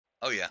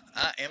Oh yeah,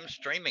 I am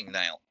streaming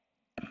now.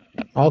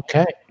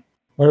 Okay.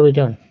 What are we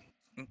doing?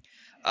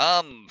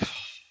 Um,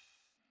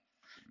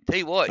 tell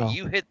you what, Oh,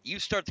 you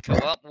start the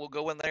co-op, we'll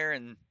go in there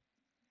and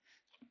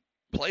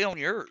play on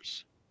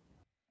yours.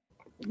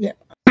 yeah.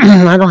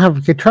 I don't have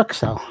a good truck,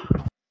 so.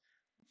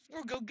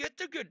 We'll go get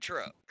the good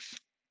trucks.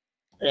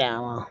 Yeah,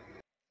 well.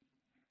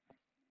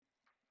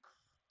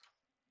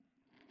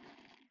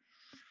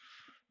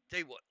 Tell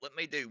you what, let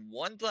me do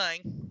one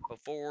thing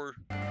before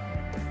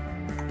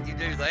you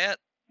do that.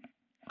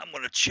 I'm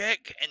gonna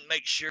check and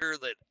make sure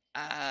that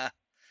I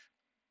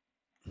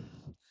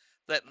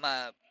that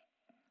my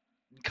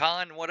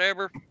con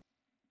whatever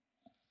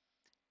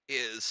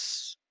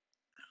is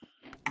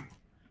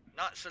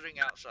not sitting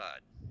outside.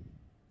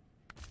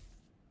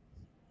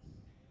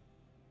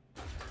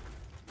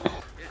 It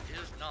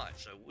is not.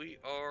 So we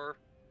are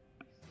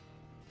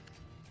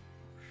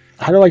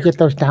How do I here. get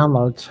those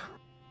downloads?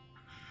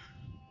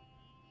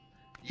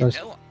 You Those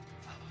know,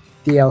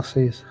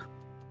 DLCs?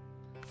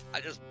 I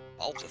just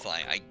bought the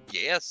thing. I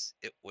guess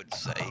it would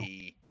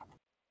say.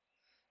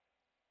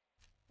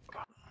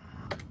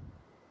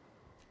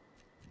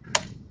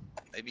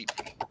 Maybe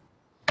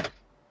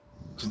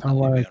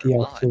SnowRunner under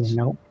DLC. mods.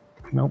 Nope.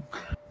 Nope.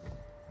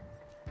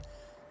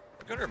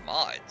 Look under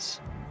mods.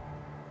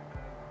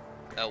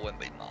 That wouldn't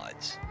be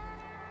mods.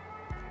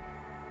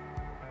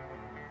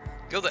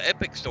 Go to the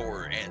Epic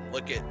Store and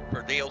look at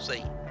for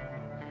DLC.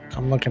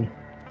 I'm looking.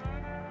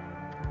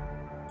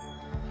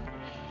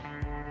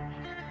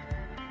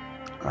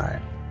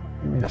 Alright.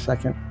 Give me a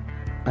second.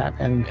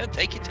 Batman Yeah,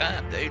 take your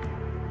time, dude.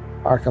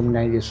 Arkham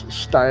Knight is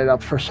started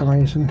up for some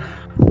reason.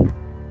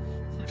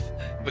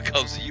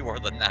 Because you are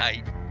the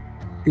night.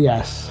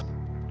 Yes.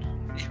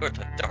 You are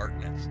the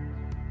darkness.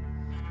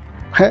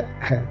 But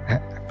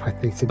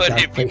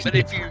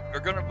if you are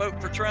going to vote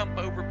for Trump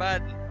over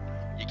Biden,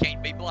 you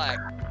can't be black.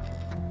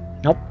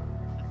 Nope.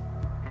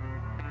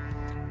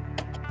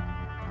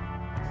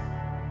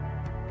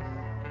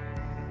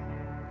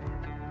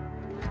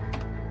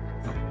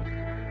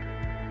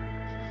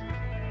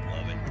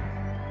 Love it.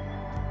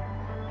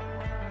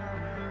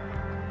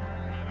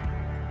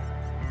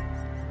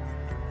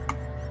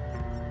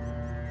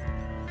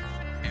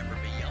 Ever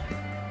be young.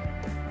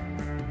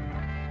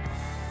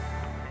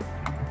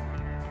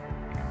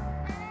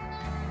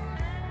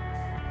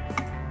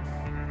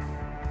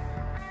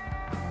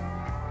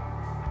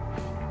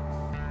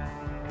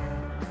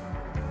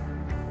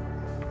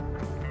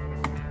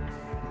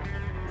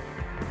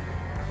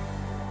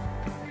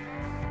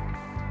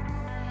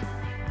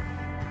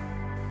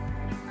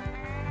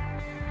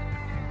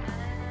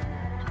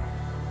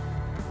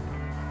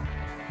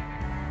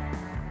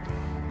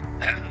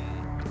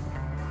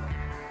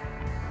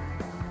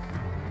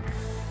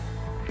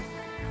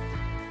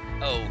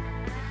 Oh,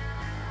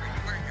 are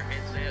you wearing your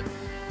headset?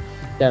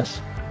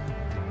 Yes.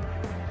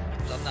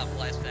 Because I'm not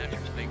blasting out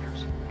your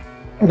speakers.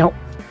 Nope.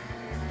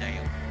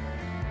 Damn.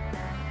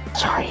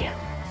 Sorry.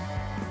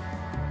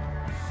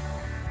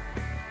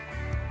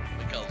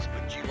 Because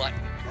would you like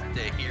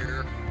to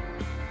hear?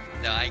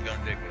 No, I ain't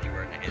gonna do it when you're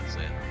wearing a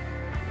headset.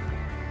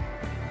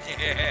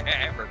 Yeah,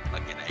 Amber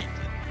fucking hates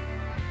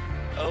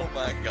it. Oh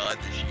my god,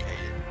 does she hate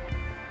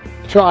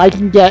it? So I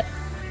can get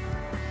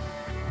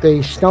the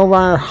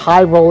SnowRunner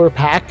High Roller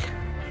Pack,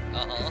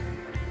 Uh-huh.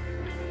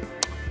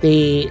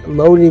 the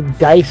Loaded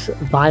Dice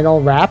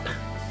Vinyl Wrap,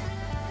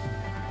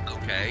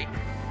 Okay.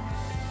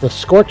 the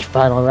Scorch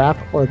Vinyl Wrap,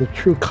 or the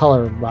True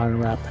Color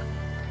Vinyl Wrap.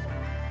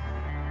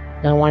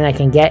 The only one I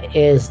can get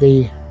is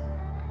the.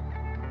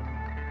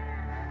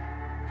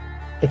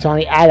 It's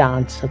only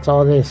add-ons. That's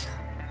all it is.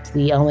 It's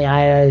the only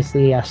item is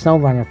the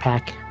SnowRunner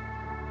pack.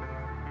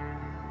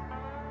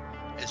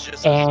 It's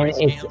just And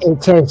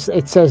skins.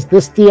 it says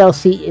this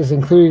DLC is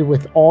included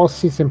with all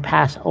season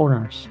pass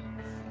owners.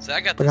 So I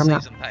got But the I'm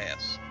not. season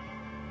pass.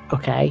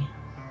 Okay.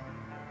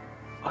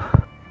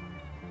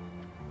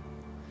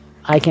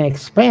 I can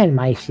expand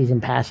my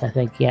season pass. I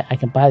think. Yeah, I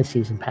can buy the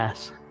season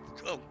pass.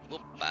 Oh,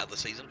 we'll buy the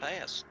season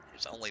pass.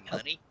 It's only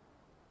money.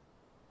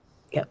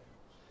 Yep.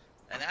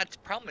 And I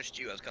promised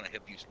you I was going to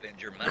help you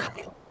spend your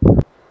money.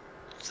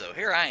 So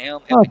here I am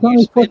Oh, helping it's you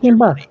only spend your $14.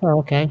 money. Oh,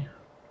 okay.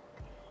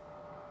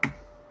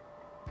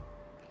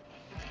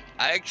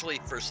 I actually,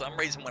 for some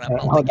reason, when I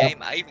Alright, bought the hold up. game,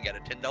 I even got a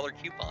 $10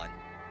 coupon.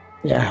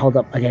 Yeah, hold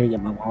up. I gotta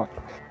get my wallet.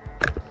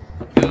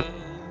 Go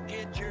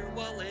get your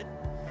wallet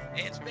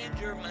and spend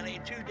your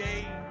money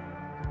today.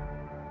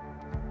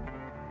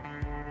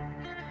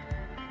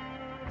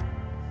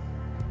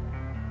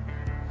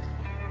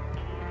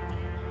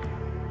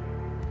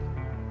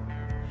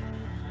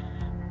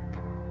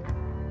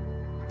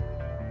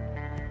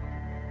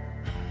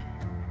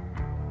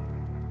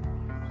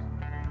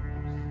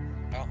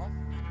 Uh-huh.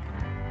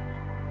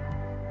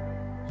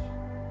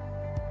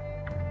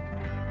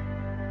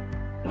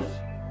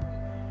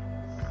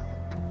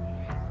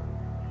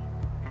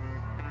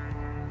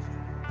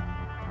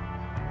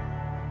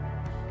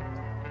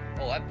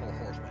 Oh, that poor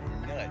horse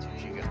went nuts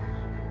as you go.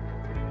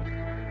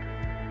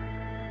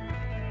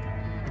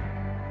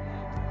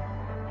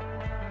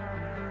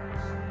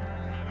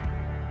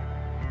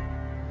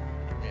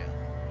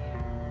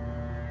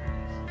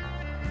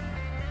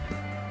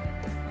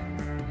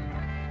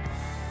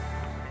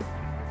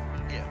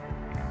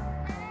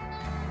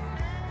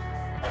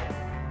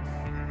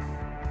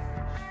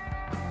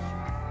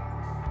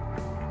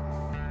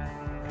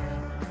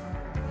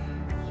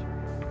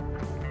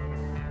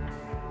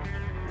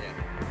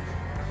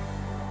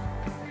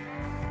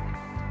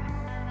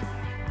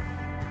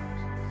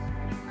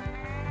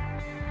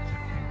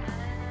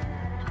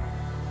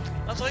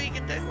 That's all you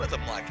can do with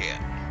them like that.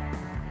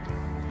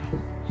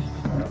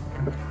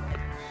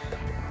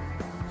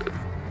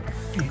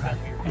 Okay.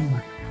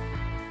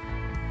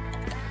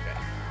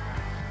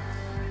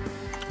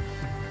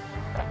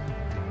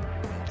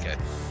 Okay.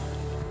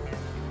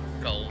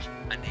 Goals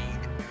I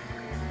need.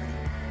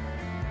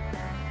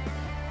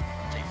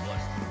 Tell you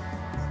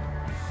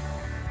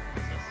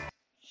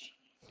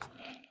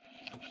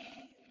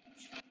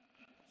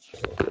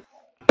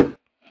what.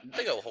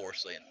 Big old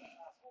horse then.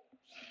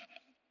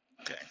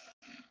 Okay.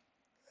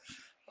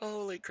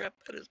 Holy crap,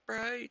 that is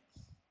bright.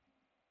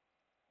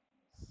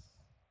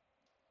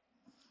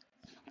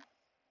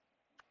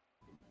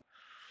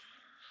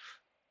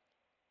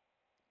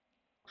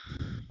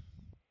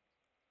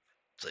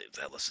 Let's see if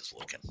Ellis is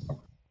looking.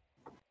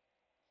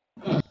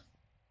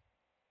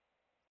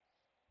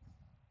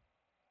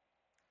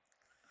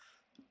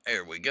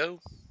 There we go.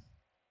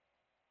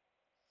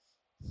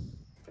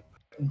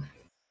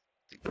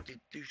 I'll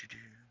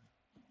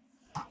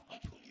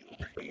pull you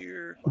over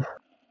here.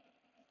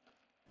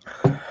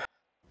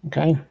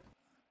 Okay.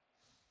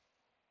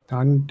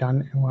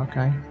 Done.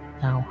 Okay.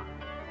 Now.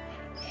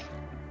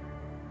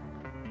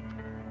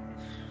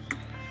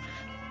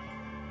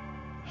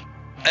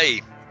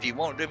 Hey, if you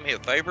want to do me a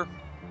favor.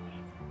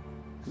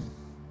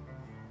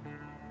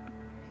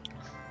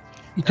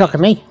 You talking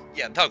to me?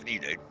 Yeah, I'm talking to you,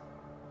 dude.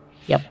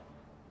 Yep.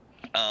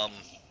 All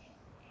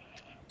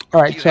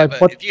right. So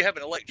if you have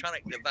an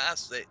electronic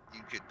device that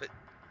you could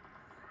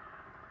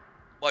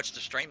watch the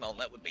stream on,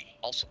 that would be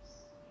awesome.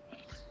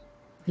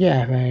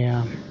 Yeah.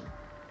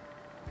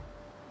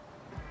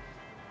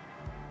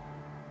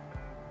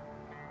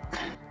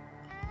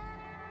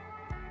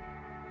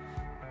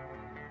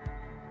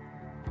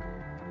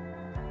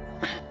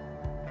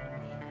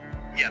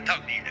 Yeah, I'm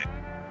talking to you,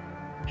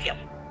 dude. Yep.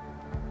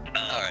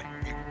 All right,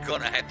 you're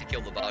gonna have to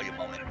kill the volume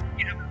on it.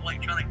 You have an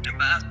electronic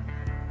device.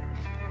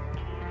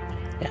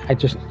 Yeah, I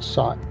just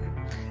saw it.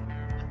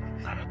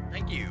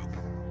 Thank you.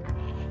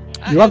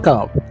 You're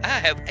welcome. I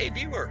have a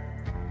viewer.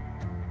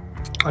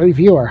 A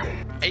viewer.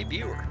 A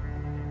viewer.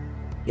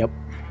 Yep.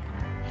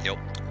 Yep.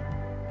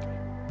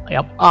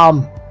 Yep.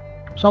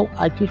 So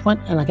I just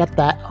went and I got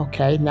that.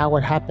 Okay. Now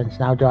what happens?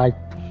 Now do I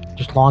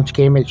just launch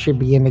game? It should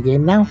be in the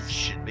game now. It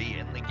should be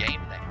in the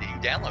game. You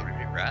downloaded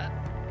it, right?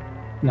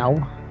 No.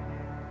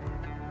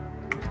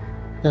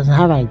 It doesn't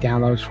have any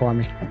downloads for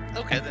me.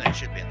 Okay, then it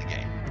should be in the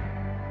game.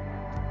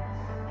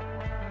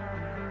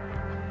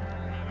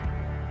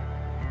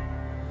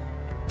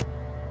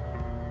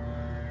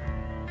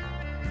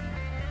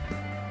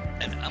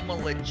 And I'm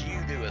gonna let you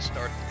do a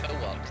start the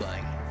co-op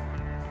thing.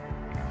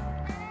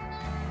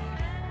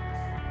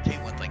 Tell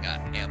you one thing I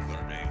am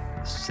gonna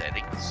do: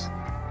 settings,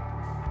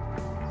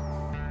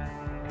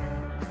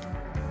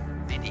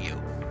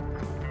 video.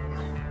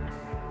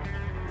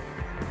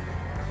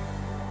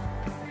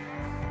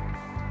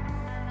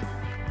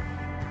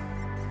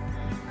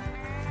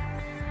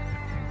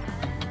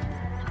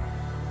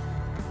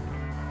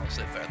 I'll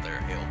see if that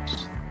there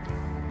helps.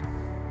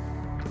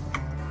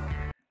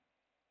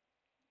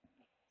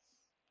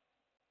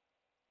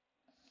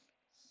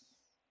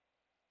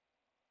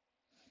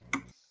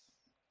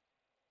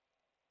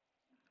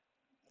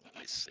 Let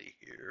me see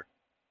here.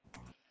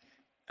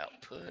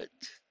 Output.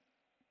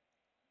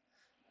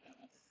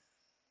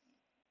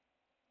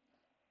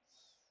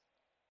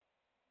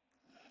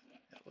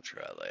 We'll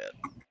try that.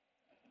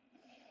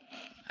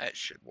 That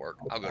should work.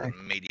 I'll go to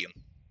medium.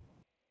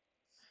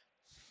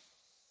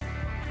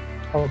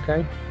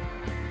 Okay.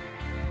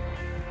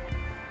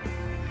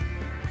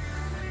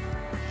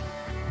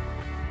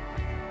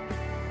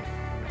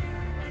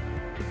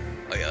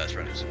 Oh yeah, that's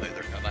running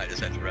smoother. I might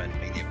just have to run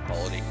medium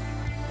quality.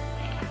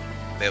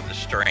 Be able to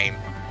stream.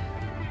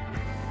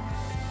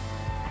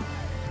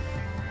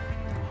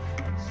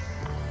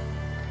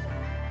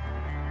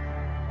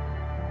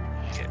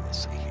 Okay,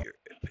 let's see here.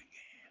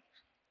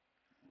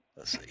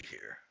 Let's see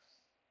here.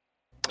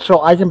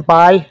 So I can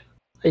buy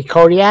a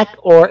Kodiak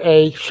or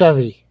a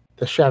Chevy.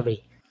 The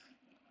Chevy.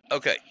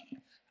 Okay.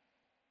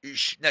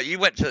 No, you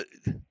went to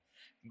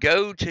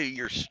go to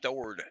your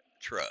stored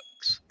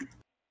trucks.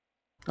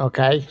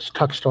 Okay,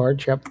 truck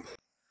storage. Yep.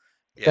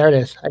 Yeah. There it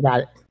is. I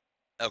got it.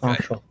 Okay.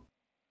 Marshall.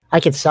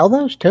 I can sell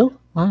those too.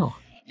 Wow.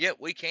 Yeah,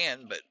 we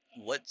can, but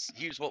let's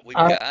use what we've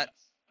got.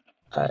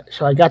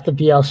 So I got the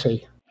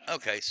DLC.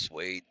 Okay,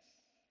 sweet.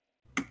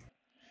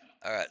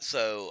 All right.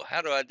 So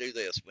how do I do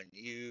this? When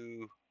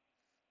you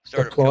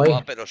start a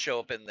co-op, it'll show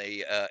up in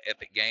the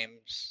Epic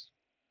Games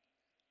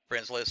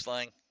friends list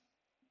thing.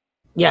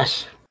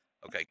 Yes.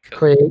 Okay. Cool.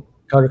 Create.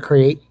 Go to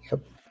create.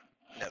 Yep.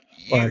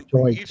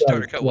 No, you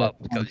start a co-op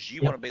because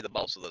you want to be the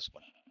boss of this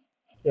one.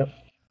 Yep.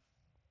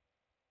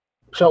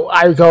 So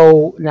I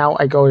go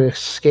to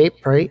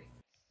escape, right?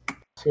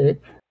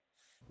 Escape.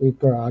 Leave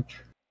garage.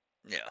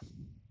 Yeah.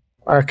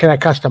 Or can I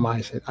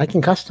customize it? I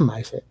can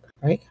customize it,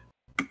 right?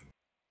 If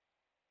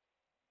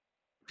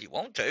you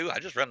want to, I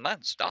just run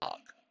mine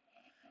stock.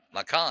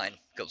 My kind,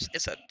 because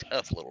it's a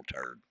tough little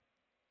turd.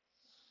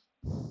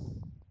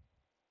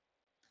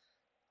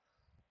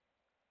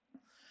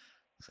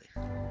 See.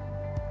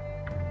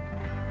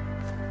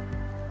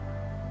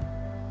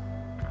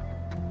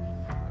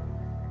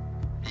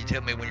 You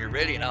tell me when you're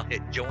ready, and I'll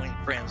hit join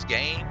friends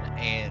game,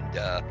 and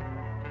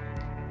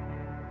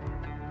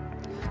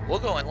we'll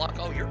go and lock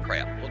all your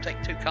crap. We'll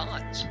take 2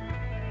 cons.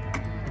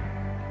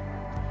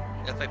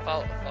 If they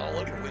fall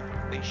over, we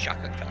can be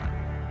Shaka Khan.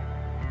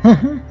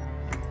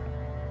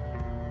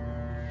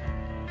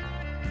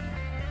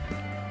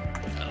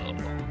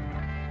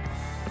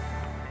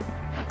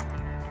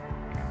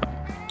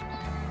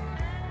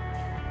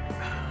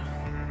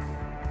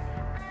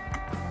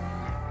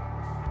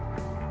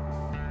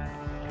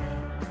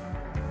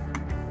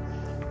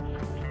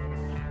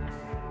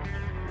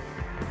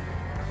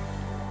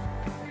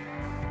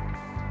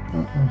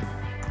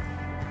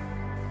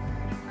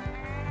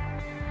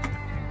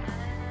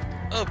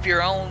 Oh, if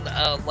you're on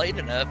late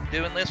enough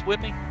doing this with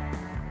me,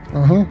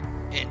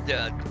 and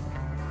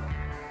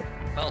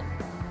well,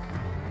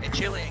 and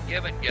Chili and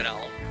Gibbon get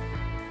on.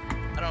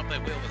 I don't know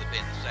if they will with it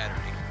being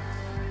Saturday.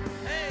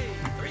 Hey,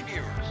 3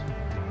 viewers.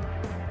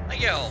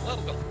 Thank y'all.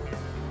 Welcome.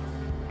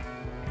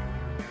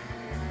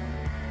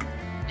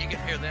 You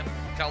can hear them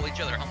call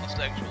each other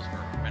homosexuals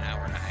for an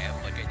hour and a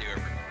half, like they do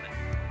every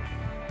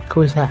morning.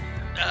 Who's that?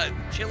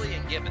 Chili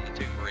and Gibbon, the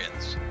 2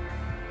 Brits.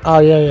 Oh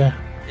yeah.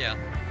 Yeah.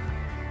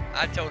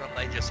 I told them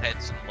they just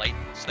had some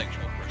latent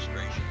sexual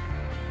frustration.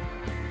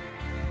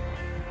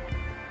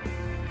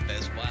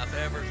 Best wife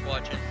ever's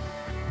watching.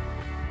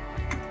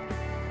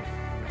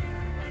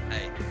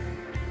 Hey,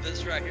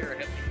 this right here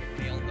helped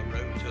me on the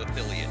road to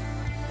affiliate.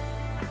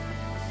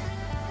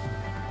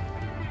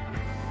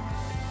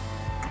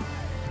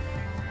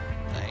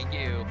 Thank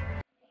you.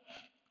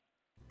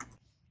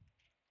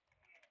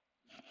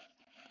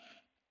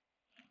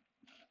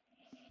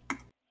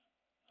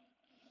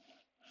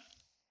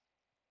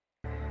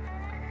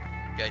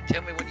 Okay,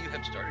 tell me when you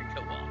have started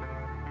co-op.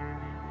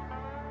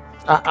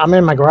 I'm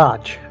in my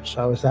garage,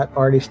 so is that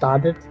already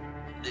started?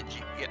 Did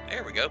you? Yeah,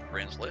 there we go,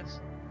 friends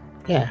list.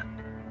 Yeah.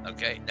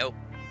 Okay, nope.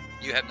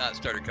 You have not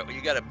started co-op.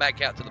 You got to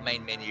back out to the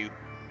main menu.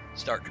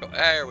 Start co-op.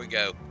 There we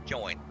go.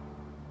 Join.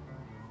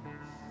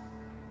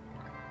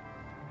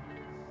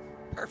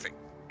 Perfect.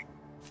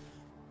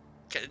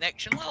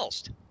 Connection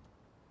lost.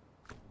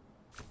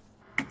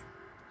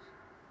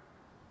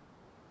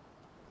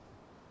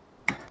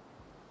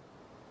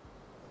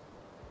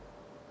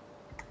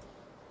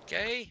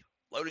 Okay,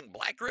 loading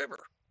Black River.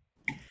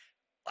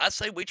 I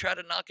say we try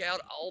to knock out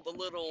all the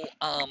little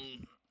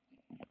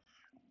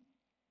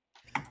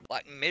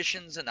like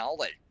missions and all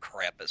that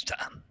crap this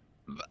time.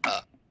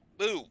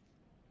 Boo.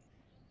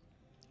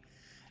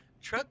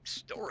 Truck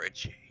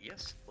storage,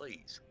 yes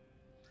please.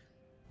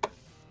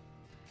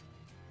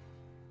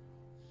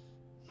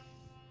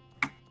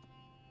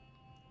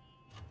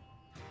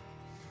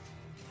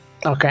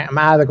 Okay, I'm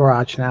out of the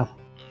garage now.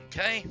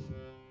 Okay.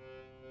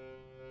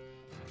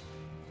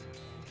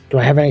 Do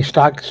I have any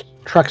stock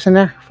trucks in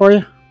there for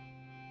you?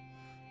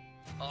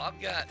 Oh, I've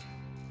got.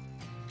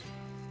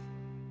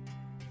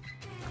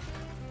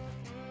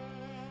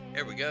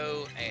 There we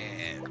go,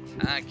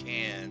 and I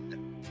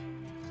can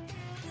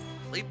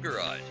leave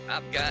garage.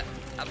 I've got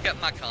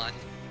my con.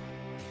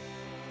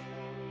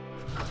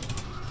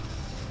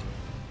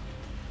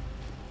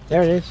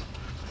 There it is.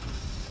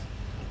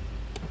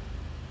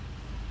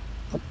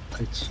 Oh,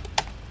 it's...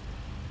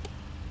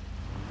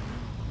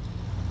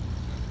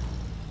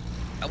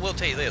 I will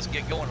tell you this,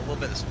 get going a little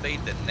bit of speed,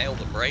 then nail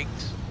the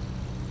brakes.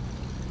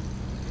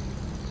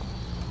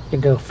 You can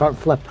do a front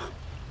flip.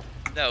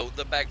 No,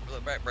 the back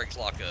brakes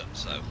lock up,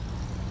 so.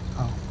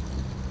 Oh.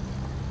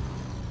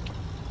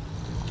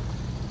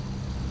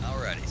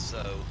 Alrighty,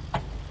 so.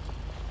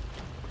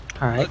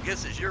 Alright. Look,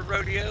 this is your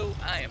rodeo.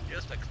 I am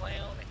just a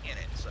clown in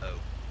it, so.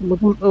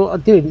 Oh,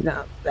 dude,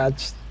 no,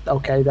 that's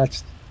okay.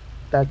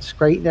 That's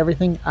great and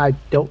everything. I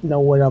don't know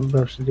what I'm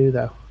supposed to do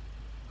though.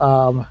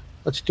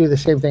 Let's do the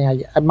same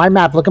thing. My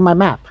map. Look at my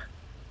map.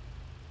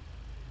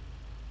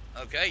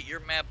 Okay, your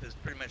map is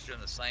pretty much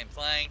doing the same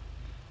thing.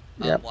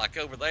 Yep. Like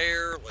over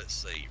there, let's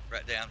see,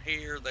 right down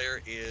here,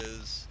 there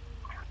is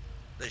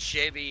the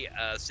Chevy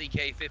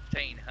CK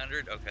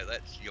 1500. Okay,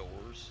 that's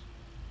yours.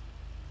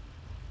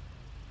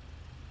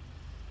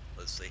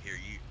 Let's see here.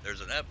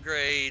 There's an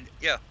upgrade.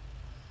 Yeah.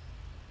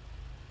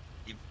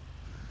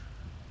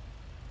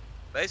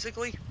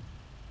 Basically,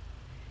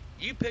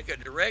 you pick a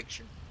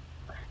direction.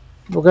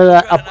 We'll go to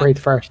that upgrade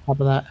first. How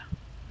about that?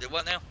 Do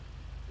what now?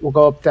 We'll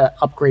go up to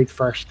upgrade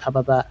first. How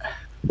about that?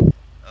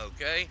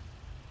 Okay.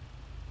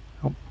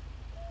 Oh.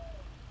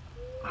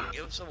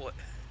 Give us a what?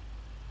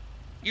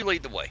 You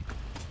lead the way.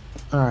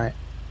 All right.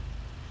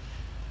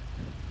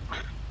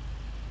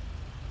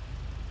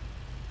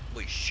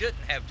 We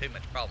shouldn't have too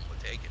much problem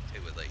with taking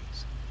 2 of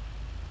these.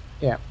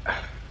 Yeah.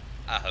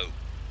 I hope.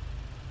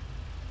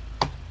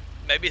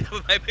 Maybe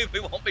we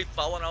won't be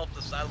falling off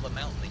the side of the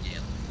mountain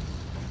again.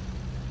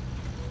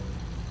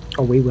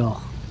 Oh, we will.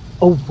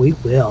 Oh, we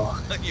will.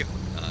 No, we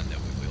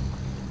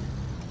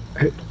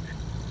will.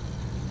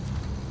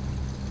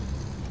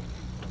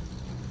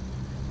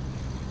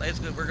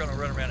 Basically, we're going to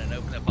run around and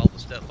open up all the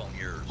stuff on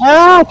yours.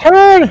 Ah,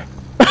 turn!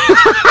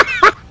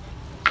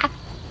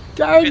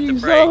 Darn, you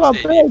son of a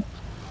bitch!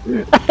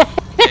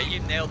 Yeah, you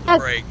nailed the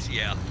brakes.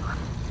 Yeah.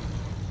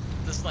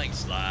 This thing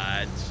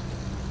slides.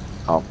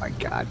 Oh my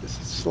God, this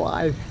is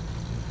slide.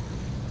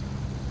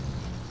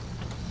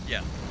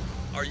 Yeah.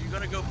 Are you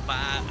gonna go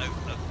buy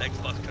a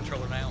Xbox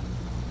controller now?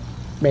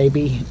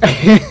 Maybe.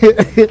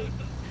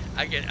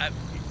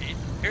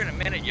 Here in a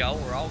minute, y'all.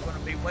 We're all gonna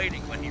be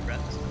waiting when he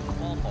runs to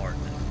Walmart.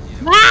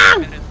 Ah!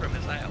 10 minutes from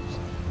his house.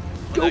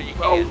 Well, Go, no,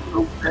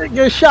 you can't.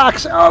 your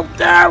shocks. Oh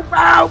no!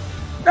 Oh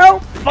no!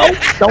 Oh,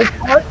 don't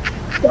fart!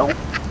 Don't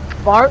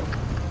fart!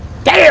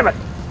 Damn it!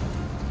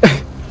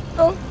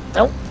 Oh,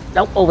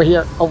 no, over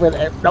here, over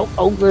there, no,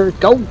 over,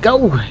 go!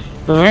 Go,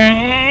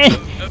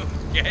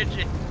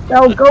 Gadget.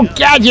 No, go,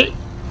 Gadget!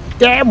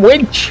 Damn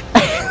winch!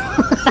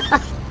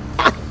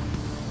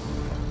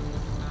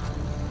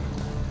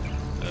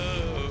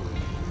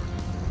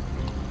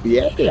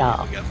 Yeah. We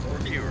got 4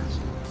 viewers.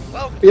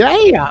 Welcome.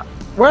 Yeah.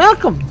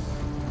 Welcome.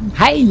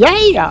 Hey,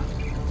 yeah.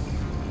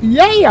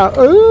 Yeah.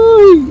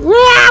 Ooh.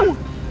 Wow.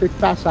 Big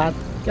fast on.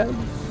 Go.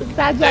 Big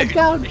fast on.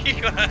 Go.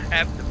 You're gonna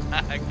have to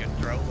buy a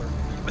controller,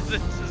 but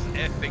this is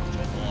epic to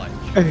watch.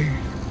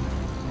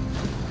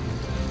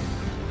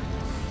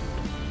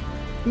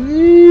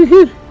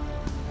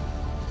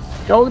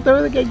 Go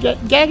through the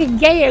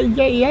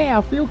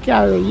yeah, fuel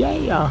carrier,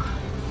 yeah.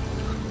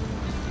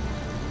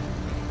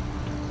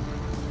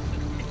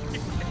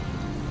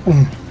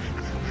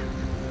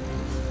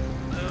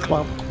 Come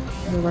on,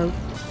 stay on the road,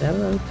 stay on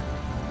the road.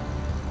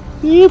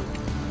 Yep.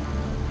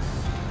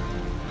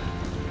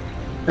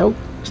 No,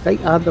 stay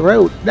on the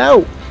road.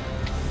 No,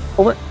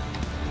 over.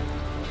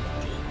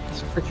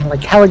 It's freaking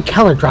like Helen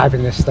Keller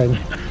driving this thing.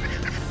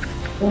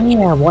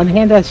 Yeah, one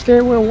hand on the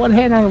steering wheel, one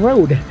hand on the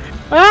road.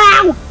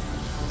 Ow!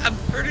 I'm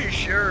pretty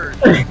sure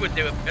she would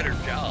do a better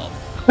job.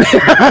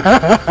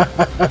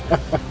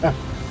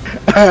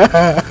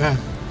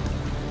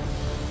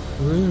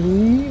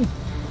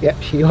 Yep,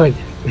 she would.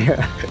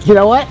 You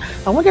know what?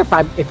 I wonder if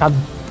I'm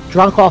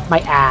drunk off my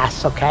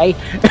ass, okay?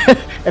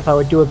 If I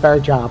would do a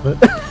better job.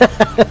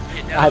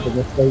 Driving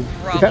this thing.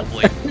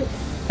 Probably.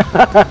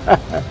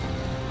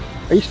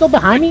 Are you still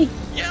behind me?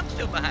 Yeah, I'm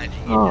still behind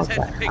you. You just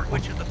had to pick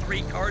which of the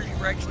 3 cars you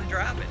were actually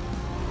driving.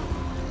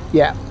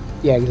 Yeah,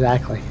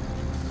 exactly.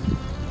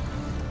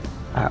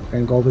 Alright, we're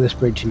gonna go over this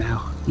bridge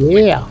now.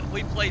 Yeah.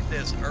 We played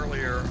this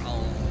earlier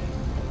on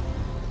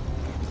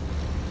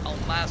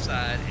my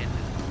side and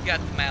got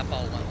the map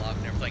all unlocked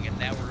and everything, and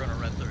now we're gonna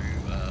run through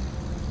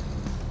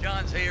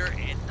John's here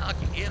and knock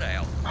it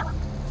out.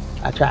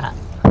 That's right.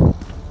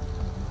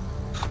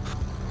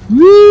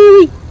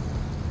 Woo!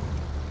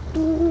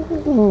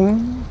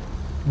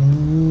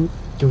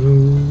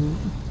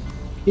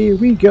 Here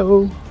we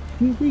go.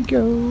 Here we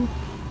go.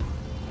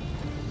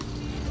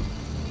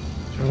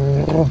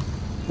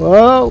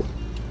 Whoa!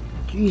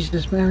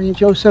 Jesus, Mary and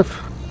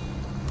Joseph.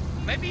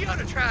 Maybe you ought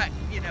to try,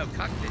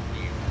 cockpit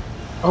view.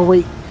 Oh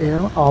wait,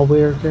 all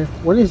weird.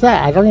 What is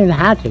that? I don't even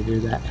have to do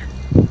that.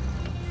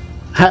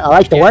 I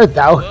like the word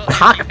though. Well,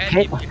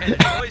 Cockpit. you had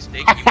the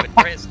joystick, you would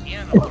press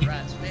in on the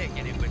right stick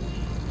and it would.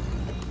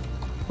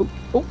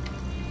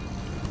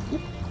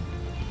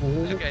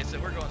 Okay, so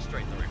we're going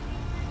straight through.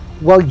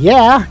 Well,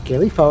 yeah,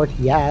 Gilly forward,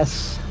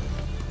 yes.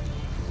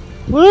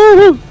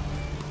 Woohoo!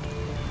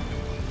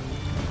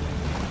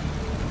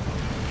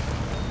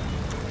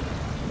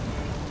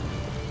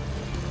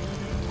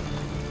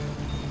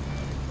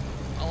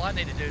 All I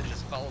need to do is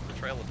just follow the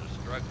trail of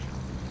destruction.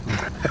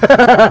 I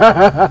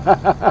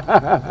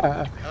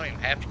don't even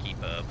have to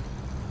keep up.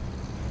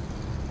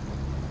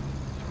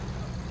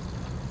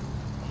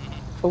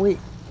 Oh wait,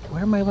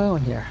 where am I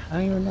going here? I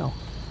don't even know.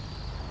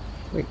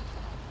 Wait.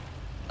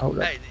 Oh,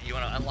 hey, you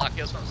want to unlock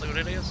this one and see what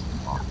it is?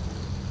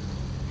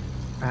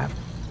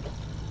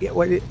 Yeah,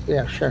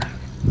 yeah, sure.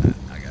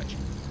 I got you.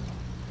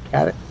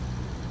 Got it.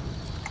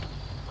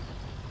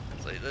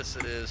 See, this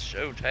is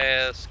show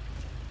task.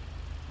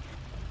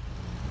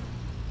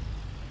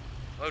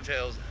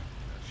 Hotels.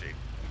 Oh, shoot.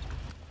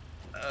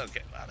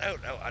 Okay,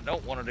 I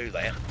don't want to do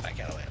that. Back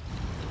out of that.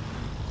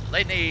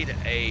 They need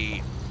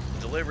a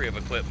delivery of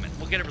equipment.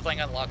 We'll get everything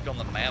unlocked on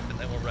the map, and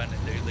then we'll run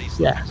and do these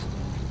things.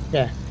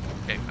 Yeah.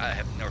 Okay, I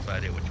have no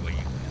idea which way you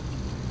went.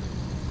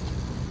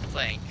 I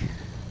think.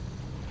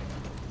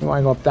 You want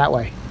to go up that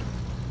way?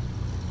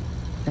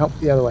 Nope,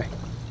 the other way.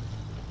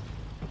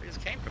 We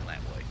just came from that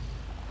way.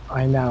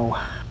 I know.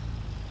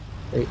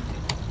 Wait.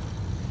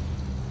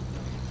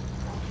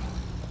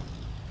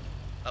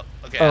 Oh,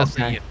 okay, I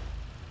see you.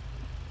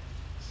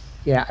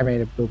 Yeah, I made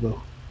a boo-boo.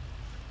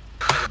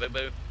 Made a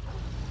boo-boo?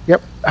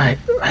 Yep. Alright,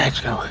 let's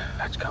go.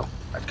 Let's go.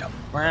 Let's go.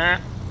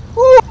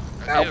 Woo!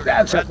 Okay, we're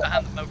right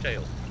behind the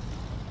motel.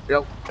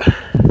 Yep.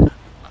 Not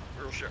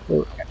real sure.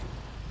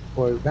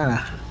 We're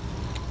gonna.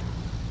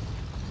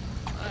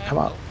 Come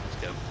on. Let's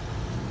go.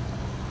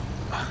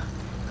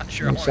 I'm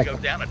sure I want to go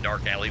down a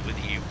dark alley with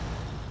you.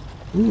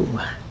 Ooh.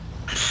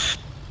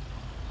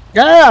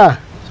 Yeah!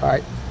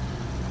 Sorry.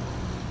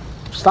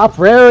 Stop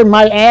rearing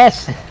my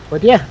ass,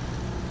 would ya?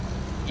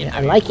 Yeah,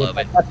 I like it,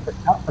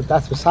 but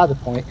that's beside the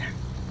point.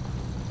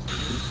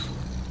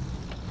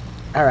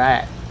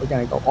 Alright, we're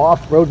gonna go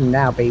off-roading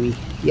now, baby.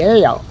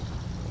 Yeah!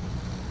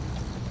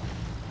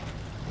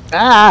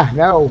 Ah,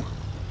 no.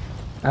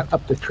 Not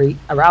up the tree.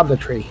 Around the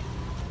tree.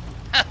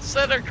 I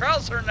said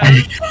across her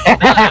nose.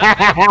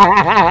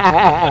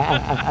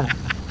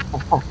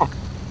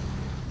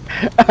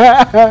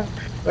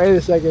 Wait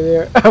a second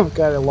here. I'm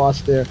kind of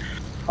lost there.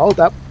 Hold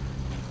up.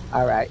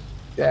 All right.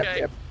 Yep, Okay.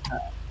 yep.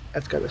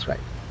 Let's go this way.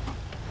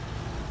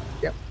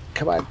 Yep.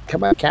 Come on.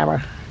 Come on,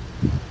 camera.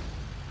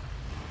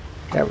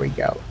 There we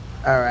go.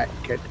 All right.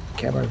 Good.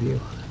 Camera view.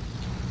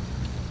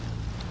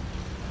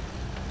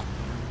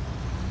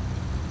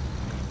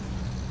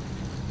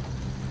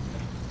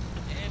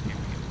 And here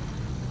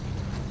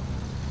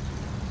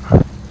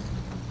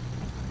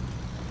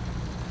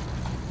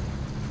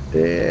we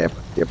go. Yep.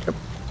 Yep. Yep.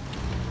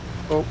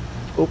 Oh.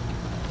 Oh.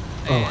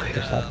 And,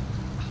 here's that.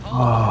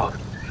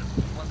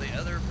 one of the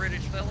other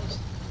British fellas.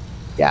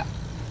 Yeah.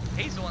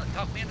 He's the one that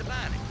talked me into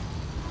buying it.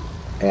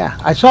 Yeah.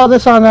 I saw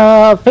this on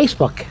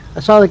Facebook. I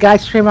saw the guy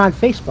stream on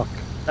Facebook.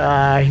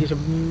 He's a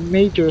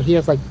major. He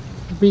has like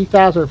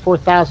 3,000 or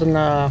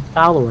 4,000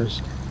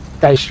 followers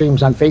that he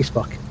streams on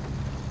Facebook.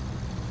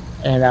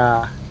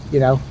 And you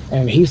know,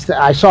 and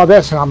I saw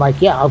this and I'm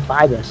like, yeah, I'll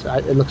buy this.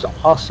 It looks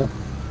awesome.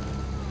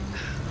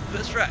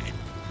 That's right.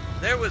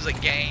 There was a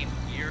game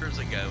years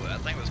ago. I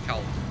think it was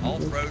called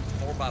Off-Road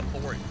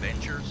 4x4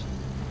 Adventures.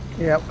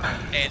 Yep.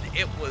 And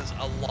it was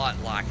a lot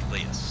like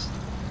this.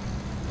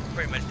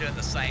 Pretty much doing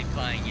the same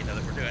thing, you know,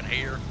 that we're doing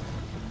here.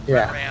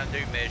 Yeah. Run around, do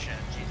missions,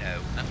 you know,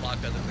 unlock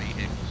other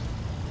vehicles.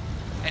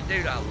 And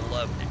dude, I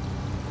loved it.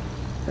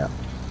 Yeah.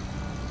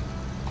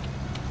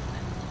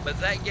 But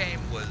that game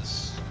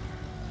was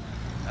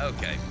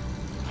okay.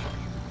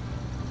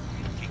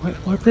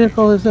 What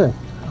vehicle is it?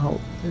 Oh,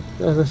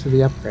 this is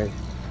the upgrade.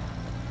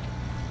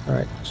 All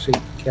right, see,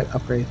 get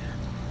upgrade.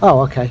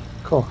 Oh, okay,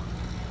 cool.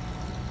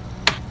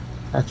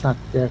 That's not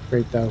the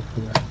upgrade though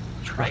for the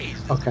truck.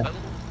 Okay.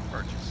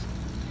 Purchase.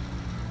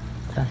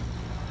 Okay.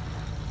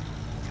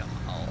 Come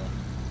on.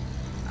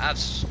 I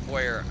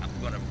swear I'm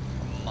going to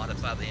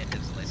modify the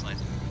engines in these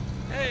things.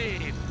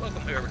 Hey,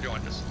 welcome whoever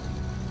joined us.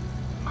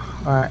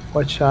 All right,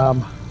 all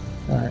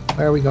right,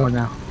 where are we going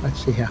now?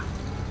 Let's see here.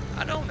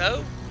 I don't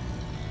know.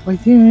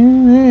 What you?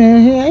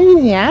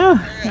 Yeah.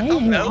 I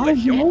don't know.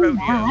 It's your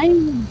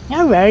rodeo.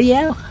 Your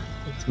rodeo.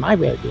 It's my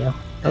rodeo.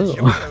 It's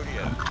your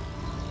rodeo.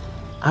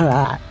 All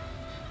right.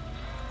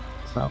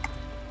 So,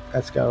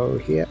 let's go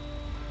here.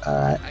 All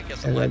right. I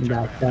guess And I'll then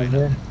let back you down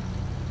here.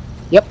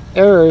 Yep,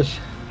 there's.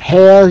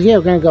 Hell yeah,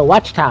 we're gonna go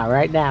Watchtower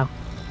right now.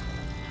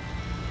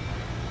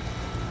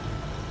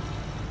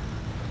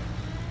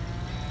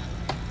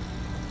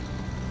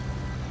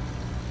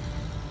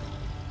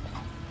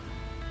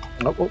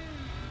 Oh.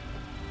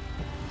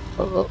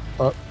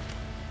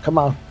 Come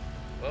on.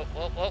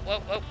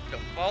 Whoa.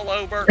 Don't fall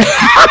over.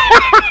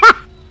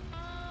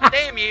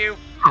 Damn you.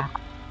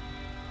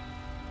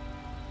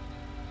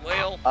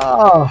 Well.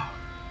 Oh.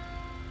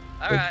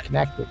 Alright.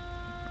 Connected.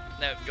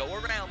 Now go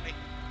around me.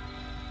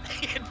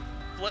 And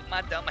flip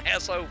my dumb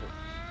ass over.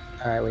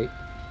 Alright, wait.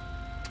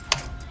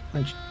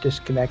 Let's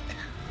disconnect.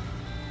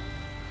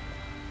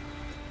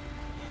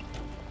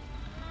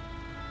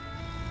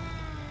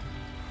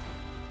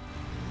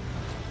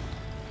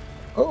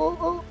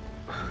 Oh.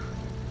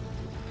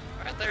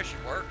 Right there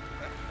should work.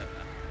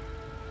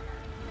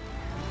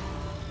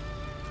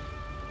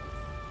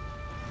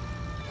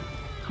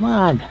 Come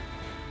on.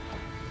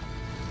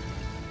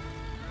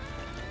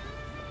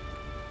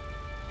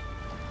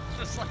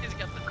 Just like he's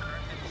got the turn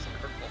in the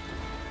circle.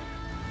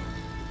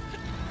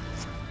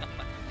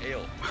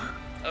 Hell.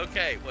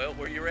 Okay, well,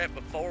 where you were at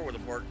before would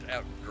have worked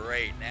out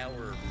great. Now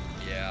we're,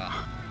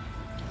 yeah.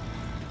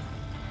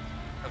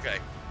 Okay.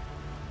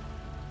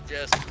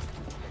 Just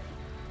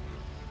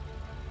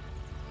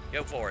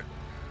go for it.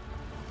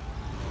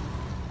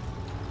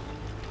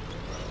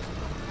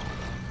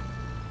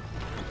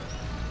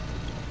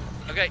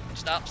 Okay,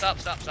 stop.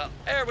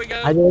 There we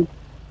go. I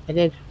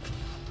did.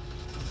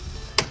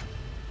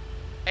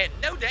 And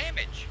no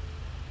damage.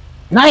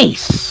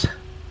 Nice!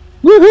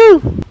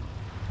 Woohoo!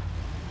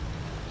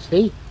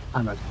 See?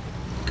 I'm a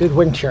good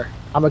wincher.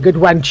 I'm a good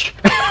wench.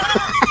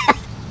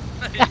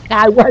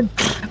 I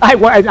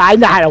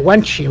know how to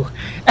wench you.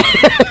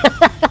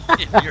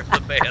 You're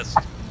the best.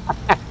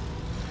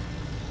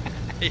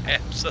 The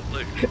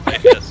absolute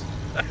best.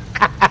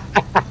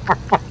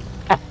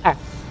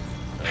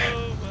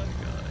 Oh my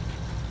god.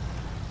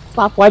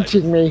 Stop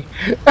wenching me.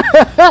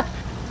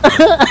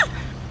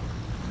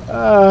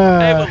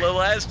 Hey, but the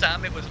last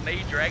time it was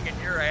me dragging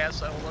your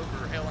ass all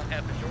over hell and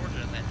half of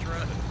Georgia in that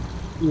truck.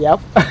 Yep.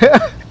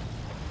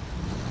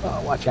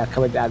 Oh, watch out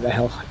coming down the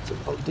hill. It's a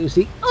little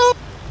doozy.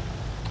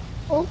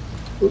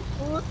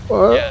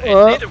 Yeah,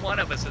 and neither one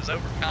of us is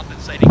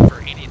overcompensating for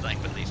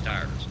anything with these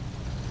tires.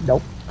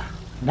 Nope.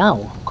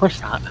 No, of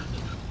course not.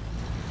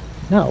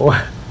 No.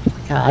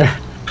 God.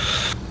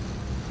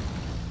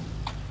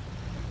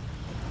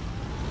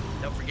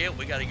 Don't forget,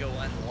 we got to go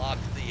unlock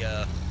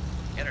the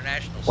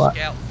International What?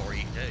 Scout for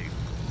you, too.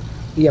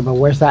 Yeah, but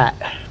where's that?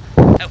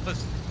 That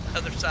was the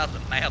other side of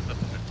the map up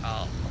at the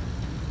top.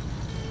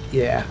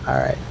 Yeah,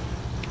 alright.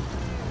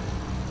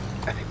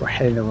 I think we're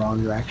heading the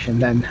wrong direction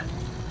then.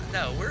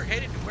 No, we're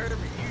headed to wherever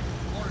you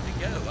wanted to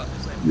go. I was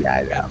saying, Yeah,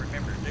 I we got know. to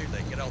remember to do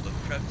that. Get all those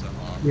trucks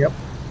unlocked. Yep.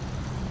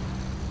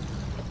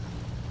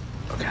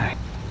 Okay.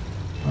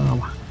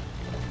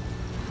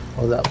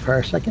 Hold up for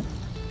a second. No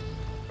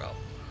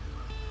problem.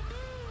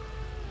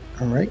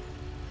 All right.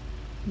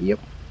 Yep.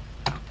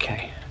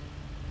 Okay.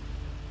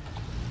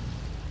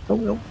 Oh,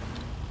 no.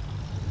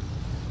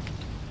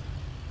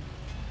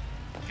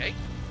 Okay.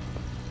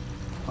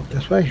 Up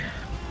this way.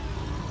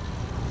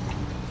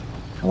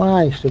 Come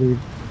on, stupid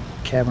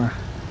camera.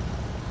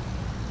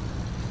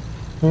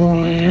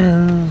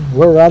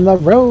 We're on the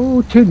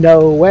road to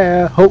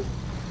nowhere. Hope,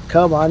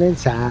 come on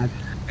inside.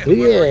 Where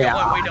we're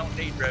going, we don't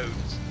need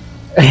roads.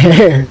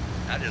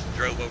 I just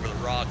drove over the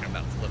rock and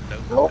about flipped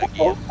over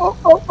again.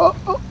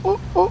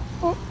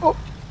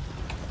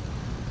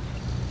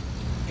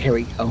 Here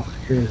we go.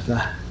 Here's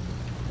the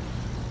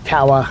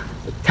tower.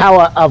 The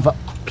Tower of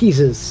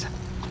Pieces.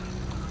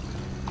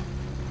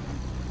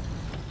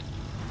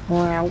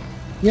 Wow.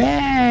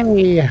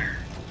 Yay!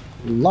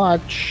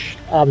 Launch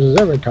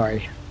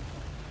observatory.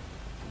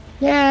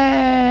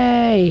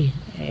 Yay!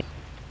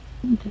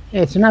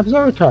 It's an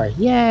observatory.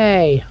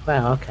 Yay!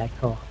 Wow, okay,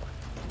 cool.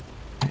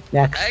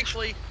 Next.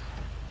 Actually,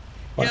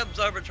 What? the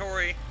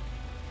observatory,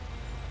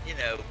 you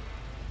know,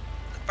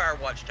 the fire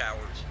watch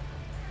towers.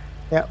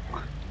 Yep.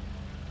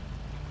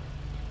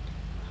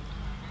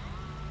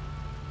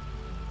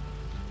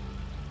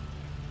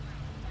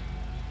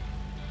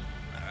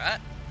 Alright.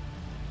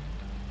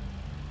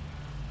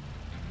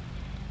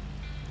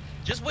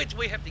 Just wait till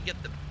we have to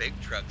get the big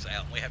trucks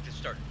out and we have to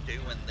start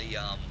doing the,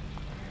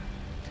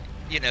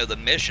 you know, the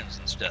missions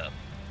and stuff.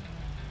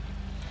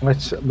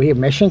 We have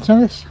missions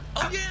in this?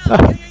 Oh,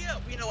 yeah.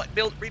 You know, like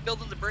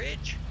rebuilding the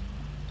bridge?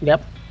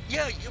 Yep.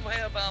 Yeah, you'll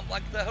have,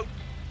 like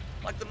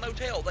the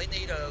motel, they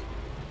need,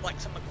 like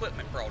some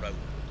equipment brought over.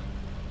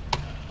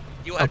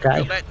 You'll have to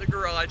go back to the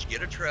garage,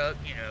 get a truck,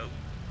 you know,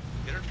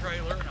 get a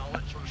trailer and all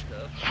that sort of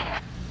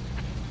stuff.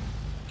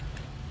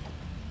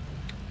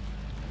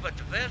 But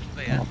the best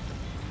bet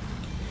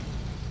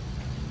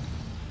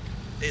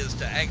is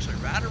to actually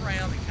ride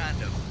around and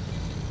kind of,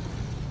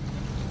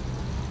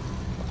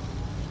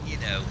 you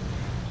know,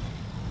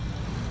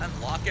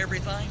 unlock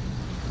everything.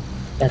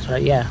 That's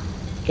right, yeah.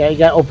 Okay, you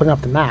gotta open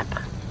up the map.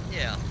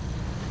 Yeah.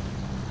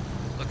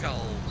 Because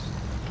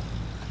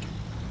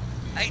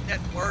ain't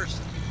nothing worse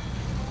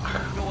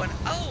than going,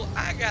 oh,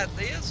 I got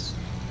this.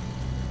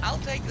 I'll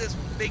take this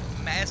big,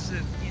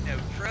 massive, you know,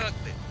 truck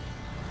that,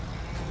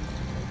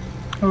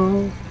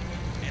 and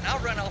I'll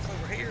run off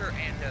over here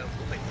and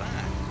we'll be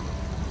fine.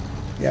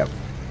 Yep.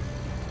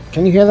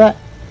 Can you hear that?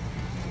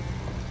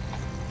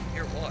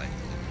 Hear what?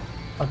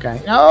 Okay.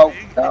 No.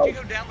 Did you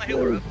go down the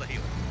hill or up the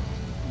hill?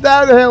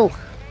 Down the hill.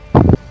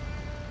 And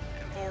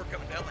forward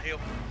coming down the hill.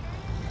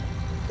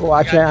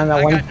 Watch it on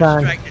that one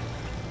turn. Distracted.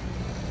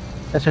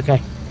 That's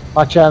okay.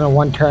 Watch out on the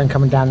one turn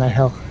coming down that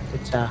hill.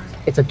 It's a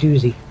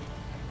doozy.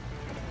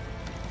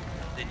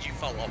 Did you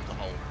fall off the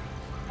hole?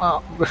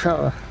 Well,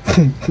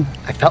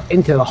 I fell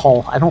into the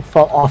hole. I don't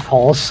fall off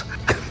holes.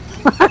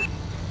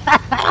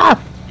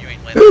 You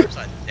ain't landing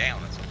upside down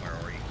somewhere,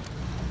 are you?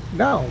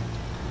 No.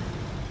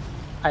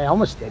 I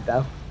almost did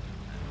though.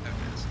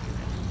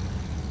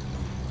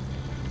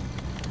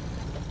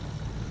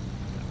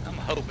 I'm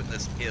hoping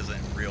this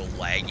isn't real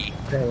laggy.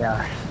 They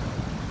are.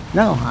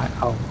 No,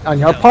 on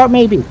your part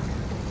maybe.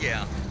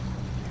 Yeah.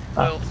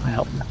 Well, Well, I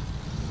hope not.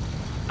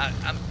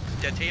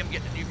 Did I tell you I'm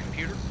getting a new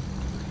computer?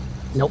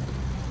 Nope.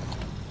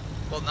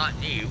 Well, not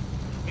new.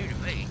 New to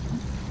me.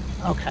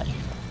 Okay.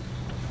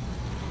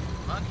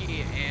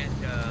 Monkey and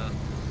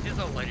his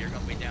old lady are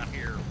going to be down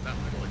here about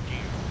the middle of June.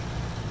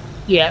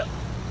 Yeah.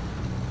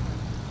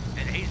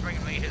 And he's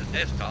bringing me his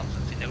desktop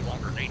since he no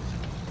longer needs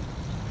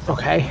it.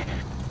 Okay.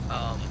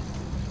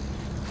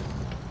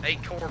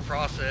 8-core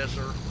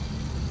processor.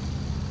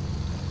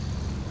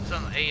 It's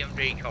on the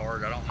AMD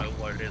card. I don't know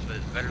what it is, but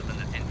it's better than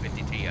the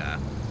 1050 Ti.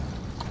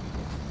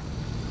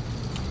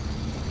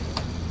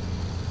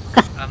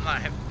 I might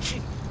have.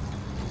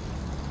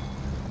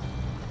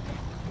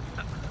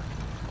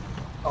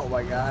 Oh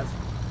my god.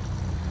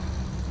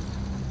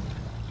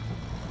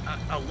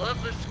 I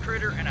love this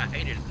critter and I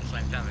hate it at the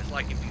same time. It's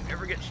like if you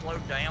ever get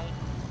slowed down,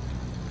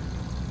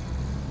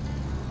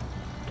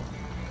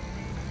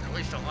 at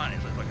least on mine,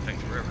 it's like it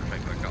takes forever to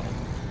take my call.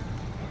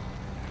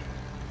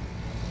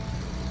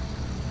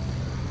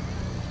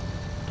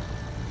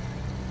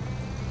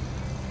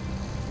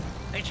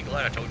 Ain't you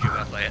glad I told you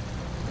about that?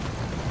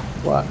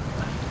 What?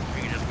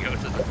 You can just go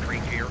to the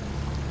creek here.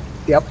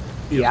 Yep.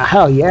 Yeah,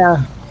 hell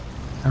yeah.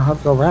 I don't have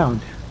to go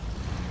around.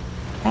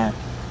 Yeah.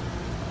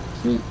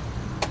 Sweet.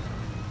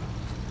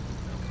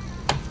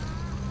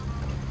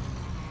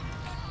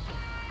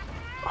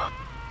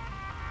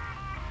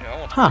 Yeah, I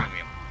want the Huh.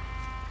 premium.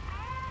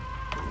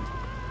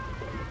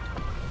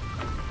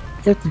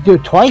 You have to do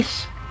it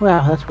twice?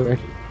 Wow, that's weird.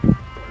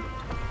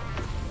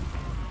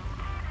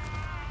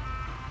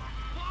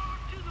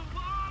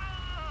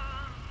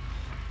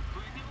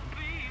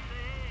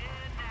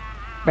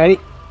 Ready?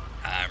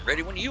 I'm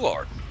ready when you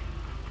are.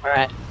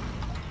 Alright.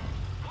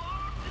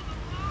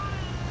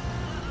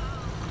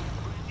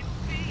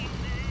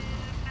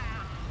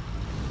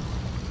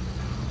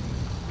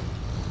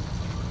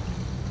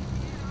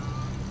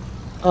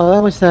 Oh,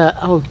 that was the.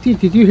 Oh, dude,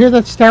 did you hear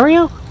that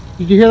stereo?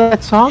 Did you hear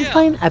that song Yeah.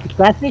 playing at the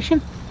gas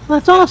station? Well,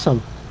 that's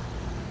awesome.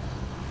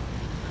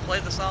 Play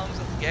the songs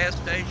at the gas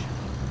station.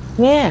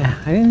 Yeah,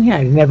 I didn't. Yeah,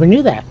 I never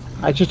knew that.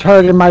 I just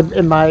heard it in my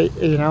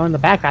in the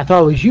background. I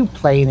thought it was you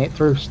playing it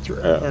through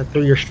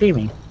your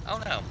streaming. Oh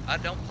no, I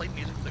don't play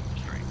music through the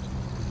stream.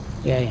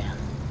 Yeah, yeah.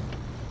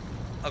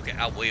 Okay,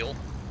 I will,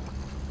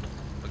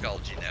 because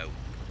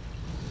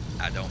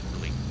I don't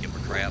really give a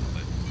crap.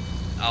 But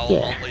I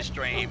will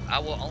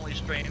only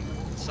stream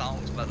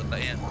songs by the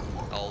band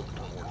called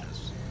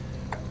Mortis.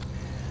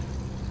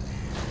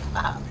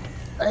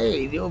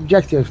 Hey, new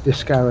objective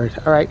discovered.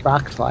 All right,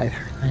 rock slide.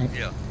 All right.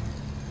 Yeah.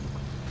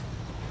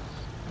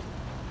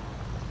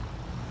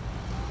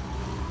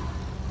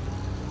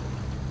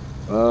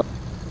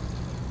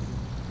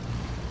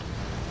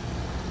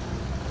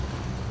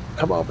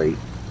 Come on, mate.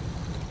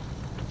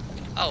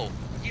 Oh,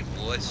 you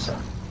wuss.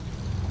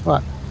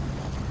 What?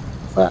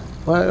 What?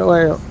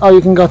 Oh,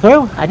 you can go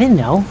through? I didn't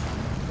know.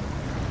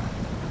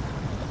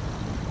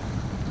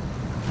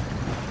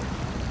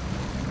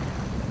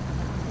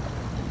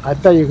 I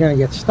thought you were going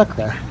to get stuck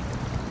there.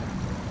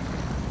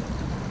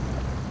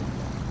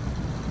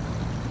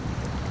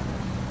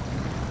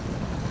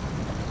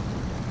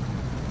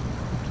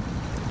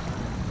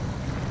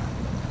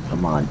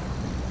 Come on.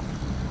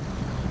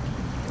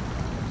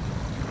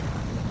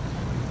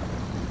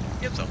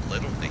 It's a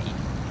little deep.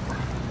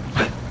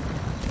 But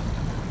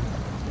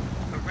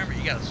remember,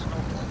 you got a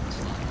snowball this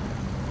thing.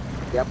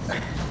 Yep.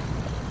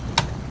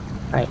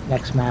 All right,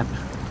 next map.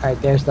 All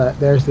right, there's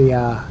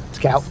the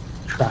scout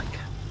truck.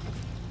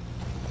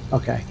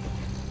 Okay.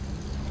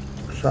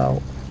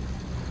 So.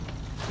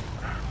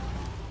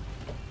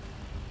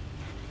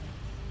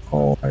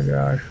 Oh my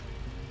gosh.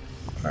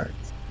 All right.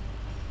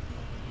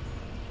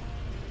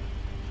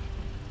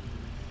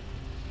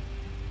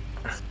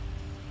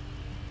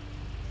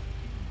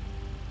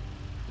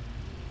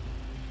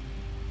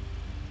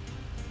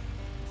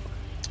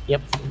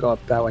 Yep, go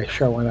up that way.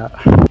 Sure, why not?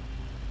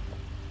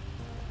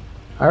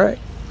 All right.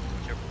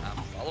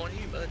 I'm following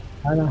you, bud.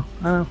 I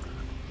know.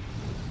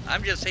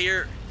 I'm just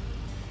here.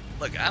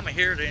 Look, I'm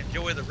here to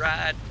enjoy the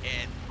ride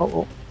and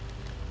Can't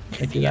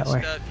if do you that get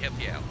way. stuck, help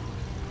you out.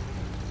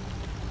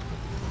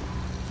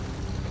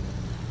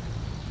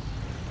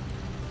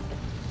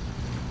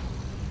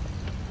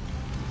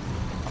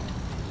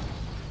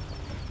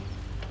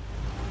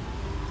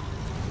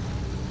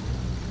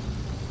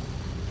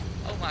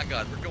 Oh my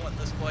God, we're going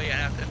this way. I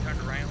have to turn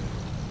around.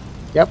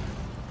 Yep.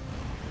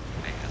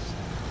 Ass.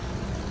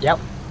 Yep.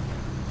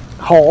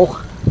 Hole.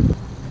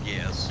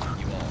 Yes,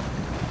 you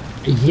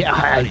are.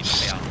 Yeah,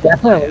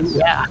 definitely.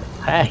 Yeah.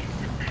 Hey.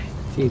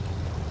 Dude.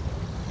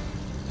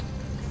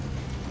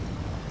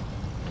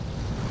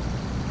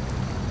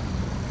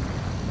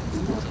 So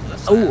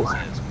this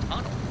says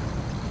tunnel.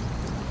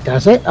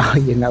 Does it? Oh,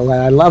 you know what?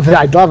 I love it.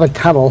 I love a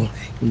tunnel.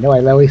 You know,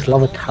 I always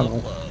love a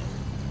tunnel.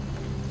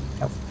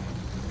 Yep.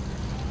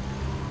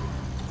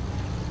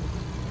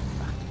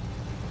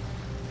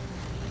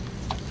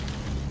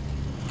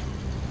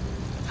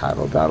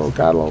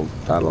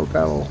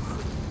 Tunnel.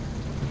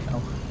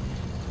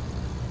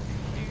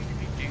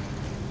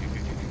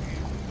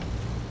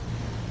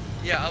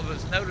 Yeah, I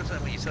was noticing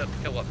when you set up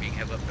the co-op, you can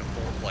have up to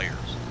 4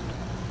 players.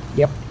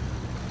 Yep.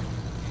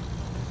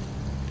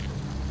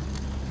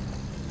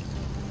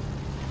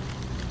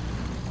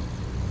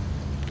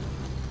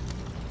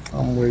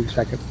 Wait a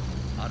second.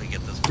 How to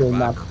get this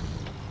survivor.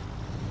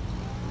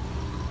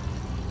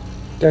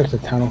 There's the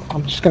tunnel.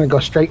 I'm just gonna go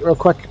straight real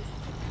quick.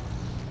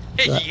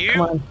 You?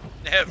 Come on.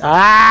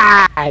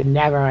 Never.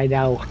 Never. I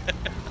know.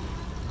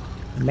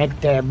 meant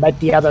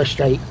the other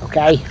straight.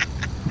 Okay.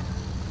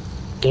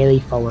 Gaily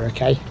forward.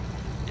 Okay.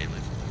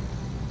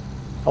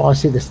 I want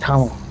to see this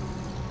tunnel.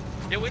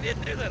 Yeah, we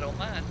didn't do that on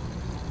mine.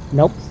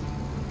 Nope.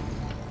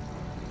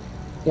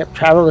 Yep.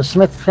 Travel to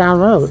Smithtown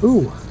Road.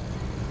 Ooh.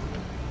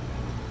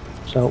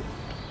 So.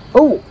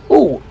 Ooh.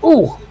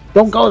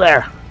 Don't go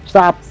there.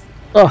 Stop.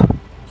 Oh.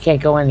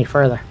 Can't go any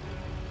further.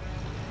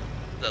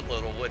 That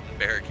little wooden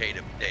barricade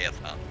of death,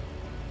 huh?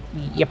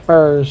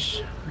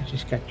 Yippers. I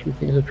just got 2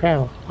 things to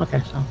travel.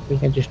 Okay, so we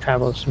can just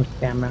travel to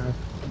Smithtown Road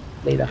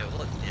later. Yeah,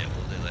 we'll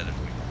do that if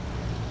we...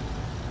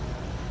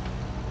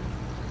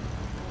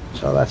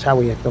 So that's how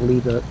we have to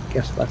leave the... I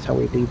guess that's how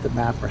we leave the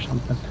map or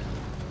something.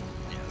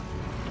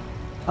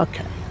 Yeah.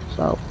 Okay,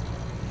 so...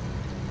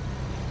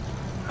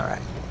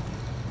 Alright.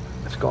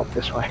 Let's go up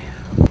this way.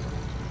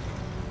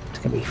 It's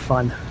gonna be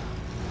fun.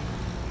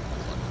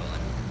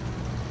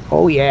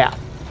 Oh yeah.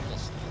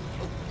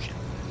 Oh shit.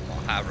 I'm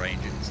on high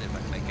range and see if I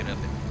can make it up.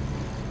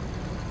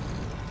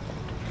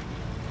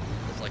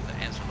 Looks like the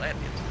answer to that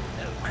is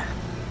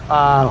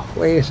no.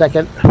 Wait a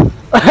second.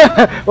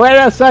 Wait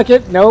a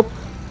second. Nope.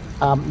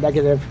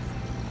 Negative.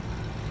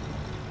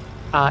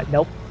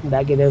 Nope.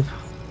 Negative.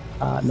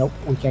 Nope.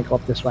 We can't go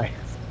up this way.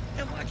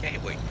 Yeah, why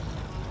can't we?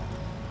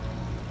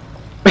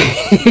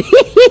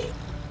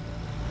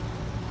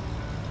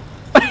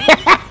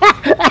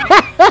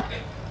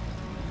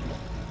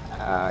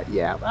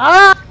 Yeah.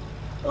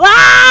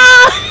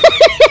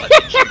 What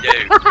did you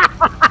do?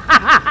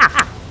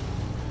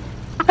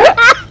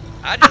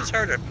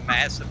 a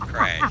massive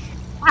crash.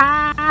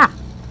 Come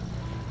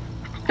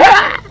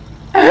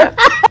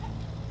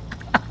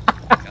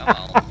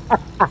on.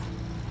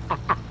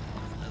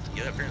 Let's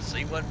get up here and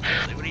see what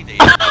he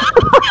did.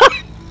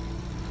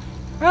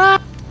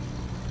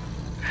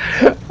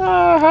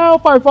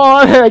 Help! I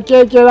fall and I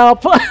can't get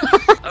up.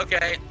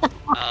 Okay.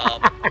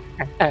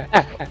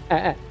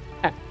 I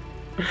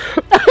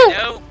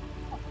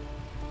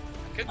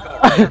could go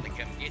around and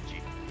come get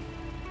you.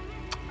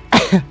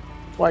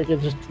 Or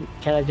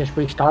can I just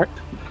restart?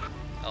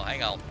 Oh,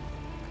 hang on.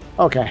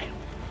 Okay.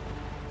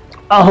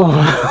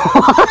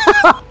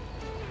 Oh.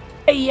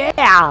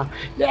 Yeah!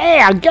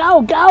 Yeah!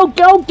 Go!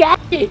 Get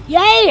it!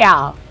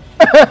 Yeah!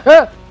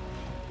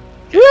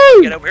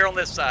 Get over here on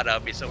this side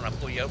of me so when I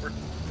pull you over,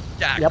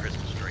 die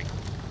Christmas tree.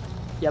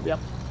 Yep.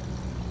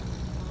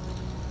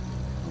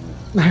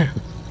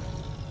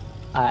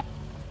 Alright.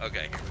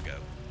 Okay, here we go.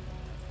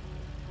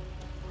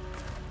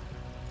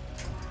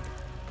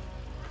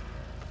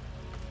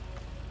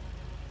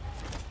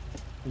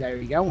 There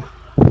you go.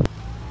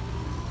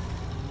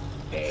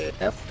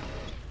 Yep.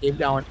 Keep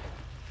going.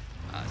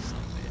 Ah, son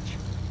of a bitch.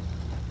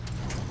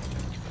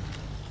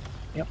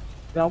 Yep.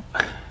 Nope.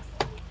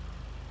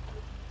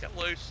 Come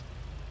loose.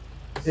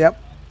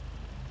 Yep.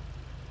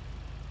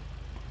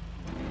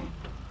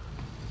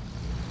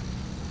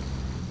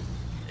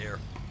 Here.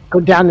 Go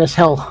down this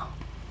hill.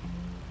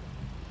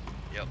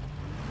 Yep.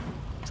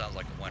 Sounds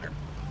like a winner.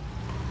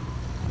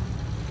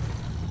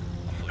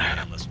 I'll put you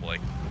down this way.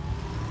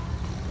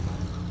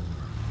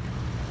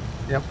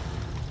 Yep.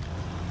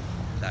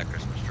 That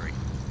Christmas tree.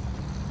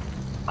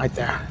 Right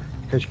there.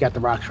 Because you got the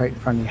rocks right in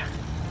front of you.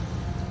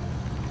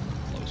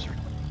 Closer.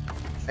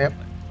 Yep.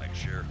 Make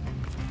sure.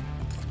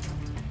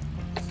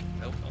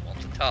 Nope, I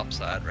want the top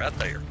side right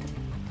there.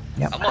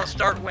 Yep. I'm going to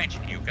start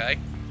winching you, okay?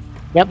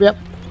 Yep.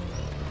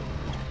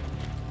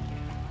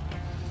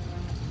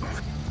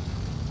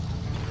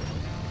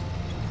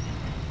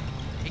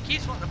 He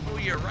keeps wanting to pull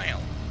you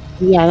around.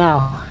 Yeah, I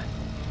know.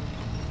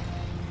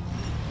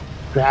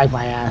 Drag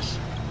my ass.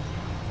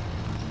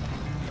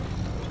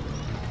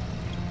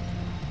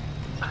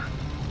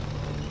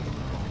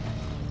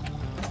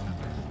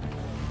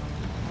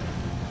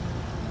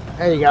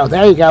 There you go.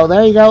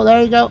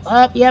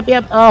 Up,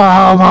 yep. Oh,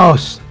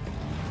 almost.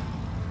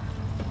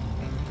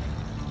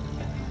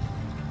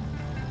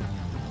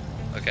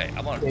 Okay,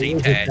 I'm gonna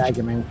detach.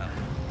 Nope.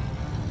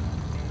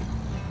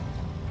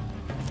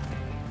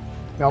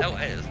 No,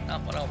 it's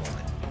not what I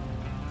wanted.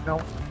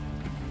 Nope.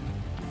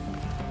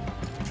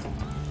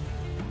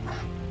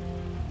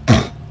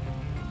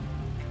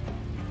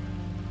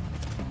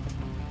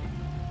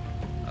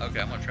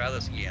 Okay, I'm gonna try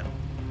this again.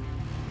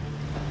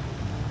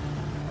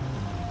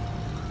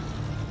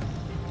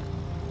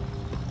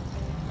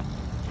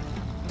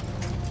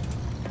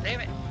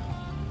 Damn it.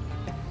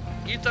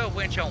 You throw a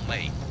winch on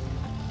me.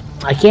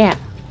 I can't.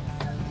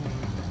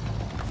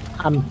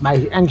 My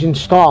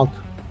engine's stalled.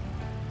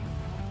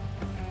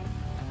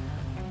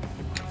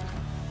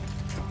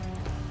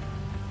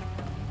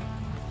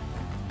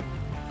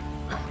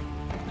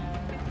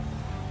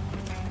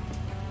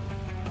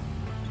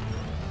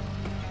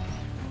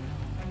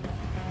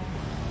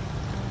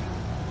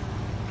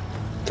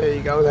 There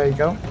you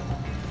go.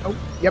 Oh,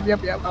 yep.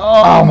 Oh,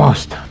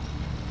 almost.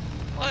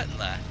 What in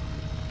the?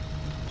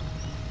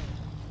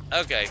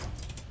 Okay,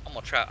 I'm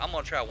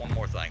gonna try one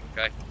more thing,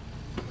 okay?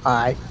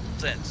 Alright.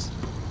 Since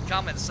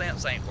common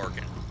sense ain't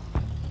working,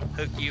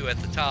 hook you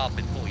at the top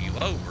and pull you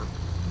over.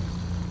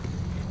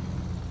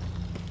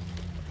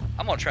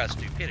 I'm gonna try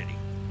stupidity.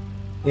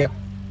 Yep.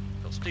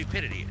 Because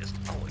stupidity is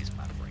always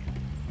my friend.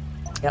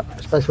 Yep,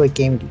 especially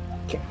game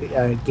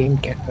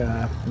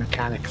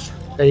mechanics.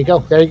 There you go.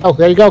 Go.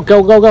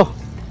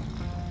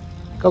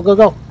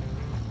 Go.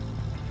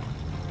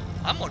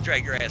 I'm gonna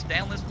drag your ass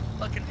down this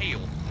fucking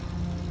hill.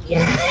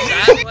 Yeah.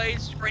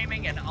 Sideways,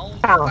 screaming, and on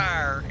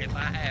fire if I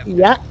have to.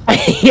 Yep.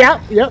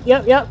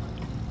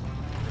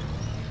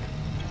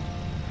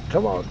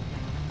 Come on.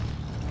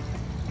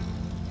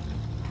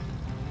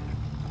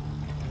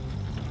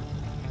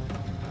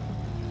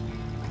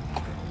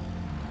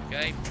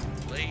 Okay,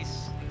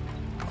 please.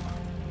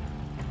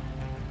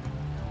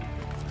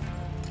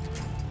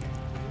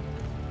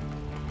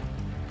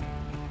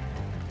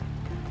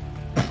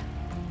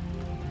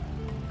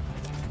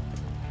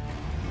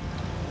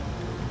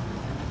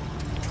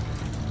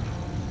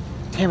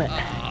 Damn it.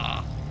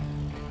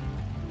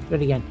 Do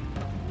it again.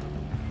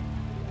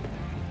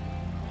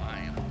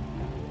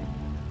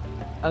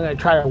 I'm gonna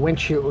try to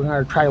winch you. We're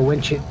gonna try to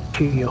winch it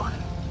to you.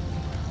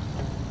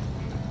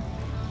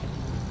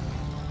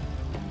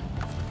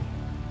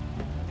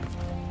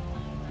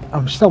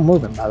 I'm still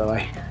moving, by the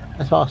way.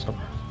 That's awesome.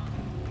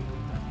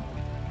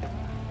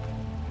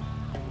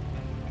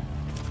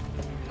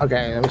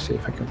 Okay, let me see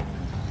if I can.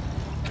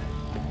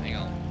 Hang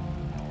on.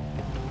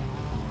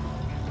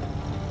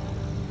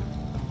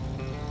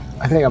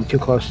 I think I'm too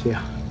close to you.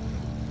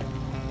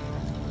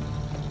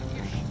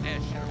 Your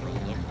ass should have rolled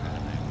over by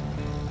now.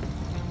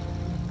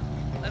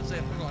 That's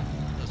it. We're going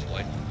this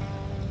way.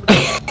 I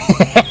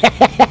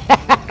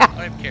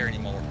don't even care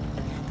anymore.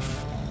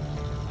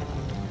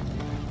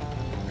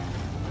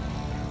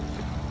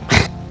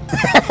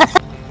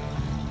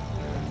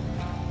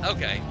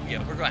 Okay,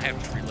 yeah, we're gonna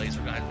have to release.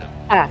 We're gonna have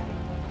to.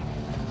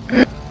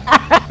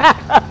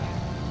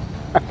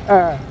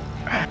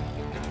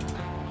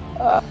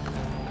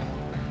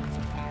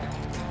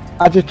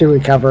 I'll just do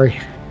recovery.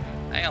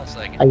 Hang on a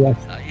second. I guess.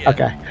 Yeah.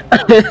 Okay.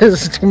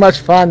 This is too much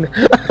fun.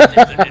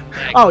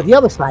 Oh, the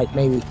other side,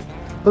 maybe.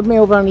 Put me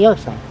over on the other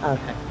side.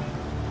 Okay.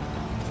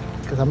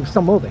 Because I'm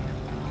still moving.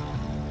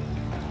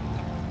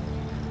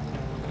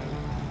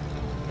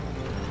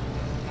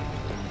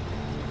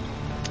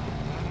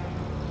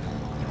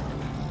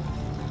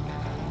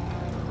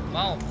 Come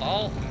on,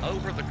 fall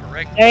over the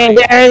correct way.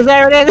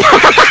 There it is.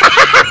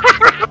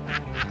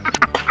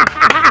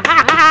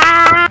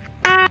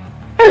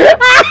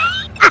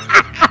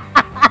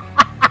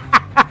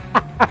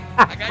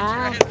 I got your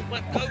ass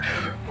flipped over.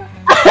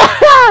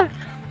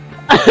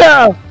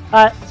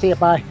 Alright, see you,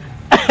 bye.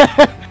 Looking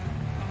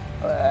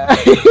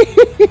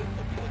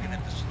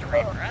at the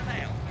stream right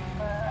now.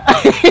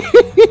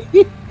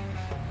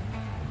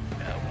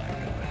 Oh my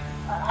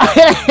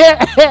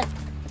god.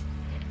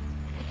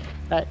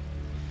 Right.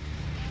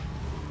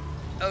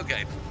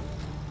 Okay.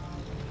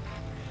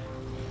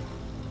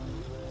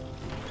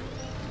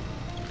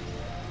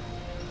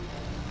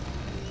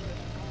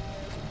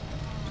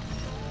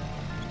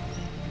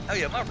 Oh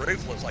yeah, my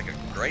roof looks like a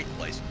great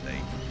place to be.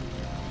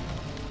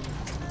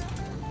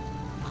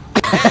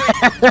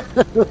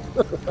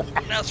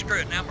 Now screw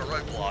it, now I'm a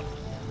roadblock.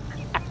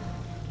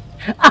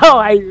 Oh,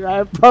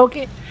 I broke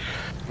it.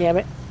 Damn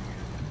it.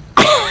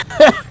 Oh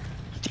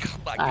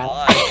my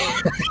god.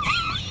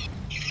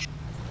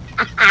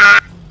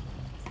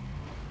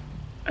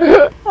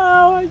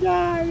 Oh my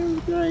god, it was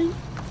great.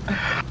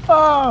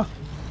 Oh.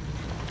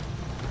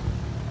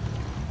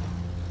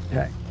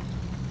 Okay.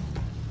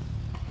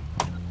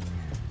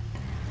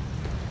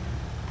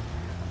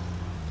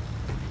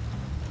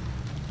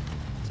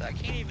 So I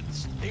can't even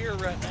steer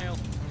right now.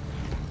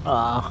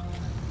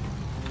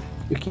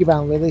 You keep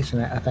on releasing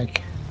it, I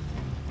think.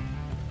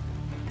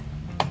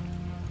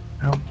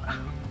 Nope.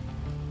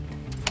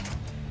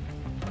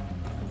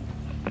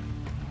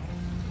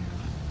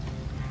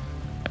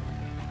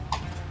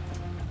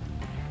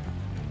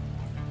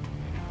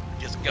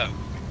 Just go.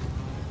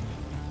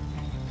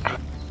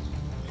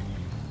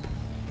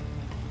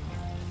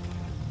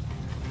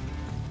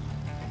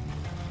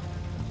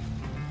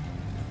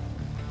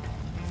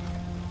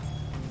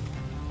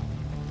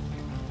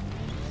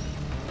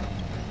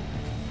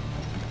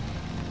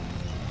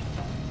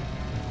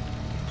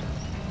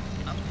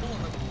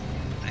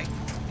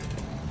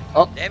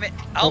 Oh. Damn it.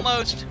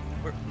 Almost.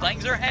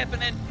 Things are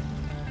happening.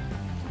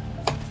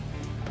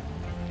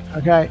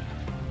 Okay.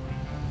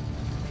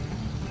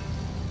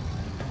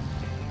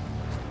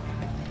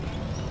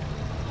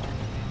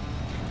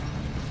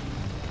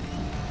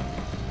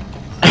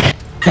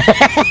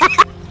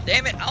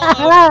 Damn it.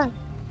 Almost.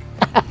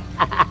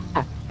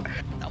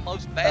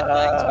 Almost bad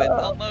things, but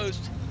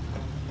almost.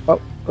 Oh.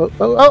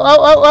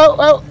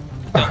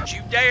 Don't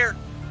you dare.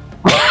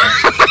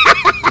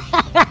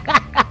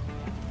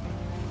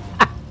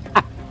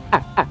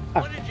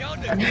 What did y'all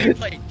do? You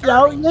played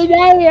Don't you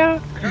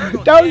dare!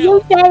 Don't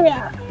you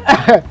dare!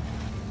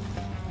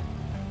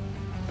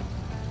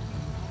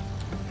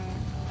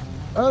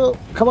 Oh,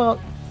 come on.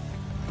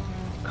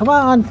 Come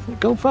on,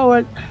 go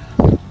forward.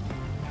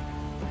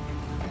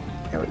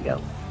 There we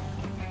go.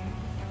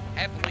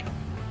 Happily.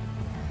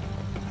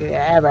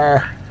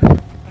 Yeah,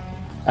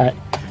 alright,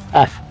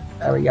 F.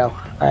 There we go.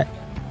 Alright.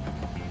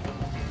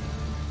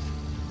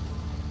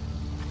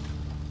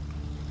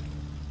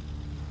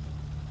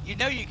 You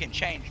know you can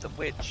change the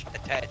which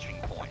attaching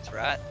points,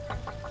 right?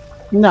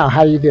 No,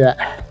 how do you do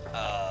that?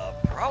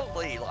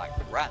 Probably like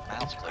right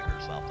mouse click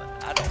or something.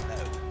 I don't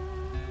know.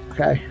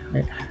 Okay.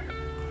 Wait.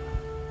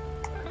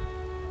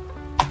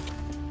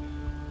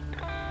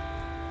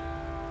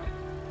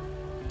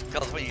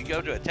 Because when you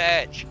go to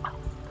attach,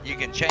 you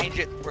can change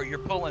it where you're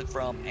pulling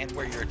from and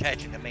where you're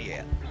attaching to me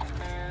at.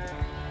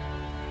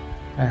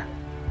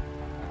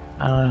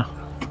 I don't know.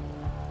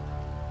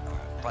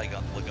 Probably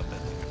gonna look up at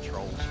the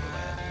controls for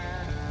that.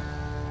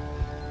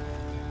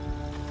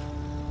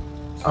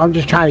 I'm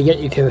just trying to get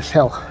you to this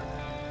hill.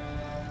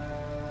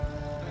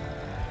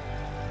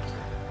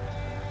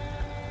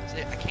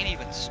 See, I can't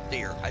even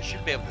steer. I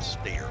should be able to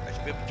steer. I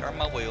should be able to turn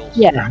my wheels.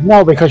 Yeah,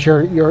 no, because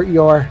your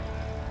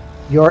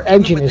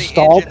engine is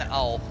stalled. Engine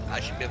off, I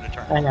should be able to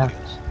turn my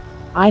wheels.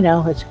 I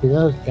know, it's because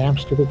those damn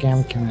stupid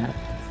gamma mechanics.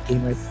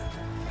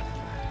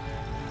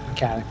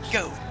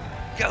 Go!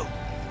 Go!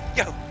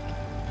 Go!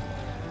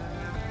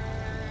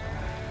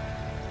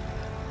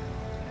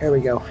 Here we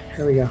go.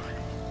 Here we go.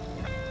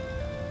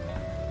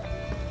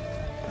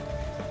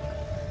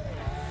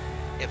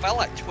 If I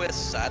like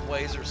twist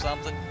sideways or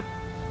something,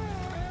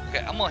 okay,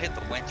 I'm gonna hit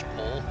the winch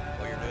pull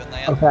while you're doing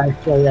that. Okay,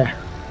 so yeah.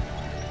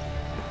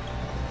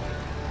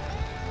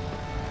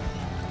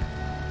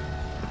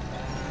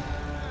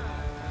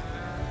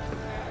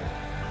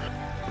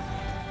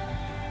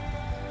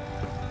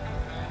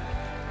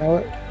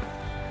 Oh.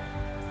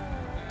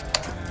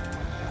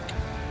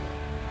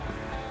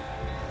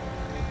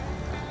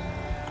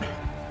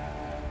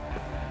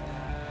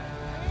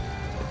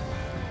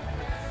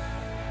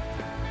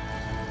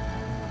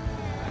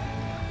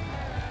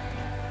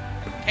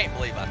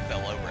 believe I fell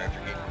over after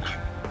getting you.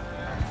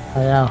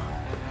 I know.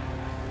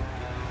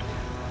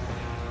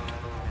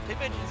 Too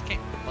bad you just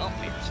can't bump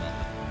me or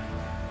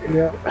something.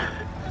 Yep.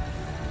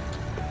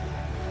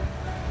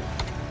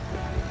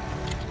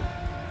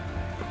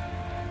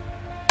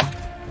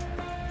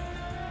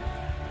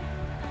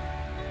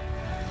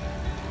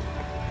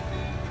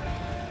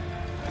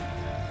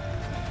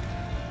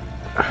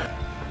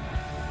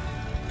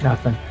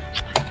 Nothing.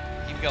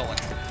 Keep going.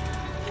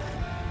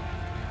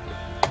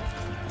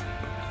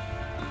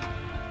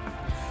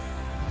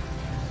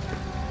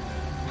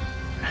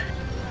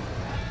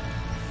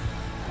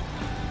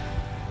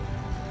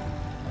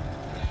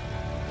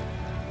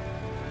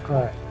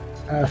 Alright.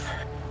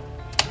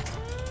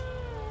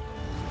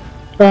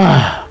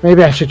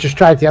 Maybe I should just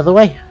try it the other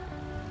way.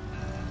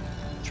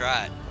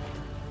 Try it.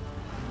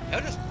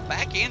 He'll just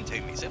back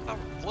into me. See if I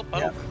flip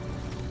over.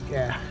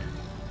 Yeah.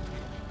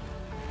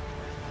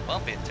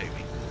 Bump into me.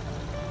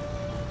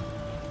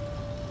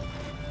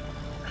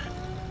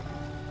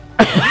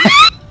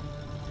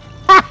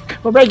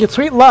 We're making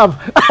sweet love.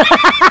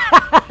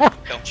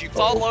 Don't you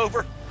fall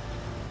over.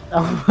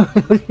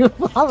 Don't you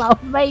follow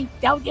me.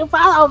 Don't you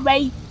follow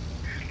me.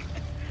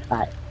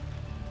 Alright.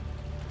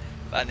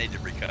 If I need to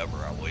recover,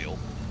 I will.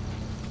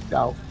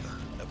 No.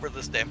 We're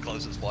this damn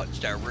closest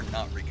watchtower. We're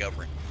not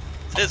recovering.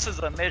 This is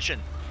a mission.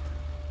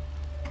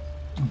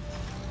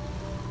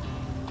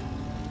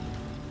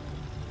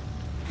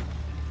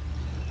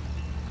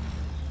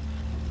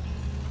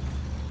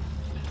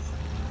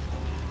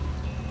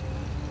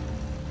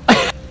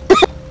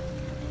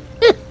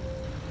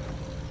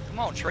 Come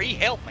on, tree,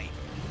 help me.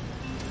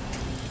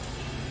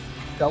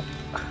 Nope.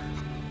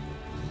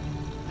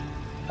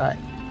 Alright.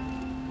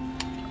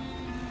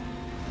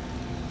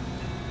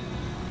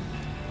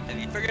 Have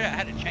you figured out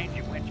how to change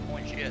your winch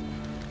points yet?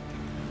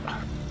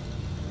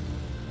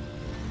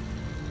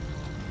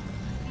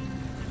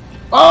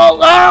 Oh,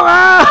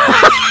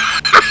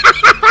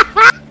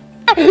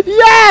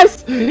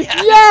 yes!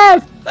 Yeah.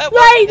 Yes!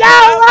 Wait,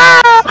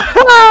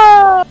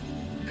 no!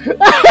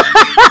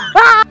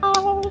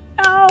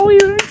 No, we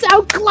were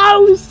so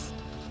close!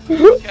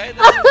 Okay,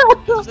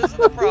 this isn't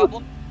a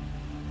problem.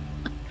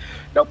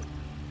 Nope.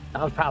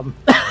 Not a problem.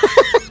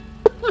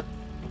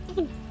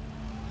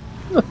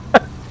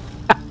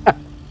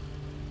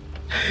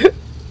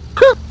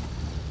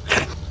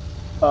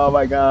 Oh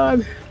my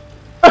god.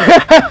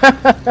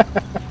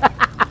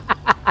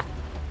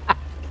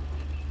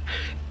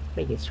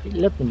 Make it sweet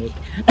love to me.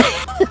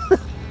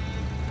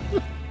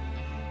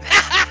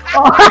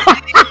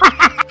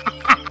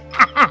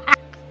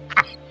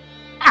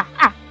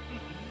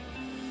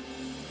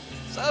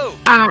 So.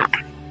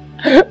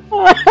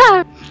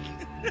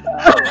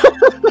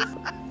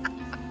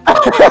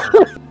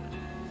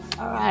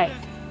 Alright.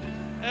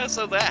 Yeah,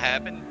 so that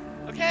happened.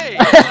 Okay,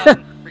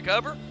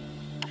 recover?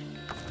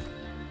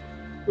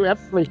 Yep,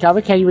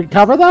 recover. Can you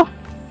recover though?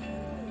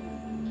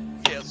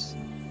 Yes.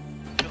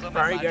 Because I'm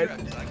Very in my good. truck,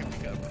 so I can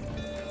recover.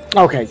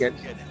 Okay, good.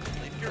 Good.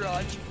 Leave the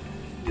garage.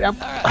 Yep.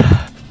 Alright.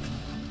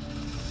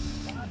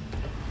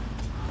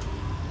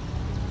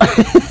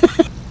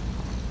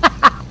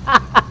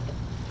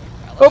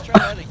 Now let's try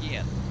that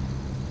again.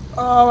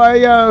 Oh my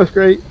god, that was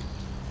great.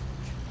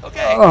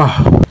 Okay.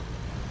 Oh.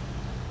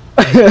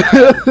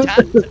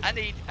 I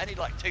need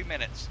like 2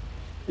 minutes.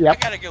 Yep. I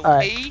gotta go All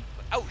right. pee.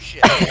 Oh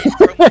shit! I need to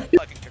throw my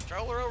fucking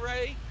controller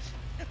away.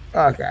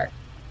 Okay.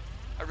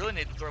 I really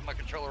need to throw my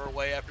controller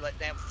away after that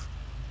damn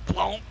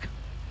plonk.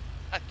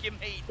 Give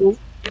me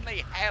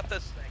half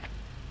this thing.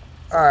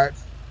 All right.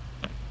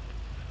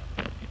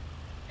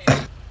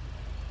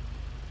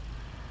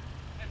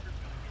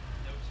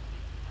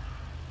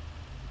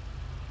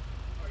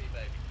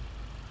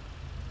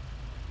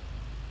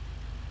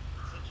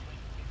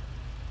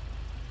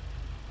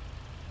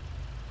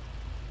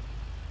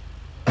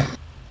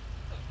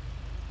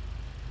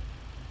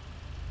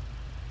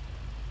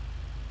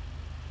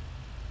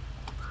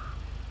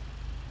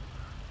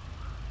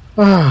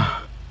 Ah.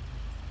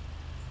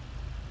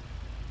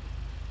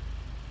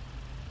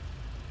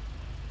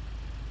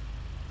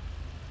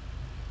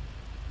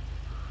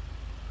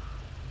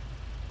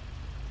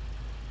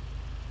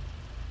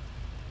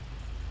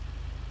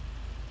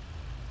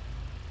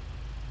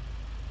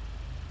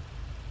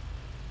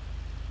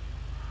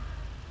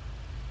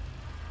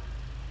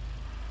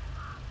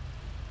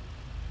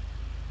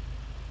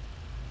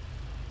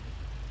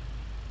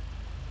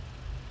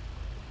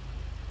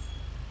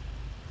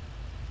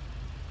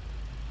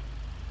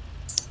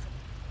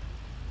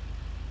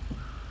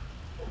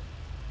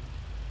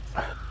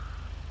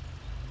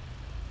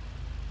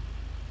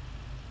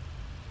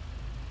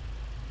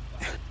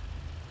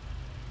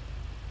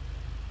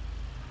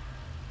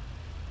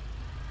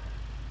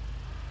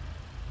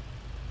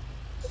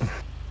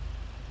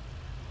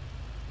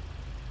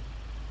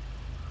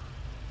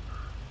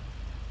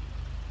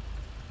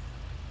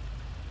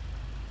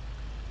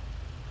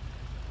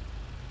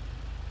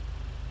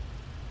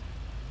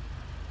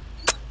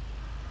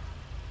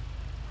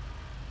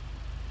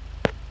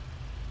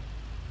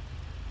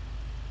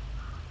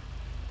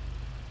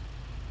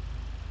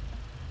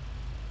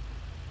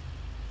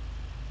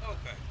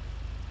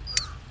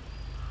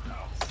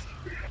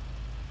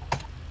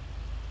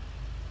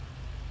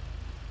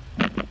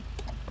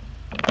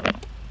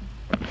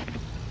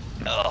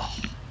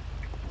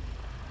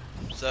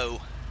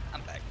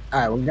 All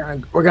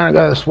right, we're gonna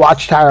go to this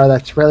watchtower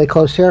that's really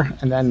close here,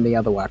 and then the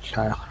other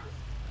watchtower.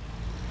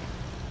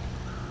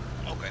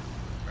 Okay.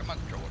 Where's my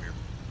controller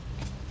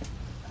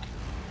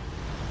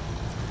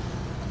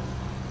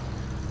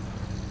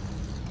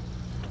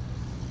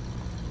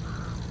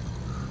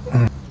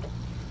here?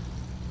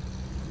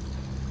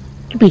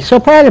 You'd be so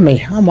proud of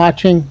me. I'm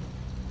watching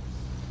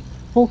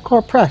full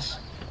court press.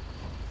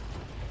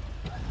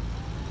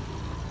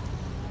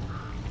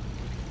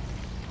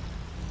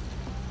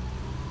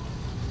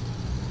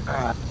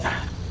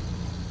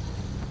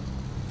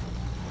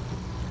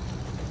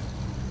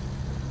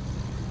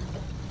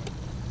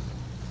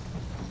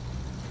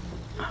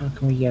 How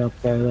can we get up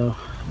there though?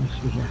 Let me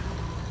see here.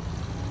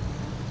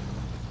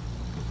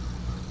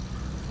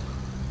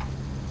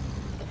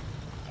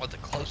 What, the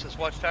closest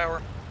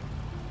watchtower?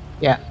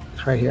 Yeah,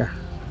 it's right here.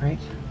 Right?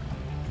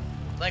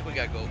 I think we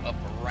gotta go up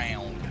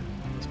around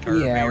this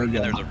curve Yeah, here, we and do.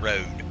 there's a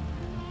road.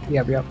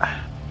 Yep.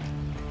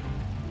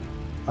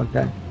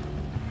 Okay.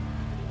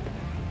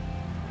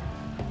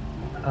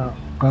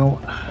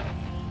 Well.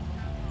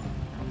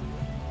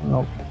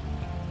 Nope.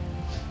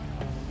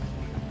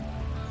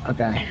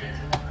 Okay.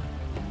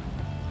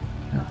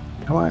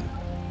 Come on.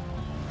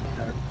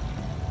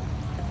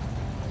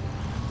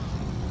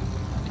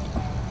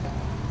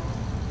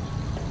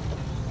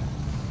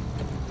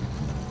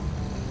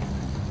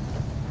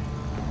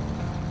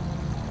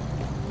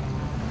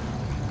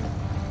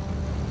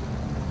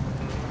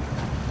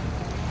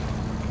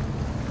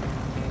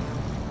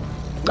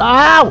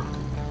 Ow!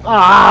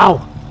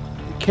 Ow!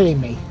 You're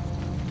kidding me.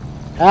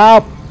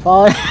 Help!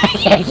 Fall. I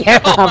can't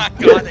get Oh up.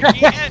 my god,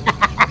 again!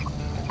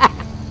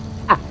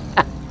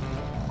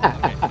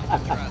 Okay, I'm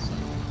gonna try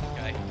something,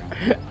 okay?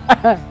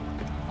 I'm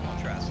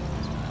gonna try something.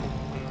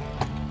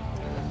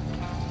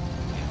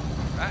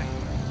 Yeah, right.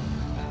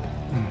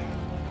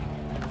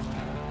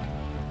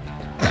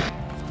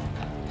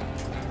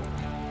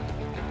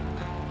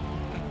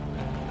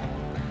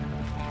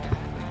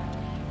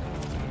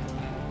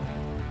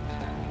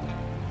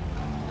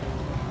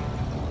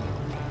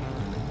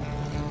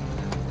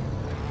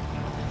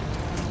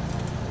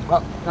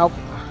 Oh, nope.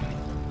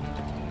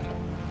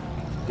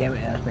 Damn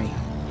it, that's me.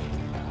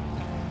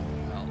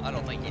 Well, I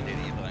don't think you did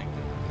anything.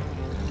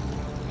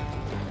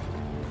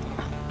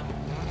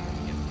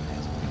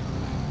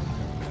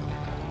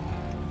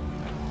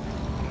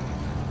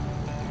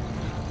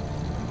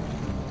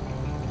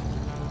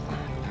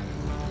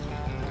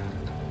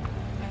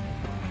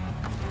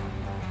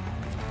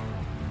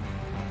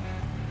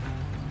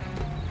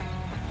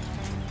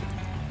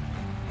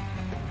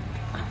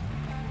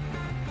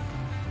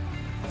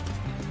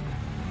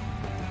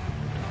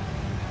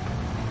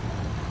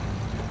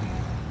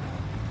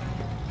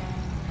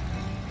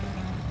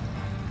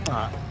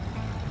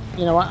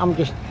 You know what?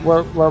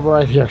 We're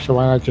right here, so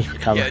why not just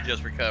recover? Yeah,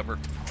 just recover.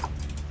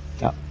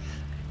 Yep.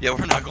 Yeah,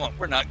 we're not going.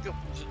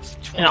 It's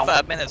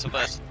 25 minutes of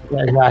us.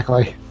 Yeah,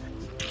 exactly.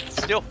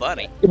 Still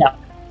funny. Yeah.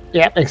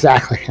 Yep,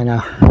 exactly. I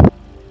know.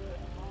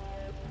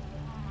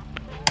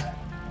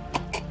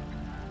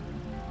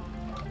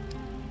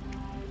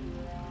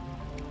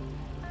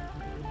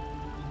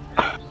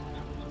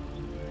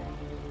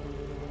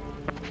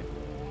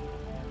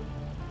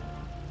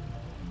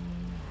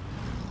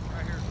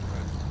 Right here's the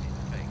road we need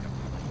to take, I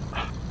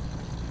believe.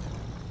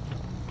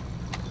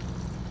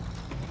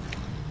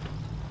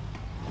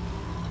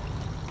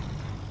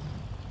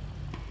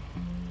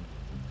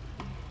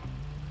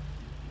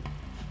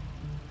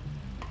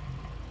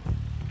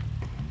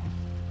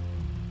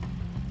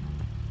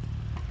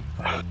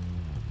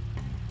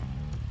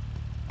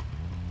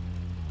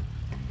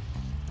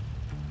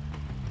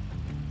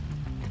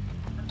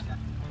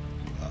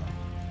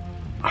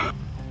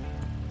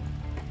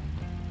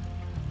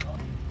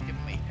 Give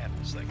me half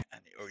a second.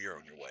 Oh, you're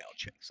on your way. I'll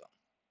check something.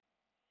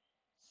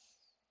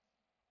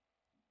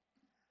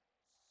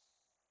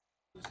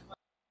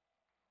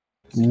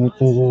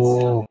 Okay.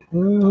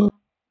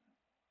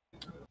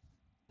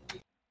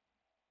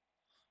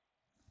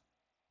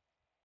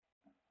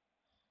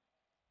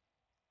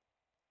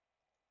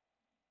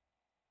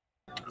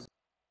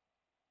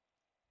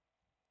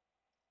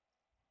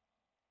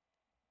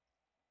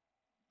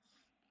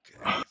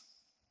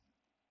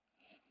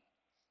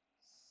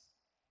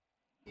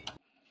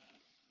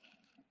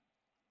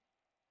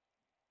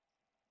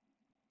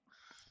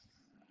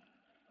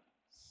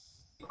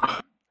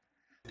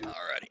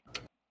 Alrighty.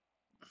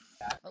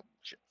 Oh,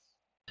 shit.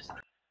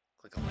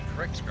 Click on the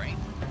correct screen.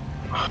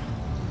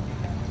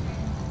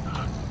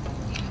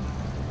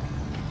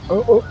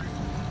 Oh.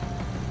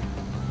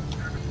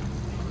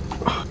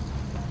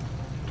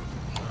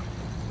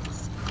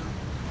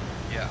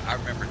 Yeah, I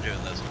remember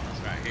doing this one.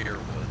 This right here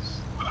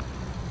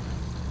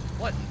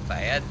wasn't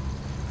bad.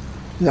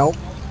 Nope.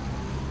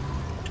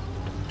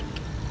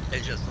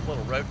 It's just a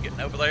little road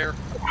getting over there.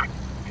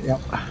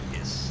 Yep.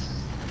 It's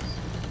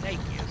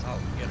snaky as all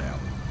get out.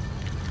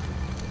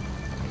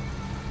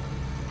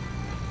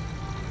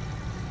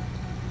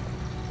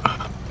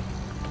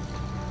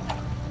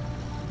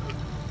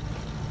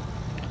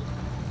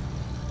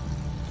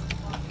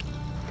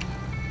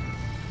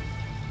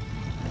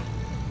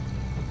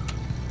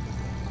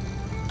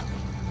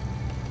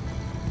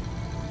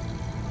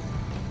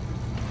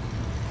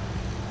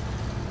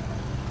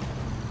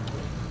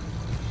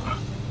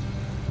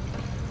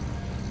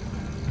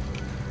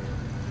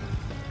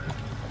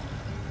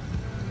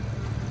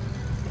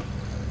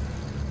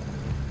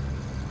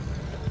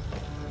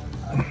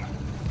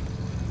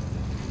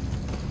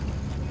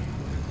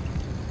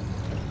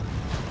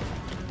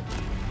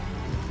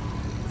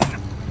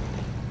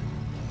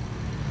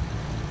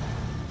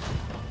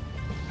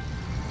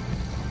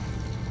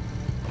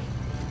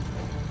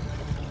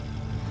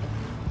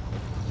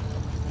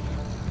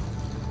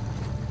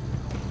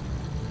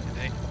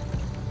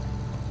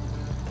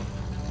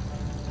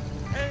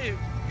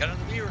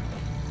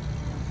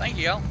 Thank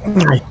you, y'all.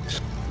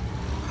 Nice.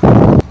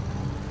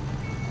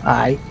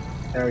 Alright.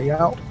 There we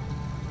go.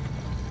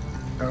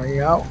 There we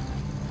go.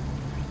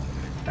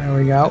 There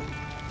we go.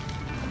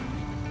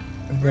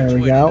 There Which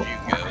we way go. did you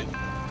go?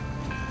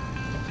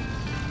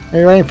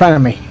 You're right in front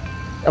of me.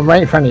 I'm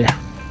right in front of you.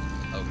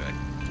 Okay.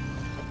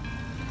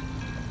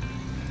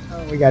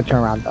 Oh, we gotta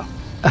turn around though.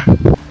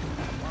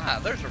 Wow,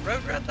 there's a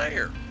road right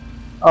there.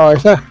 Oh,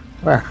 is there?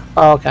 Where?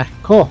 Oh, okay.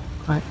 Cool.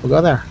 Alright, we'll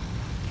go there.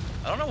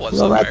 I don't know what's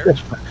We'll go up right there.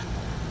 this way.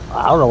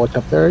 I don't know what's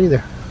up there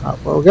either.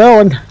 We're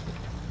going.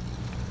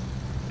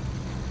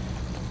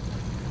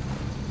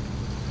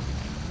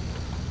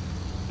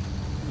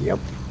 Yep.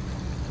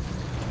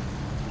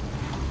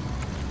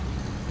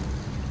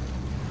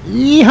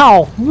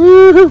 Yeehaw!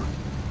 Woohoo!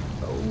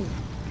 Oh,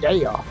 yeah.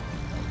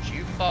 Don't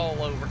you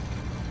fall over.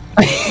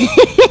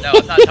 No,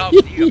 I'm not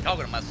talking to you. I'm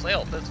talking to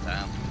myself this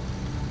time.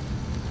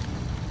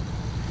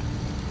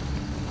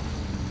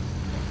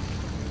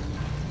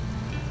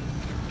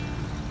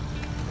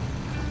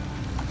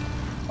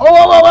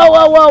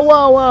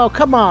 Oh, whoa!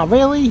 Come on,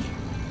 really?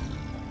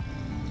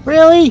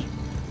 Really?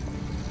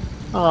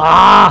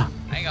 Ah!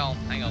 Hang on.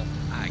 I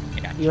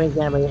got you. You ain't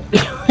gonna be.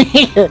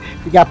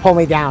 You gotta pull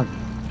me down.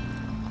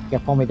 You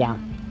gotta pull me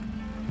down.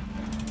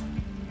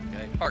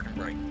 Okay, parking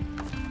brake.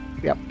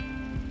 Yep.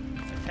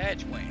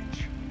 Attach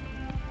winch.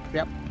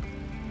 Yep.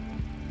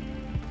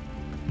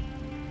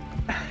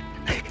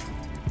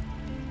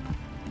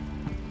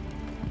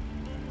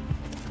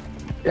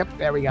 Yep,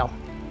 there we go.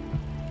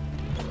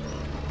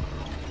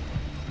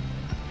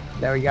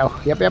 There we go.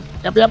 Yep.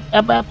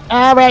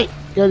 All right,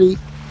 goody.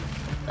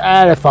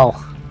 Beautiful.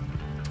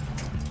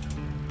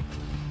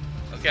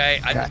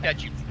 Okay, I just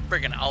got you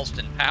friggin'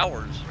 Austin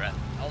Powers right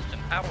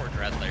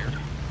there.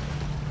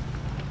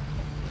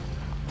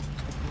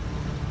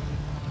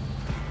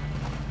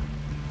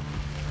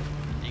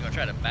 You gonna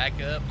try to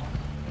back up?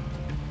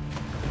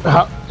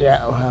 Oh,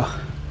 yeah, well.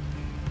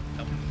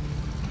 Oh.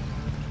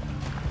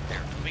 There,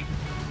 me.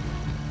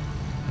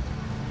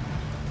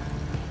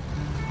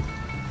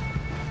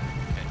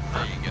 Okay,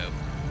 there you go.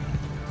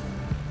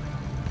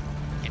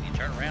 Can you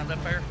turn around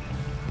up there?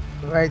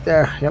 Right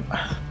there, yep.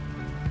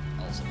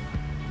 Awesome.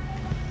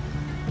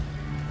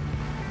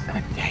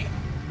 God dang.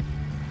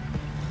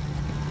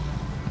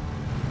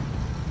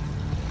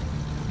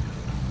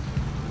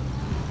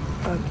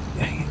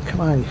 Dang it.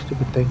 Come on, you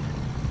stupid thing.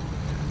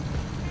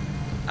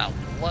 I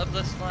love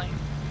this thing.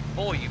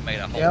 Boy, you made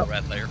a hole Yep.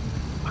 right there.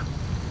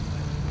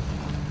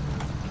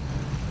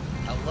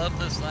 I love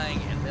this thing,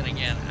 and then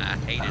again, I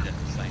hate it at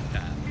the same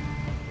time.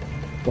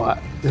 What?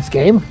 This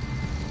game?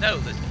 No,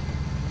 the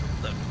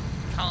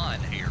con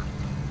here.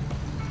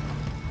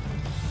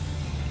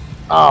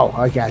 Oh,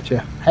 I got you.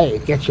 Hey,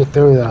 it gets you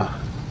through the,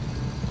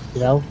 you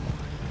know?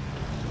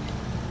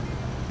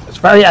 It's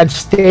very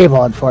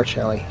unstable,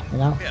 unfortunately, you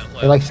know? Yeah,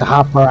 It likes to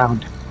hop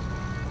around. I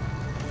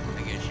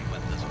guess you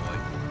went this way.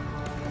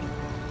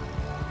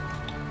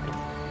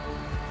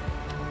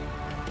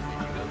 Did you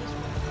go this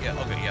way?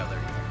 Yeah, okay, yeah, there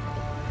you go.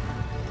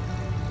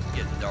 It's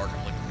getting dark.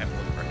 I'm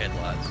looking for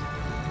headlights.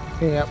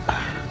 Yep.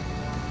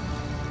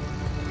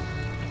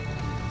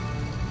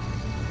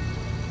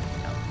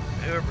 Now,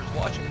 whoever's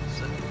watching,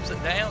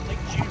 sit down, take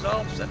your shoes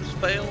off, set a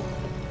spell.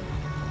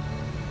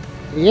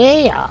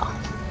 Yeah.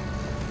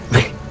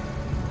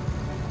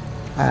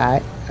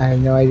 Alright, I have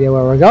no idea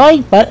where we're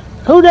going, but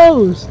who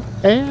knows?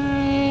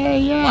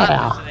 Yeah.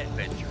 Life is an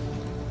adventure.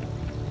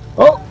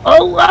 Oh.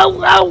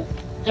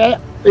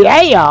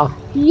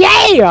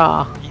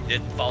 Yeah. You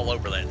didn't fall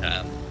over that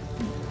time.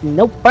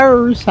 Nope,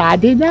 first. I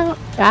did not.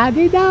 I'm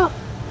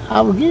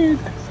good.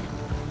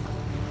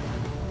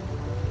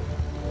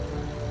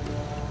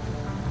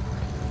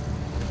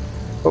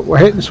 But we're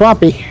hitting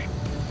swampy.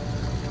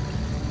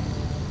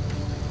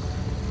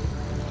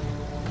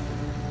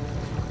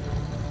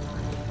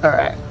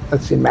 Alright,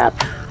 let's see map.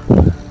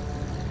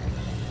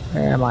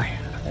 Where am I? I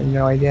have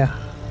no idea.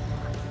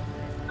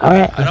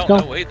 Alright, I let's don't go.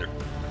 know either.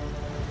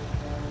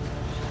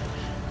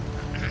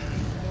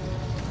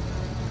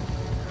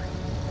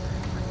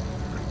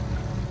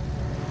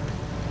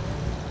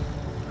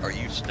 Are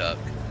you stuck?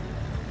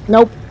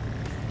 Nope.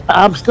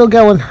 I'm still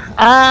going.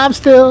 Ba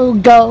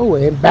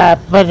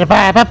ba ba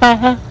ba ba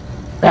ba.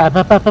 Ba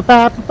ba ba ba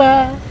ba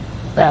ba.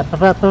 Ba ba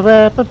ba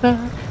ba ba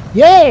ba.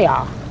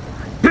 Yeah.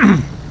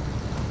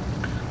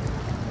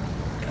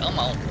 Come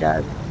on.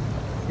 Got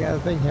a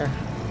thing here.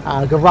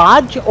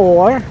 Garage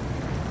or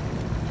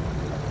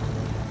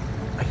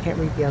I can't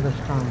read the other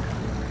song.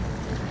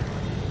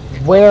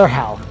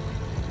 Warehouse.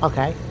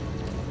 Okay.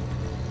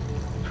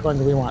 Which one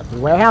do we want? The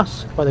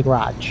warehouse or the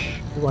garage?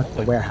 We want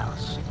the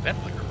warehouse. That's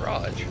the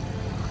garage.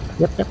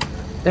 Yep.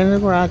 In the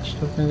garage.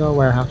 We're gonna go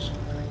warehouse.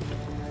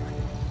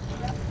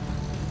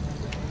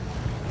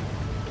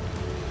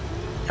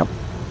 Yep.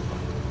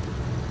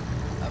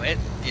 I mean,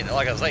 you know,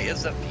 like I say,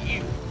 it's up to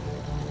you.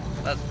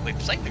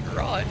 We've seen the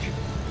garage.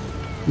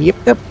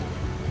 Yep.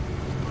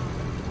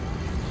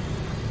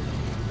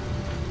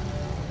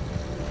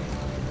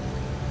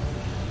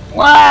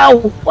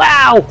 Wow.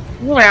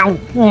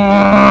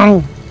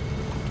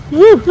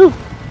 Woohoo.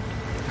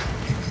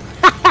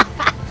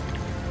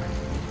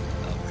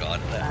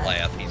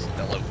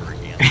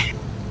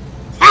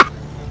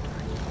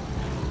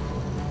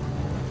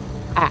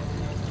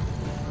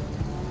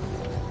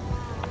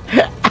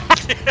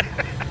 I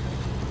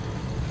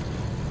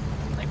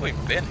think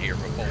we've been here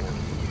before.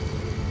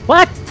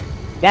 What?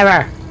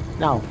 Never.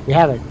 No, we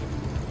haven't.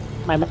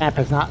 My map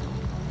is not.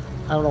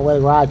 I don't know where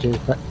the garage is,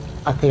 but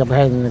I think I'm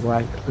heading in the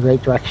garage, the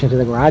right direction to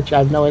the garage. I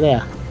have no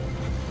idea.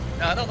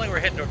 No, I don't think we're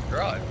heading to the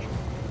garage.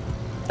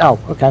 Oh,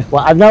 okay.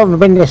 Well, I've never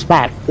been this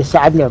map.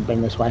 I've never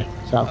been this way,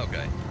 so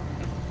Okay.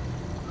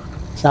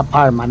 it's not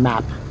part of my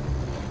map.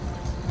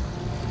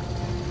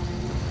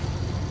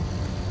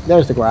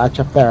 There's the garage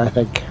up there, I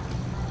think.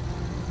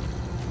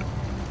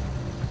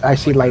 I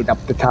see light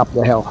up the top of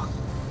the hill.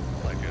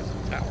 Like there's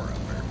a tower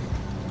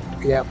up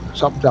there. Yep,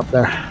 something's up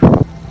there.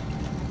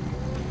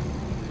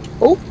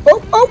 Oh,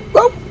 oh, oh,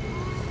 oh!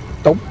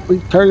 Don't be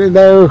turning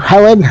there,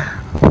 Helen.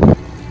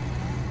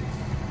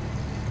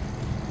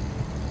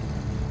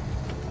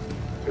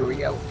 Here we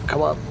go.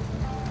 Come on.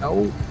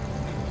 Oh,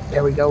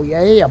 there we go.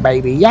 Yeah,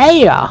 baby.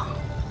 Yeah!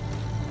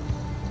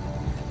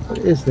 What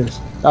is this?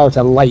 Oh, it's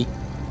a light.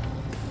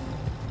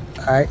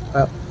 Alright,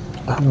 well,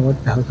 I don't know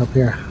what the hell's up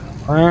here.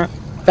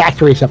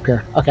 Factory's up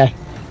here. Okay.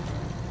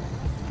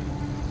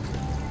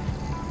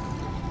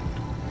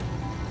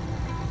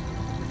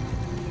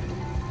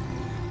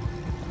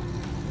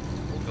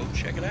 We'll go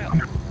check it out.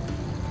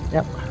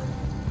 Yep.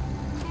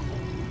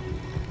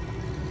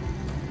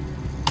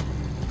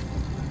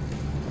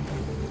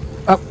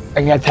 Oh,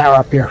 I got a tower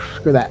up here.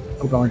 Screw that.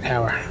 I'm going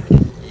tower.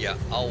 Yeah,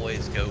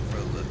 always go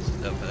for the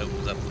stuff that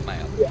opens up the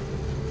map.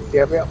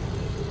 Yep, yep.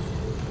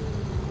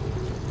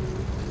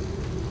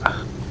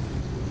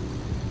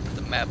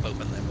 The map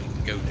open, then we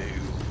can go do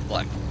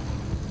like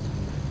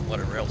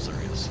whatever else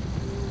there is.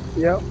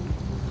 Yep.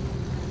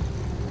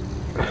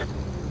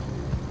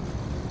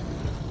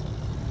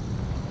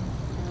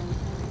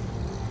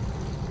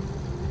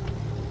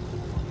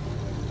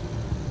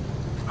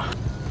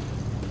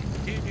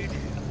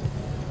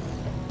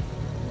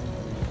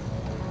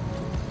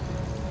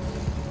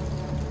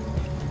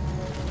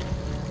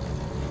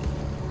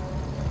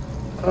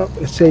 Oh,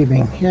 it's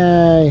saving.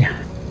 Yay.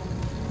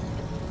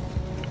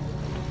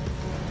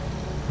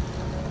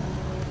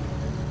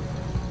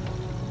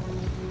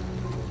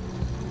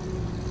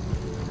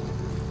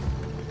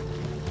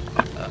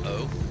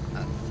 Uh-oh,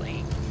 I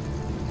think.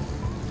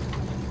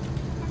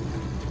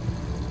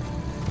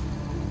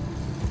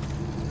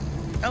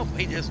 Oh,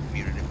 he just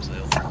muted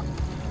himself.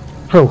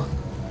 Who?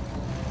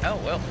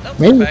 Oh, well, no,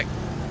 Me? back.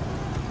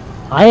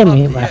 I am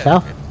muting Yeah,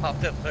 myself. it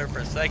popped up there for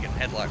a second,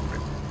 had like...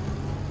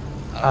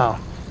 Oh,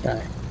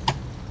 okay.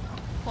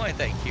 Well, ain't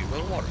that cute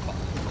little waterfall.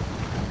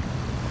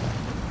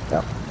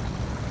 Yep.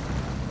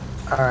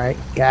 Alright,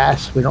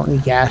 gas. We don't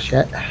need gas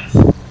yet. No,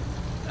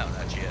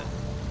 not yet.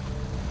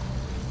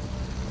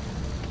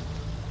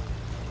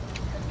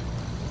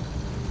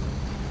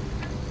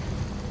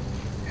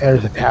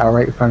 There's a tower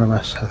right in front of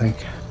us, I think.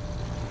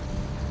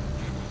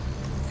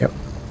 Yep.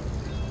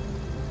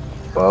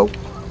 Whoa.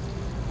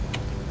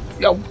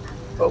 Yo.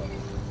 Whoa.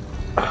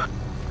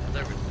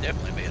 There would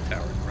definitely be a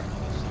tower in front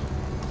of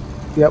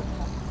us. Yep.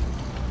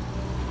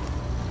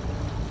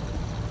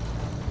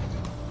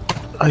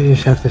 I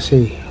just have to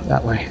see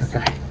that way.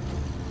 Okay.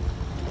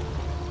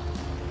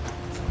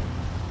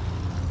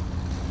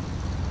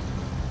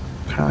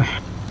 Okay.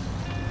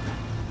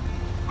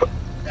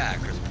 Ah,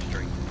 Christmas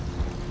tree.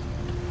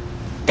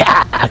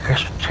 Yeah,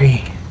 Christmas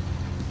tree.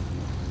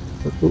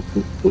 Ooh, ooh,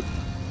 ooh, ooh.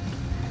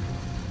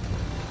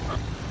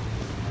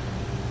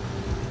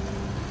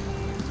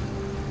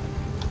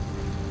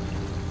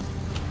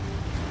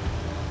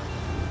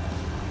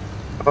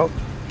 Oh,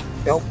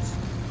 nope.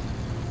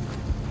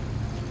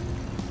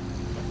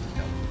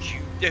 Don't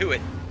you do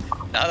it.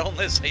 Not on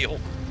this hill.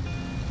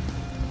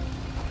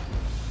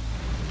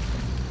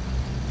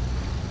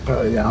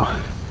 Oh,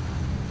 yeah.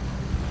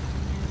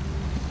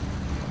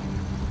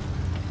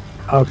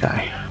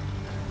 Okay.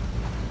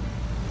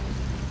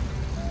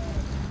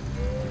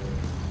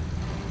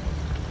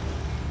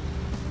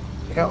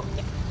 Yep.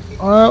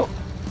 Oh,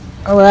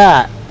 all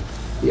right.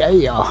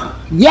 Yeah.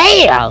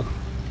 Yeah!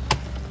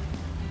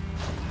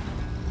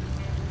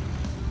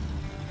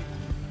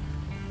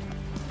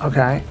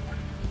 Okay.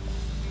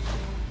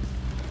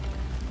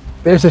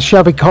 There's a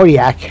Chevy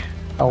Kodiak.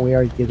 Oh, we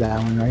already did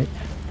that one, right?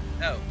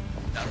 No,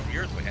 not on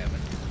yours we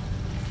haven't.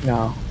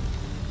 No.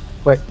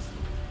 But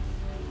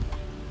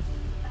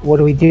what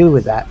do we do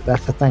with that?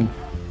 That's the thing.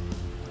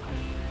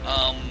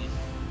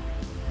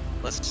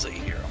 Let's see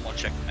here. I'm gonna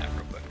check the map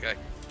real quick, okay?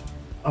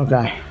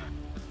 Okay.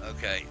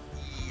 Okay.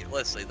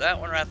 Let's see. That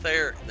one right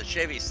there, the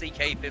Chevy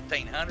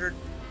CK-1500.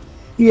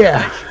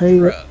 Yeah. That's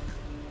your truck.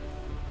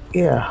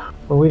 Yeah.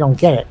 But we don't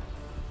get it.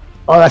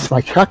 Oh, that's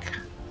my truck?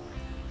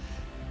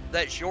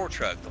 That's your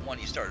truck, the one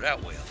you started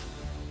out with.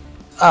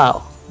 Oh.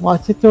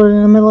 What's it doing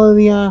in the middle of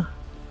the,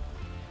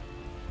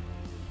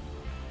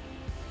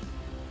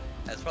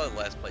 That's probably the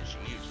last place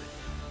you used it.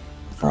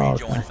 Oh, Before you okay.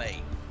 joined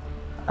me.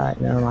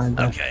 Alright, never mind.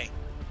 Then. Okay.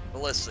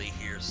 Well, let's see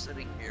here.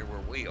 Sitting here where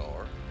we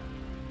are.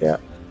 Yeah.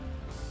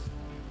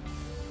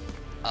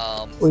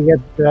 We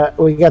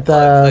We got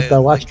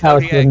the watchtower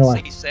to the Kodiak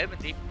north.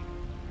 C70.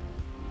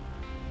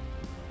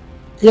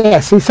 Yeah,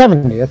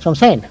 C70. That's what I'm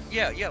saying.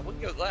 Yeah, we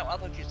can go to that one. I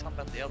thought you were talking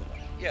about the other one.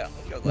 Yeah,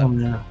 we can go to that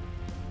one. Yeah.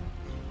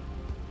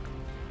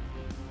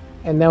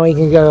 And then we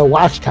can go to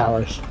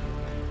watchtowers.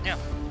 Yeah.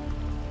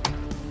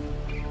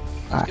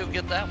 Let's go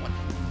get that one.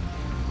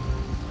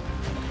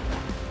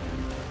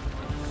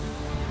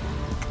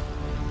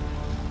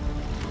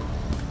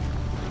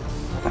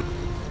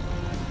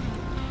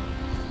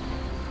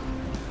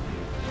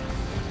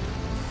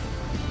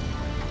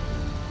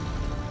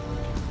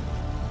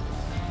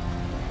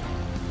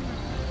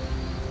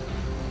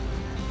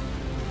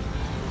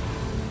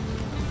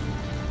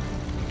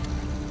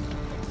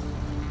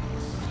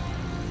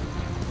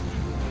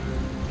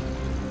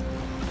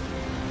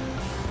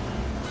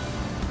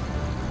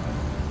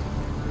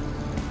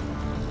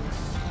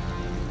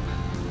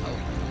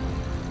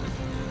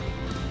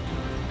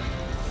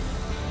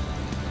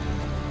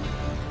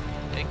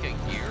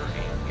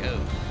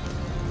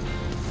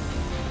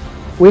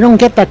 We don't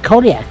get that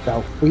Kodiak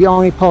though. We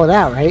only pull it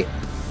out, right?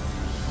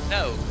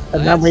 No.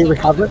 And then we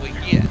recover it. We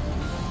get.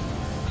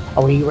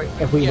 Are we?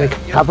 If we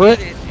recover it?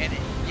 We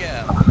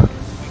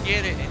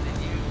get it, and then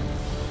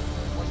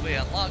once we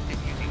unlock it,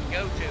 you can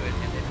go to it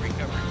and then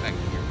recover it back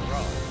to your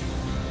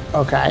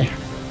garage. Okay.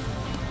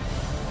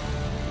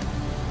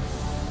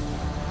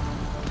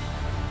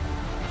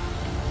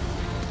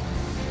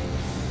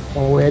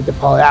 Well, we had to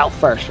pull it out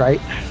first, right?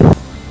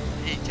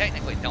 You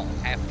technically don't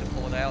have to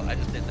pull it out. I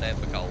just did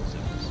that because it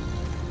was.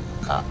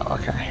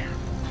 Okay.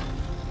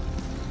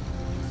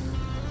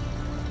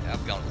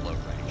 I've gone low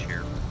range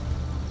here.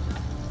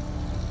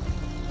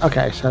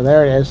 Okay, so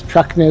there it is.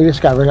 Truck new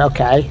discovered.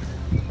 Okay.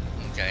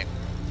 Okay.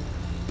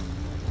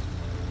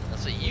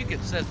 Let's see. You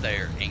can sit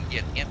there and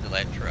get into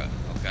that truck.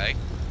 Okay.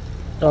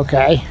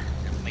 Okay.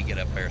 Let me get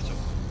up there so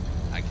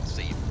I can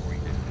see you before you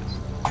do this.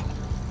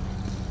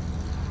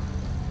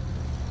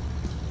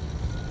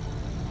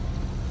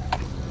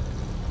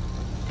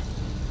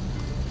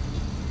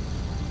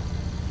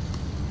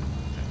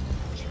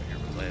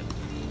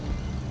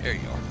 There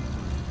you are.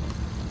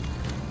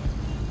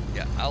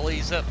 Yeah, I'll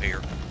ease up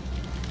here.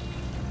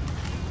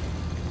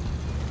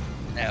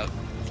 Now,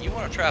 if you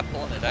want to try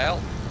pulling it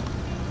out,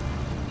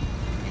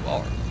 you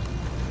are.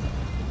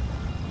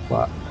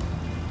 What?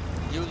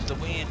 Use the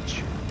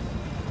winch.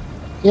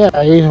 Yeah,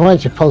 I use the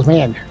winch. It pulls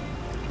me in.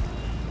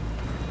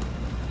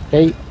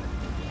 Okay.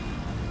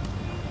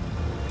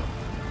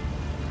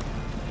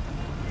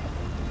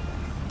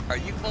 Are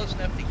you close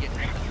enough to get in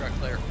the truck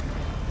there?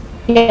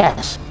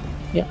 Yes.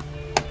 Yeah.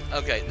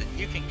 Okay, then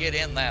you can get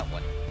in that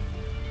one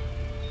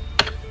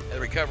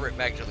and recover it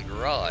back to the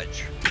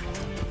garage.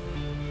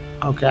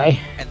 Okay.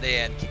 And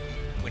then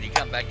when you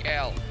come back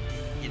out,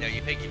 you know,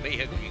 you pick your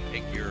vehicle, you can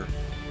pick your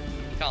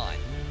kind.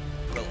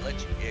 Well,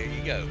 there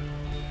you go.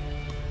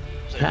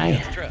 So Okay. you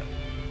got the truck.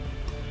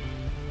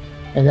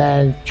 And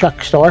then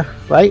truck store,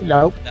 right?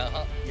 No.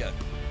 No, yeah.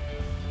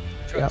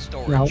 Truck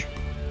storage. No.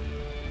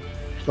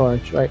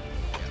 Storage, right?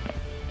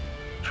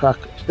 Truck.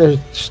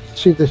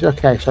 See this.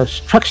 Okay, so it's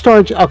truck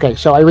storage. Okay,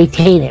 so I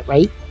retain it,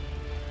 right?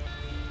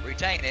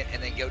 Retain it,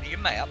 and then go to your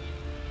map.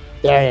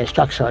 There it is.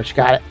 Truck storage.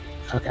 Got it.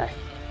 Okay.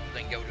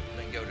 Then go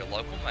to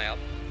local map.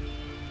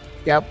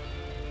 Yep.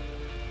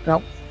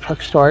 Nope.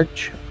 Truck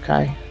storage.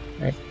 Okay.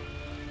 Right.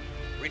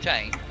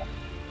 Retain.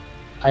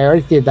 I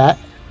already did that.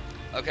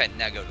 Okay,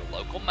 now go to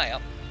local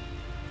map.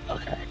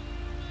 Okay.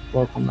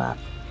 Local map.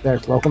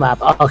 There's local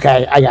map.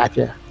 Okay, I got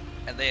you.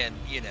 And then,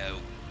 you know,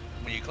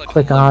 when you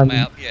click on local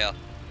map, yeah.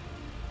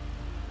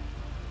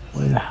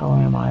 Where the hell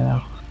am I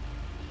though?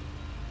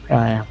 There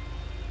I am.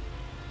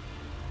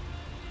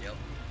 Yep.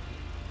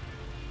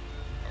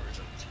 Or is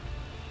it?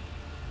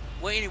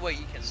 Well, anyway,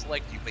 you can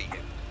select your vehicle.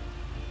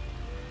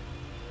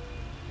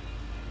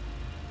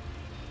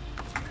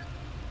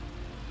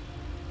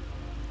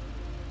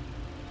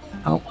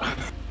 Oh.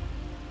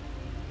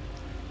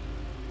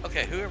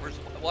 Okay, whoever's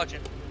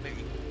watching,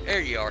 there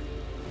you are.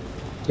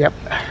 Yep.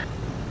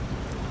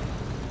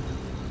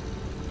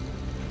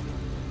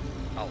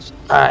 Awesome.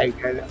 Alright,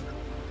 good.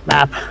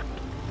 Map.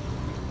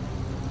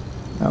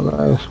 Now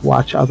let's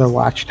watch other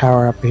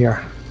watchtower up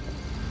here.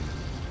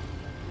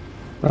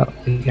 Well,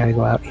 we gotta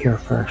go out here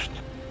first.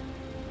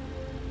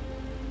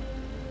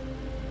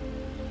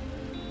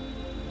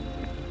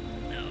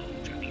 No,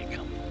 I'm trying to get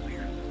comfortable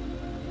here.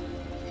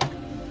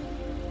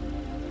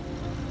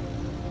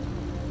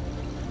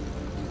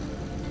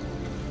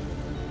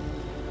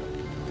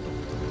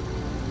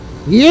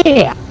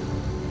 Yeah!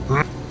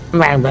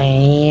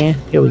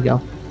 Here we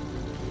go.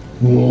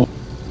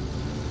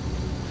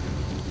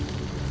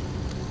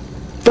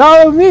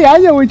 Follow me, I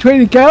know which way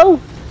to go.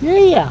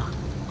 Yeah.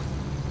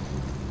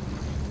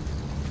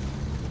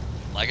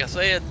 Like I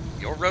said,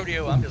 your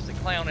rodeo, I'm just a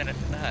clown in it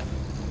tonight.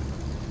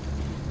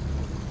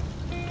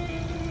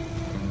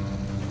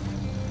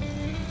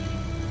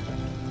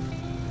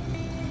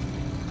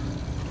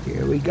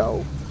 Here we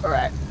go.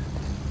 Alright.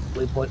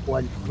 Waypoint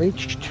 1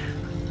 reached.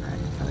 Alright,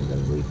 now I go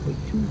to waypoint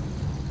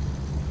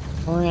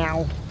 2.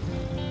 Meow.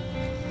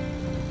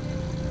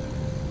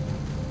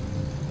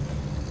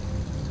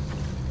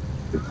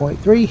 Waypoint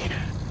 3.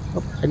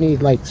 Oh, I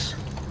need lights.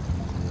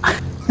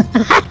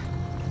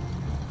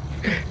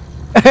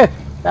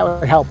 That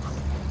would help.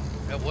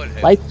 That would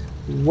help. Lights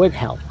would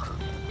help.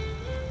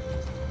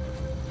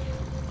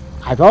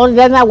 I've only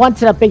done that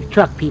once in a big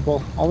truck,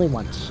 people. Only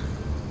once.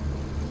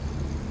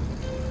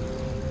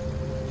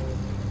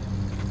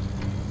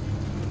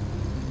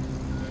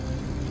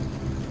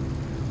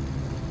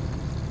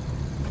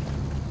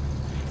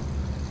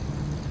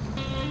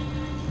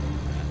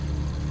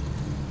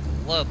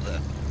 Love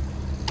that.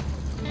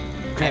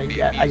 Okay,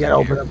 yeah, I gotta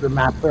open up the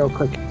map real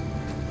quick.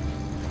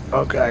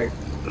 Okay,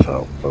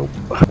 so, oh,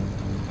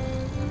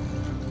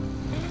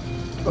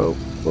 oh.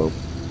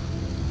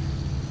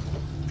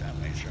 Trying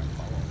to make sure I'm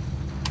following.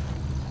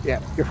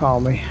 Yeah, you're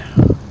following me.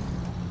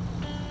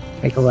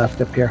 Make a left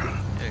up here.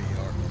 There you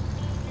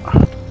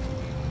are.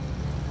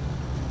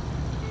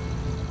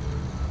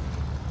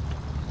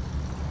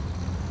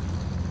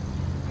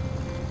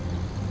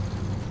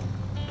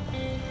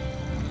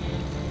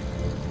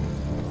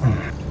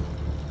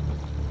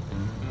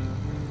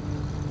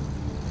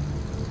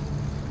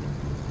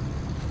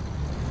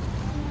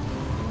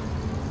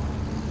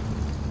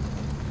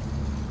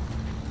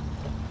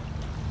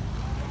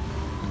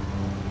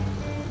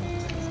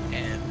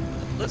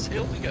 This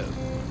hill we go.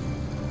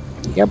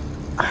 Yep.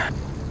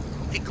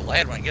 Be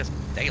glad when it gets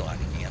daylight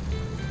again.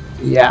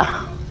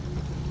 Yeah.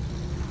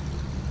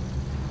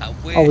 I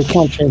wish. Oh, we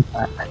can't change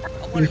that.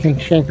 We can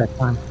change that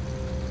time.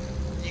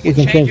 You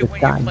can change it when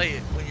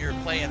you're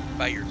playing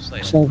by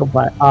yourself. Single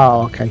player.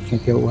 Oh, okay.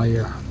 Can't do it while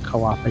you're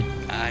co-oping.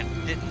 I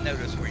didn't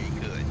notice where you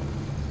could.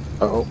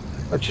 Oh,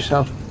 watch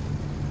yourself.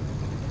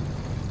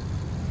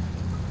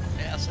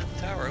 Yeah, I set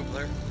the tower over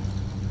there.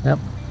 Yep.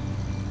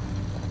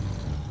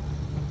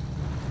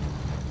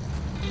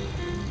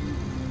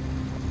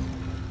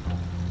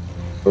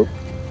 Oh.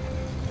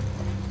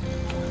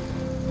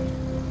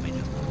 Let me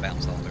just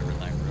bounce off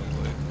everything real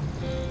quick.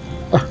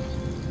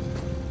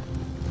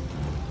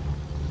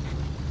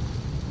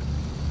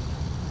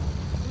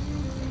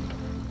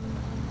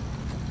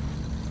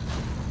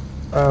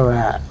 All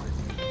right.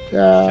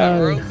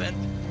 Shutter open.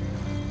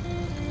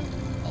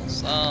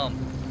 Awesome.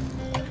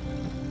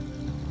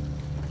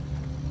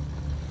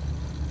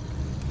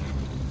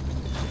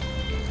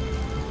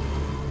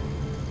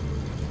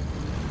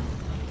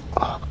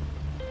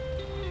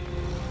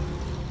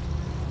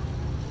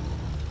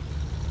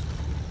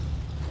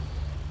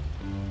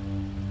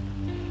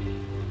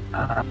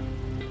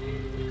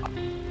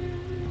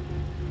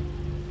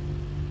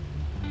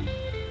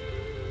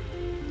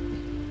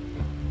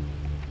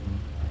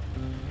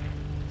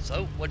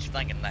 So, what you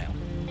thinking now?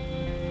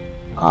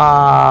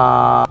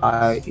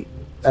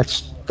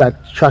 That's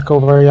that truck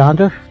over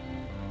yonder.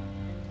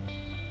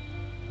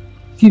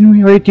 Didn't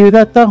we already do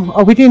that though?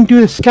 Oh, we didn't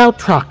do the scout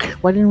truck.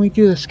 Why didn't we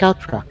do the scout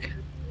truck?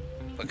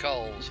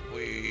 Because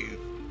we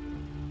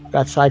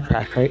got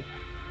sidetracked, right?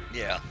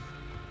 Yeah.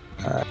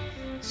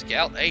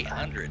 Scout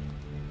 800,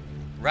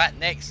 right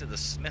next to the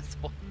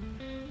Smithville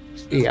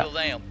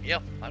Dam.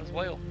 Yep, might as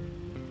well.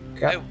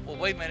 Yep. Hey, well,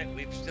 wait a minute.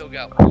 We've still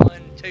got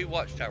 2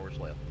 watchtowers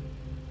left.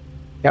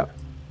 Yep.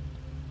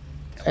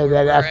 And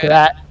then after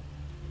that,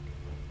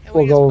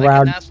 we'll go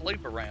around. A nice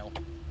loop around.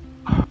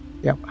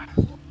 Yep.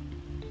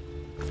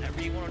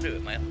 However you want to do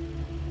it, man.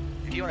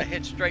 If you want to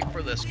head straight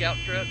for the scout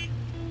truck.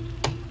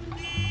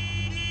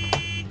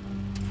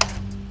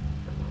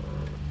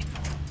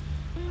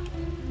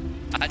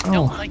 I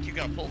don't think you're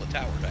going to pull the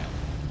tower down.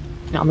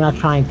 No, I'm not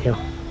trying to.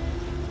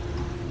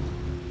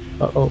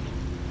 Uh-oh.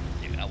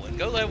 I wouldn't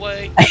go that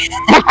way.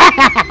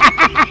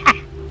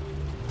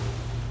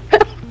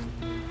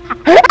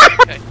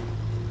 Okay.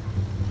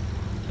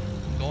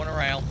 Going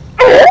around.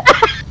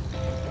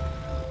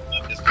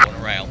 Just going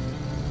around.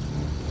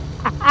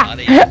 Not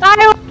easy. I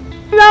don't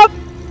know.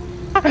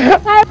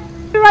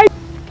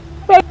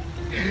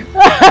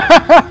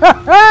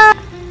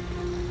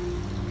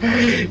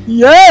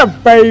 Yeah,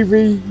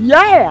 baby.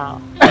 Yeah.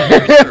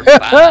 You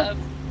survived?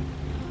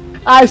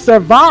 I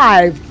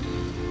survived.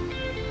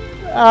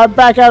 I'm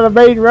back on the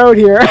main road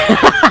here.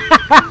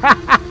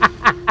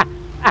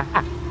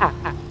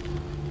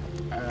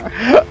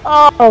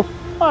 Oh,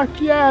 fuck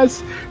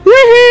yes.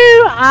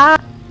 Woohoo! I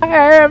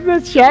am the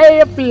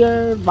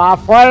champion, my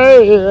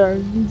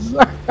friends.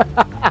 Dear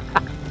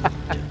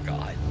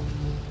God.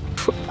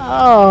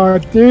 Oh,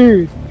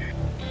 dude.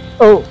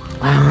 Oh,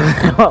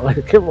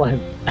 good one.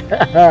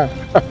 That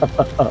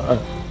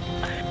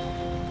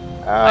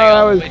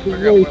was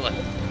great.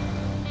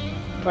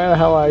 Where the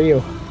hell are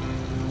you?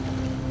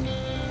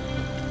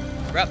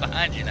 Right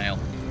behind you now.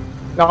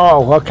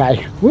 Oh,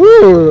 okay.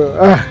 Woo!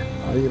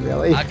 Are you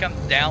really? I come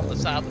down the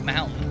side of the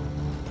mountain.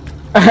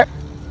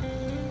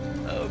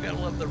 Oh, gotta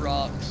love the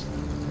rocks.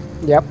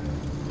 Yep.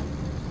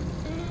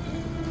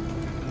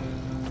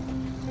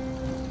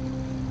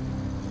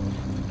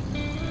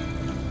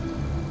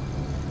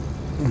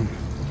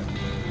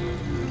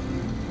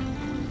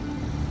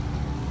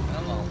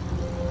 Come on.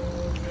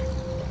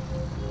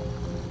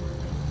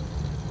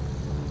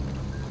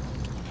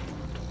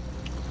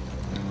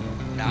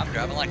 Now I'm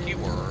driving like you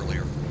were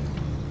earlier.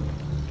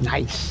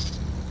 Nice.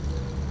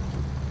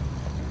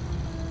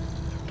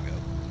 There we go.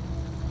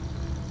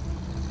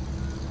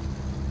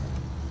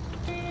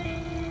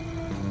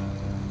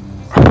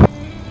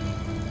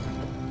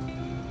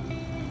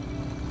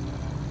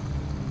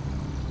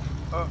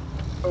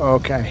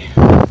 Okay.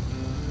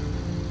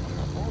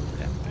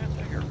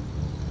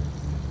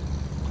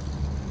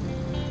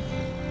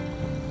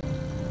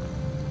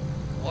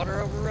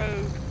 Water over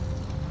road.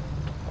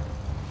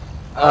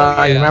 Oh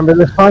yeah. You remember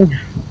this one?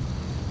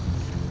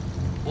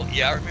 Well,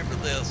 yeah, I remember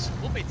this.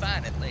 We'll be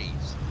fine in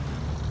these.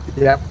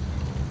 Yep.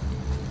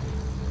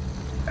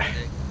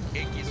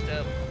 Kicky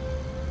stuff.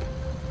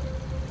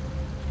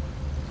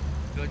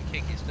 Good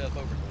kicky stuff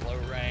over the low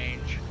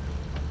range.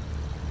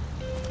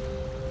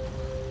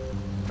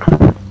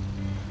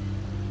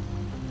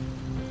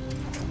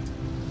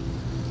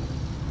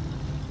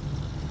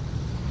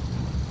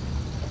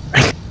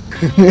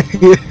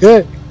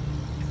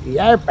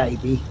 Yeah,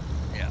 baby.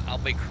 Yeah, I'll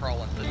be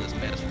crawling through this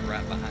mess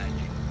right behind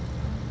you.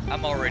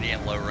 I'm already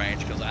in low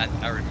range because I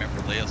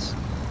remember this.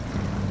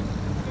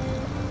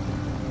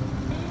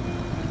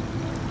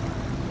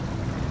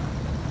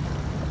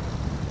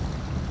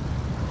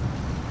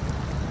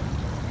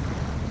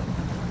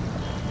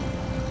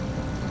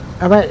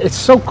 I mean, it's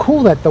so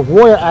cool that the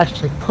water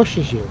actually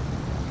pushes you.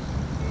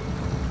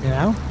 You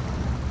know?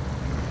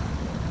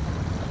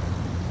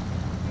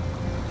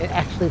 It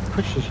actually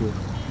pushes you.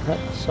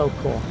 That's so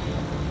cool.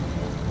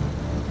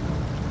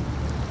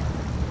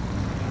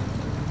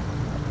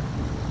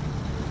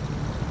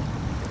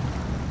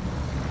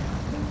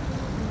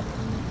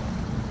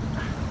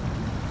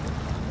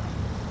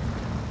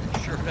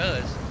 It sure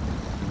does.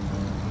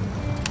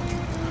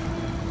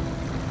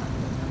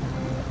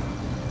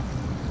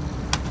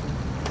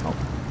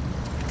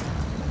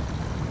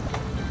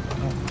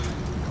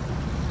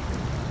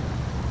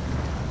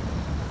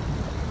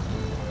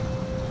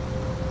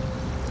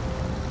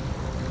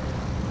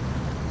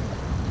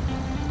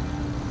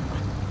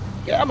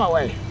 Get out of my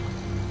way.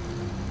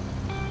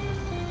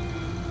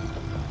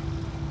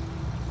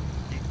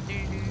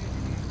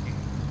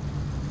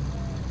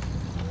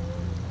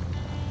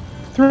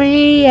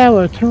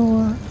 Three-hour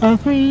tour, a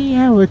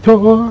 3-hour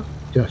tour.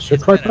 Just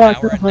It's been an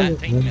hour and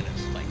 19 minutes.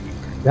 Thank you.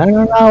 Down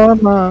an hour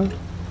mark.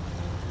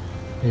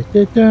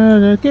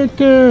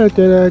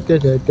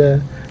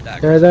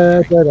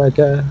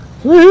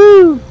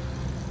 Woohoo!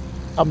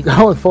 I'm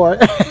going for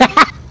it.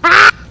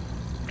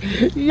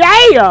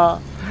 Yeah!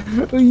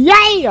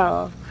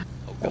 Yeah!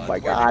 Oh my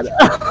god.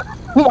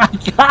 Oh my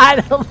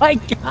god. Oh my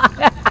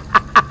god.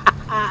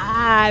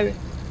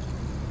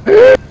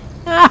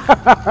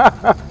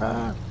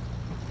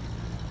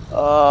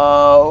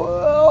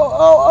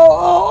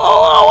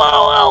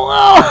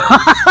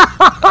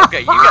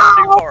 Okay, you got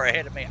too far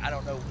ahead of me. I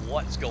don't know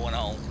what's going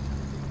on.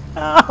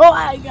 Oh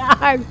my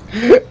god.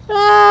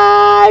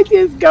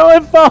 Just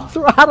going full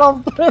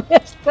throttle through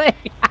this thing.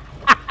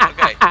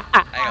 Okay,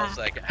 hang on a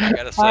second. I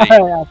gotta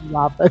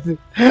see.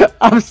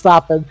 I'm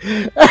stopping.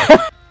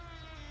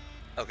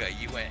 Okay,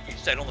 you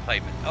stayed on the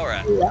pavement.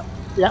 Alright.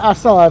 Yeah, I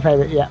saw that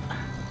pavement, yeah.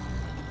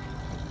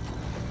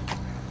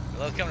 Well,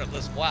 that's coming up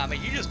this wide. I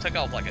mean, you just took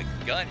off like a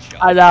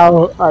gunshot. I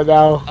know.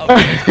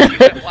 Okay, so you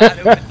went wide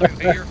open through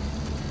here?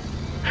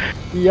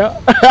 Yeah,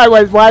 I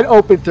went wide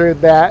open through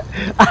that.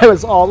 I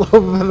was all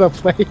over the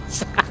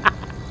place.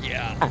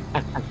 Yeah.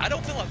 I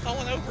don't feel like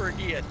falling over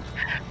again.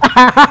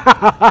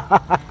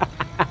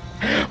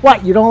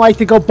 What, you don't like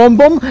to go boom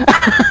boom? You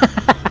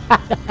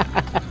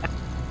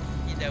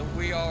know,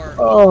 we are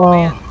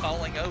Oh.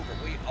 falling over.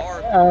 We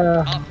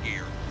are top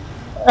gear.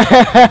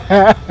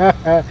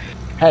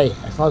 Hey,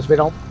 as long as we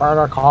don't burn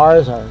our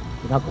cars or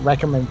we don't wreck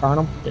them and burn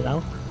them, you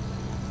know?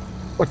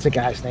 What's the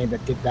guy's name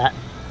that did that?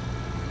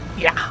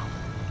 Yeah.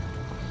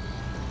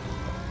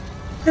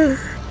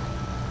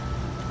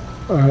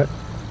 Alright.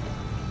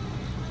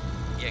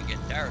 You ain't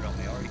getting tired on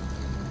me, are you?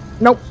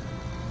 Nope.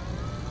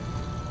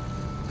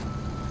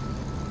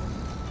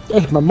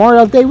 It's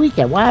Memorial Day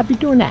weekend. Why I be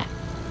doing that?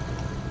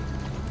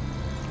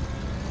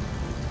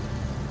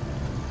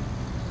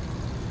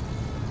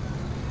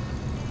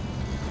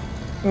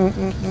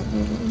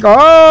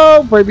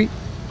 Oh, baby.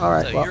 All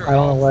right. So well, I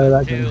don't know where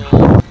that's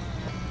going.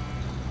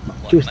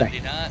 Tuesday. Monday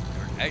night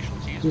or actual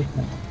Tuesday?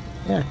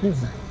 Yeah,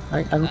 Tuesday.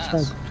 I don't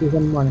spend Tuesday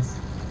morning.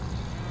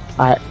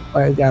 All right.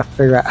 I gotta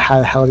figure out how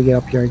the hell to get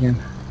up here again.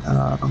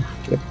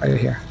 Get right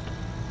here.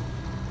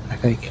 I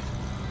think.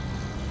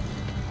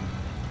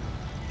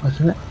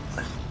 Wasn't it?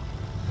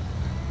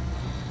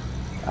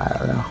 I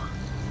don't know.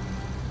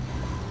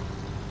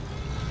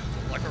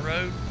 Like a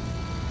road?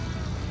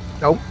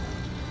 Nope.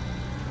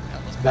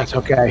 That's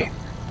okay.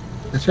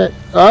 That's it.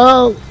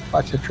 Oh,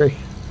 that's a tree.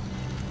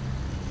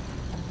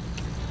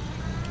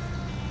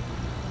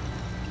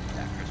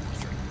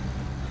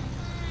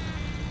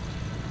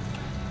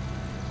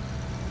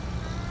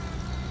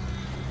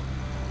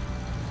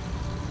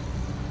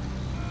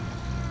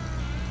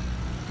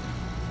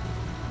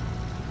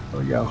 There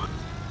we go.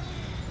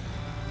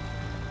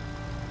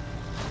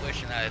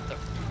 Wishing I had the...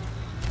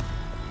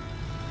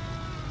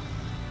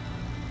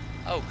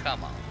 Oh,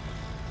 come on.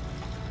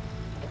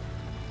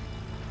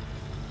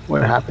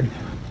 What happened?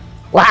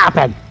 What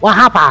happened? What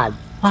happened?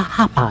 What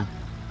happened?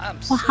 I'm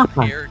what so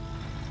happened? scared.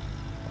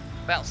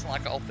 Bouncing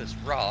like off this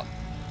rock.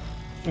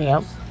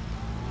 Yep.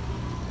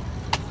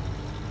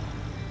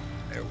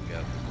 There we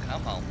go.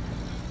 Come on.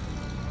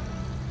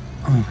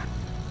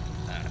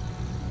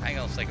 Hang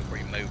on a second before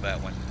you move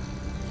that one.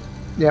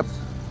 Yep.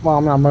 Well,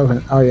 I'm not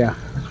moving. Oh, yeah.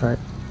 That's right.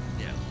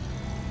 Yeah.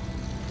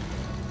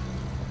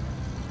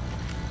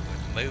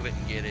 Move it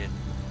and get it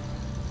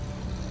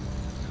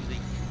to the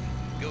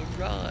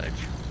garage.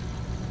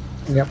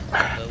 Yep.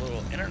 The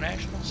little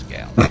International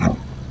Scout.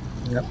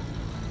 Yep.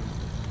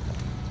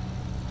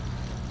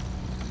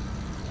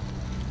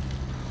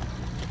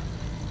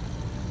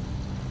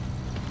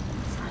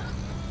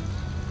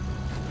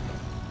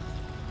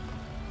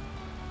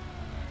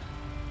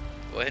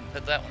 Go ahead and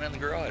put that one in the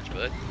garage,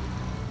 bud.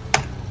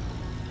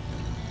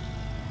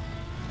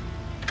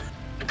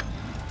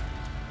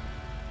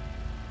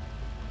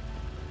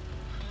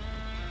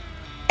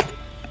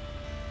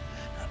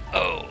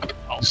 Oh,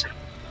 awesome.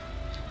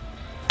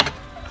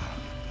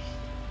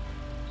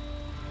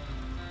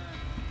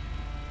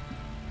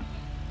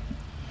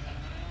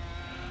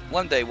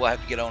 One day we'll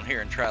have to get on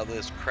here and try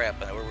this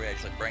crap where we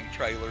actually bring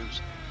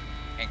trailers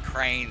and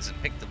cranes and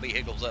pick the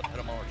vehicles up, put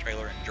them on a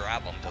trailer, and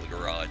drive them to the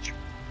garage.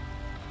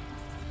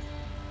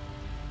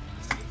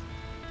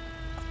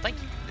 I think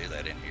you can do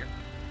that in here.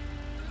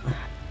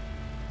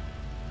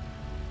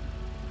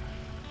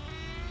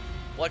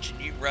 Watching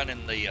you running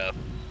a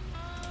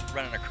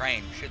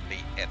crane should be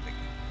epic.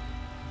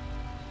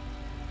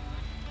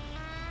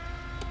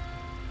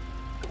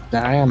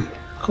 There I am.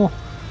 Cool.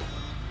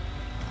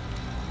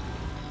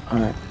 All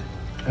right.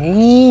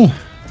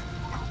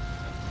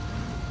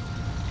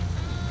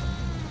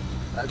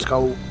 Let's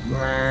go.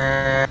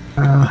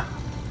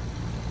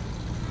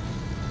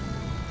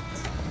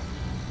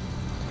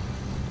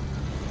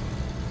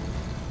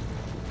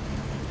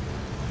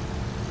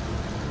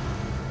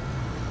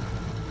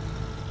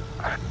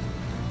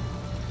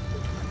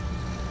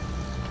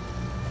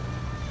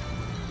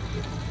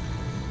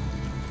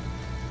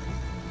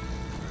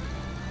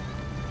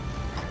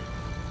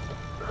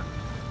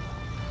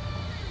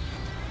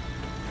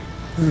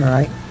 All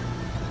right.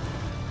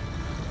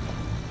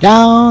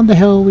 Down the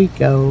hill we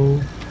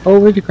go.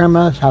 Over to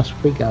Grandma's house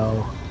we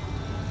go.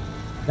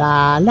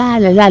 La la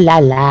la la la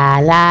la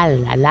la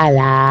la la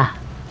la.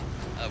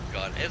 Oh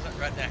God, isn't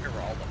right down here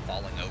where all the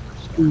falling over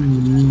stuff?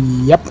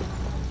 Yep.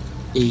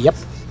 Yep.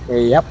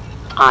 Yep.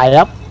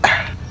 Yep.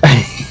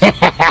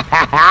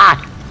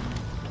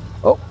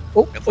 Oh.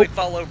 If we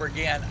fall over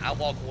again, I'll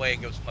walk away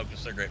and go smoke a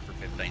cigarette for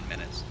 15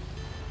 minutes.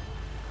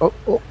 Oh.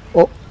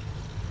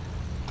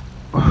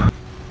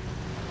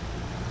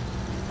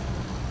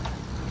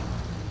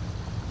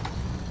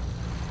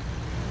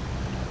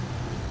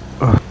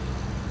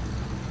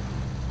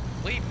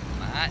 We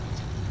might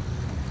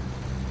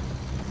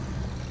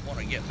want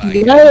to get by.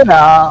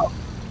 Yeah.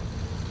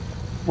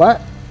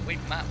 What? We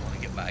might want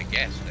to get by a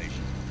gas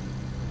station.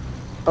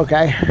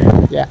 Okay.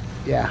 Yeah.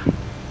 There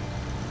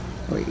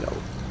we go.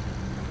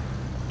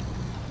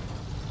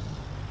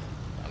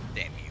 Oh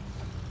damn you!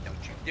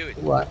 Don't you do it?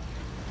 What?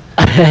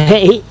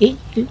 I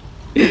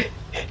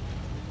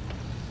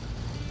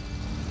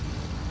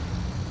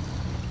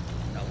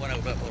went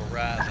over that little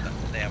rise and that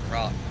damn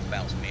rock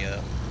bounced me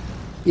up.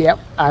 Yep,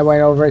 I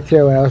went over it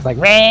too, and I was like,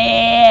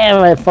 man,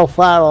 I went full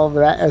throttle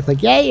over that. I was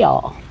like, yeah,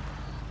 y'all.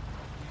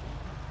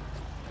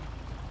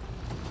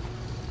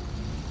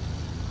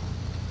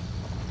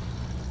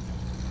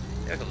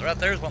 Yeah, because right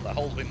there's one of the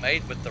holes we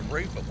made with the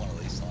roof of one of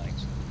these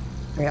things.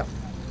 Yep.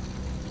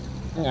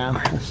 Yeah,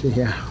 let's see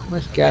here.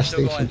 Where's the gas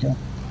station here?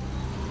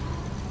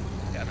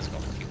 Yeah, I'm just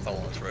going to keep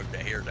following this road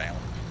down here down.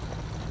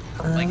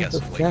 I think that's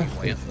the way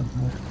you went.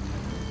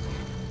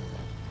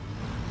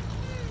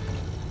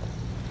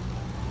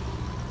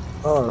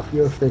 Oh, the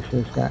fuel station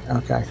is got.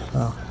 Okay,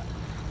 so.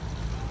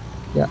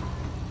 Yeah.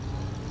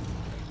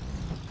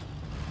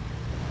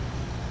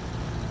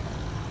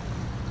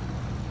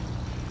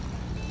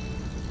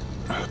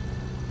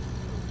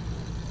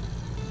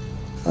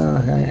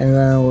 Okay, and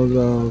then we'll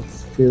go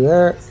through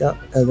there. Yep,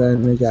 and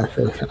then the gas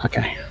station.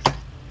 Okay.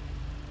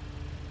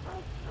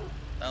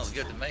 Sounds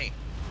good to me.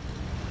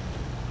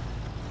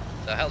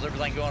 So how's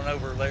everything going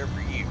over there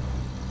for you?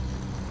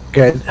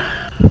 Good.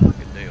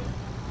 Good deal.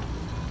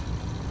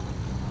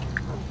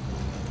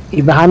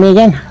 You behind me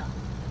again?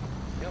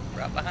 Yep,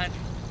 right behind you.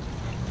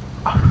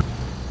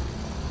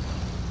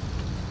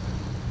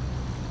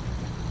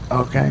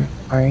 Okay.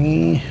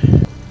 Alright.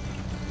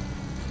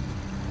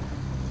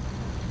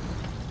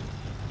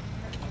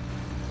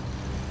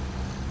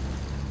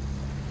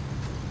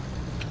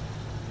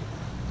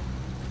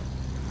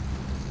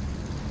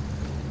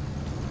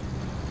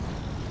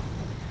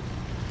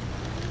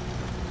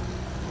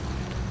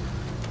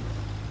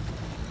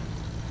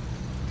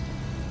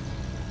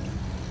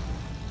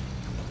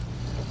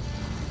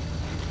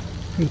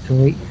 Can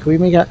we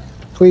make a,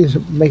 please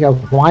make a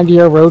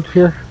windier road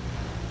here?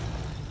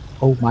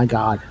 Oh my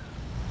God.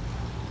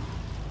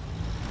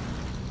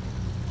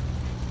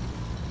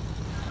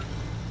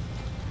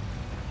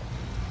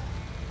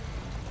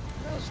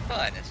 That was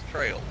fun. It's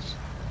trails.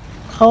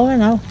 Oh, I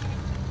know.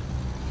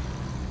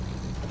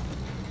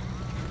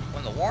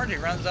 When the warranty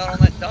runs out on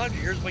that Dodge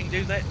of yours, we can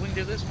do that. We can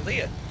do this with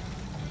it.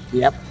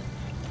 Yep.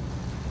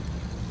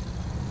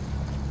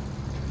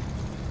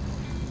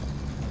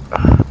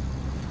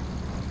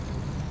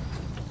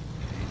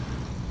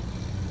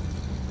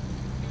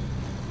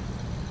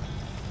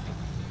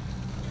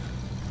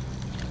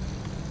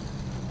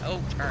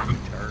 Don't turn, you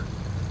turd.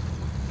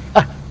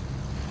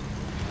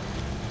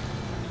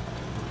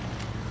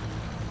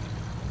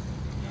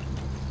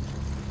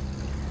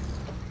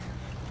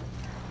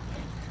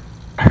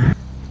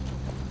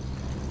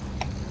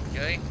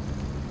 Okay.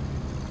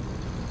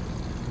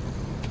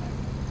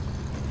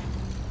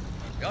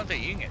 The only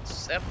thing you can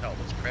accept all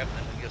this crap, and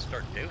then we can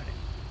start doing it.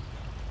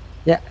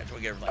 Yeah. After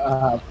we get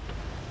everything.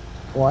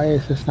 Why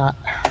is this not?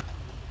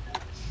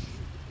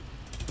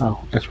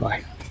 Oh, that's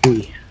why.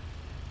 B.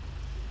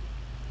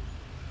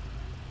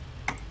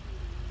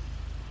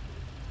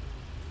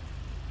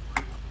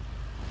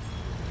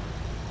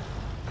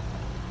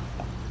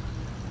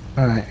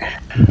 All right.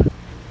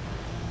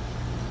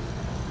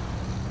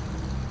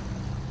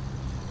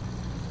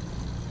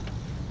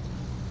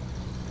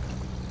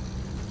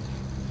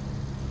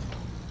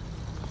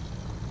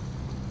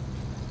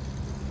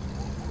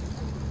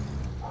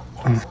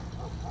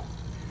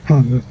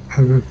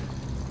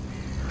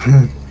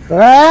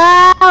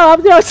 Wow!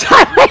 I'm doing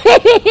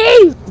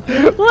sideways!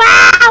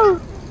 Wow!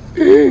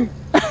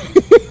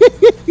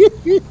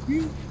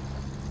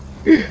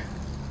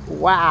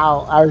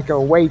 Wow! I was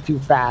going way too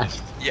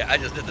fast. Yeah, I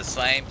just did the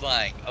same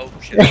thing. Oh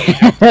shit! I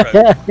jumped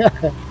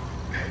the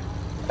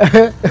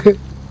road.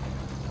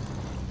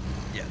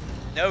 Yeah,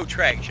 no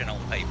traction on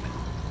pavement.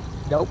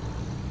 Nope.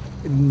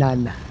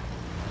 None.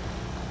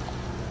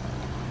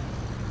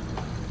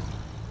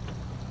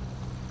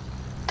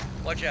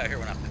 Watch out here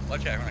when I come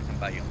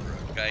by you on the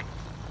road, okay?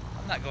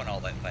 I'm not going all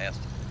that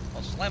fast.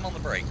 I'll slam on the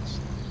brakes.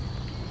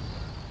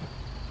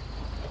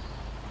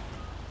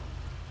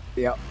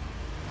 Yep.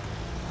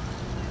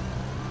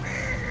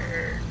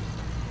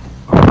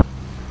 Get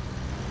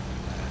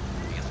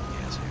some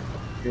gas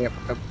here. Yep.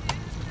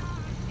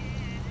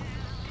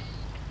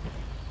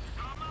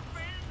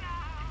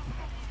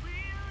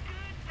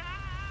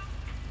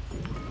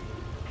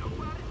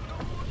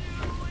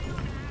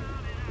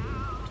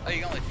 Oh,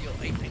 you can only feel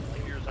 18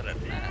 liters at a time.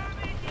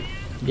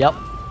 Yep.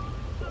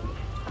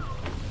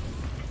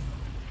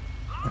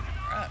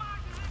 Right.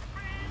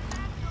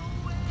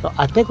 So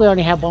I think we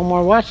only have one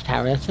more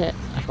watchtower. That's it.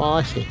 That's all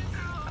I see.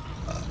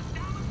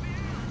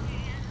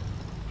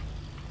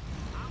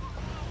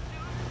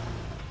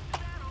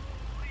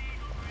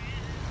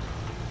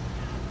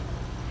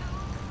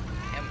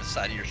 Damn, the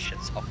side of your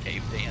shit's all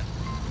caved in.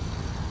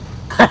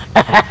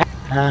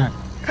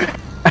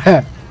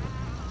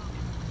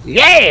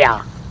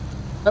 Yeah!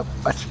 Oh,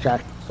 let's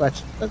check.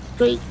 Let's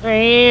treat.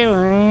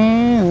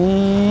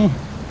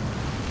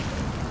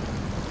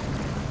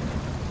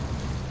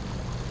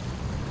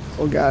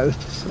 Oh god, this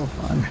is so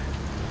fun.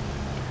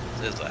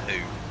 This is a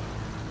hoot.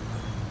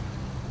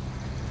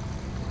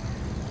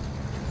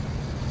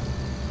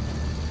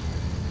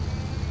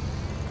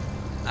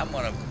 I'm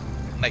gonna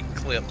make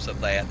clips of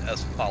that,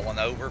 us falling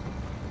over.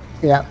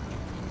 Yep.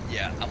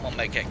 Yeah, I'm gonna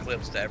make that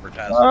clips to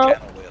advertise the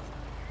channel with.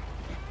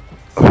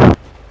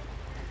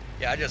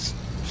 Yeah, I just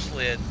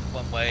slid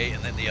one way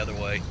and then the other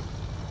way.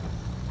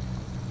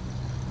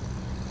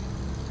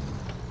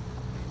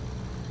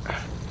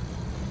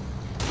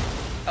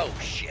 Oh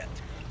shit.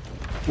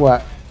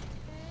 What?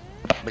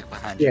 Look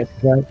behind you. Yes,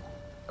 right.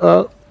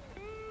 Oh.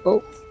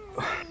 Oh.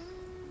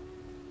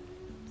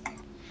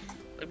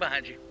 Look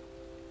behind you.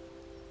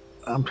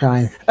 I'm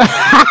trying.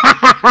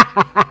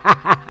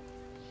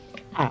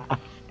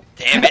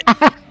 Damn it.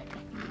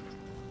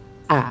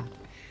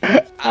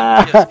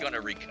 I'm just gonna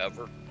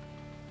recover.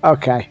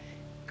 Okay.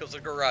 Because the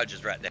garage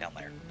is right down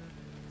there.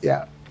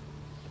 Yeah.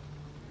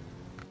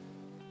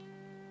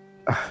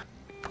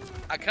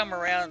 I come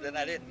around and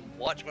I didn't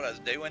watch what I was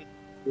doing.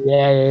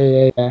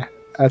 Yeah.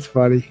 That's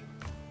funny.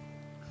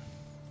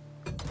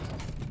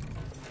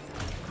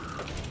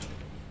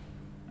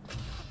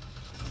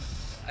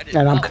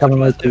 And I'm coming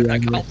right to you. I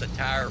caught the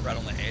tire right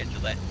on the edge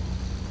of that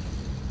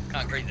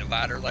concrete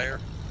divider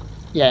there.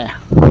 Yeah.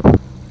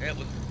 It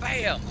was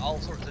bam, all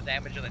sorts of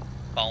damage and then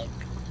bonk.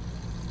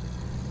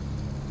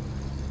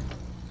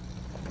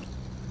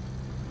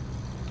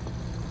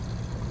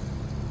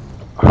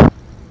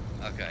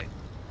 Okay.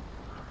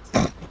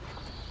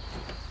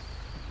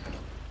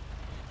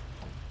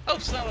 Oh,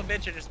 son of a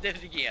bitch, I just did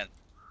it again.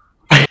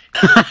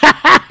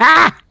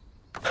 I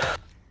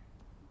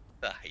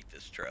hate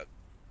this truck.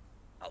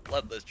 I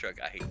love this truck.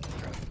 I hate this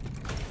truck.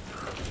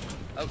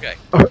 Okay,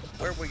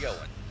 where are we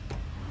going?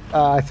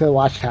 To the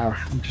watchtower.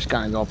 I'm just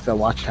gonna go up to the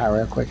watchtower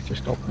real quick.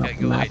 Just open up the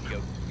go map.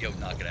 ahead, go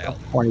knock it out.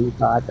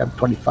 25, I'm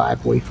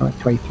 25 away from it.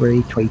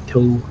 23,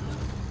 22,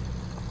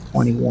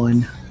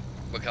 21.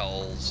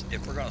 Because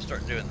if we're gonna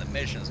start doing the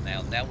missions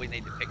now we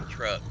need to pick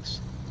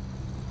trucks.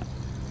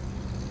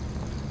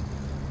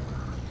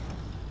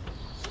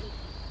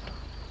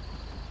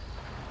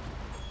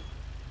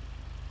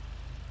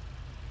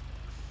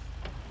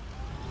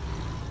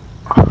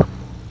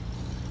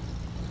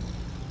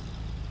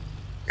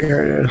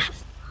 Here it is.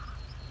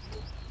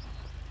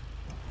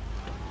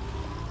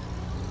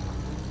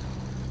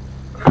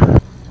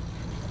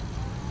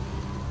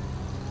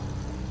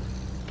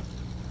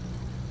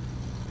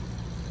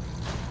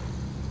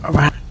 All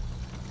right.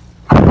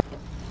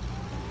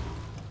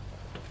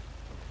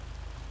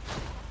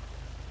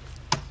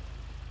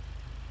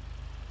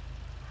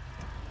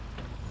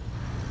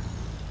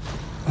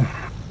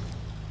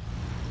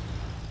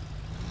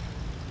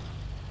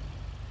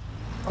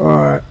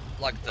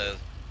 like the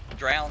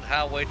drowned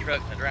highway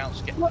truck and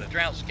the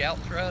drowned scout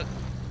truck.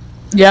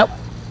 Yep.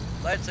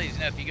 That's easy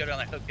enough. You go down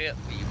there, hook it,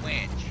 you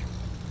winch,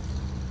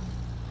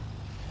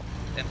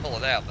 and pull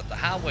it out. But the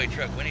highway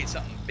truck, we need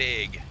something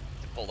big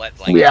to pull that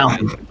thing out.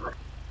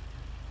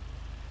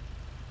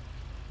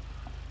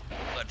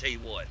 I'll tell you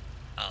what.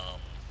 Give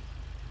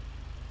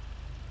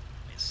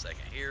me a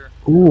second here.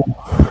 Ooh.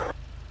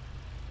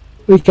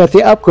 We got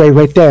the upgrade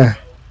right there.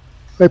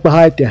 Right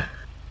behind you.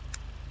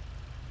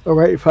 Or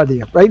right in front of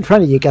you. Right in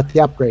front of you, got the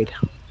upgrade.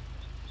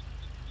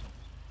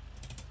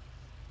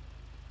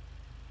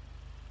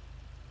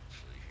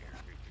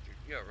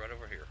 Yeah, right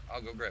over here.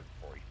 I'll go grab it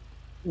for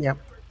you. Yep.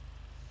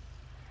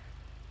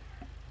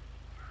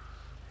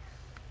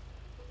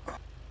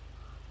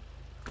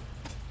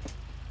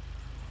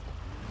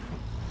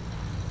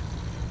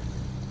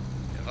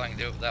 If I can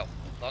do it without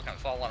fucking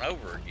falling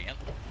over again.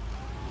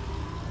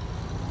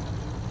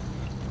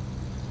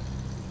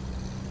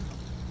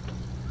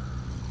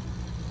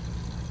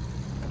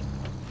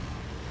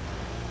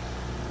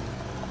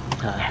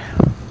 Okay.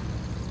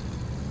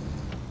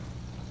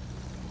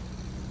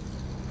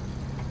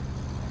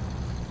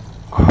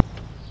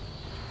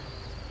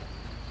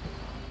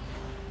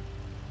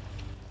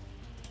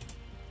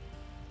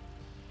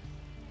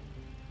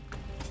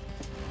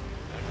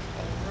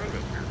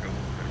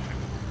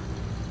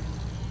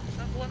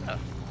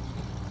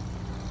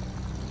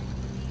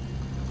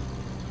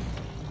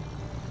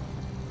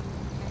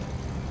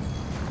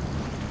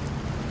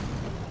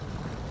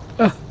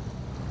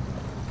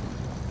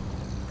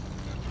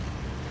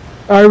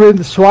 I'm in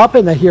the swamp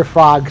and I hear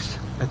frogs.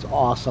 That's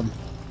awesome.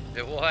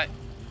 It what?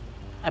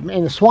 I'm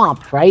in the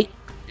swamp, right?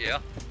 Yeah.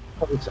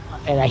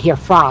 And I hear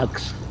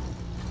frogs.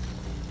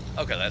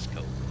 Okay, that's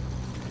cool.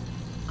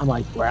 I'm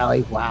like,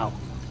 really? Wow.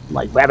 I'm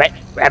like, rabbit,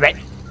 rabbit,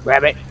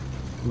 rabbit.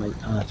 I'm like,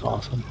 oh, that's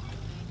awesome.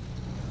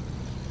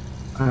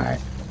 All right.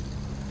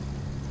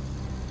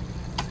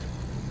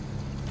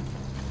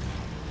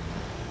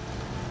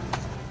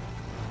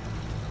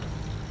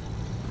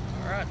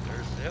 All right,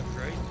 there's the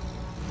upgrade.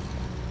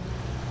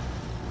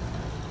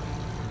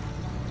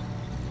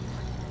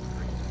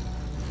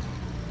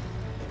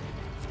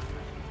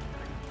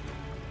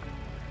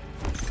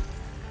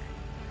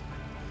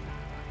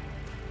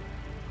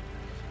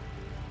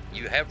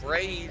 You have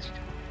raised.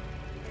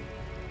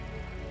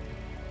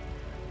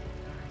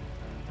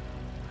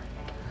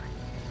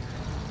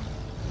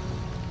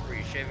 For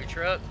your Chevy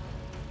truck?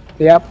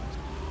 Yep.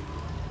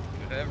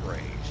 You have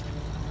raised.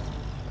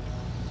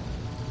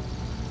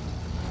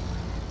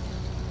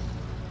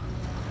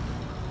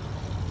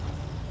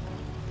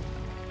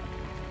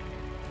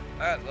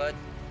 Alright, bud.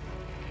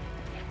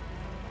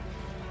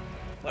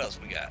 What else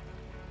we got?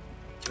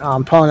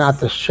 I'm pulling out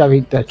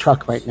the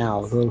truck right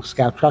now, the little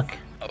scout truck.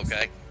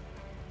 Okay.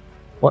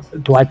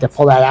 What do I have to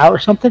pull that out or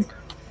something?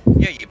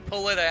 Yeah, you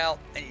pull it out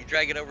and you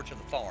drag it over to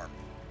the farm.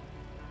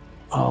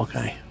 Oh,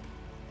 okay.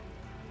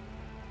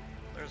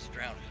 There's a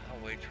drowned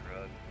highway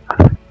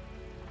truck.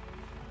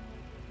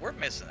 We're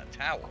missing a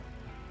tower.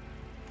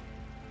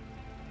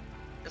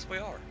 Yes, we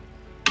are.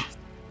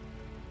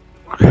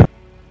 Right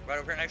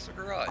over here next to the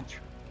garage.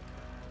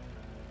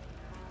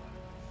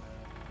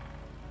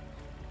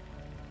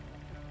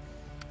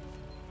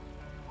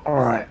 All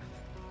right.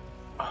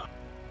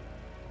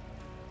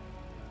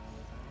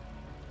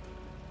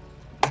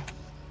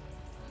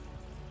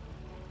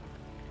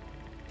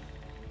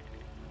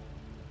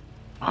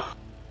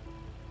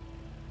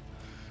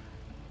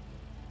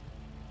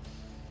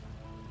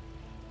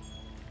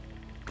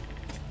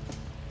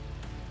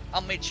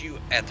 I'll meet you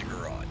at the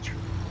garage.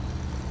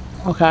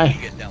 Okay.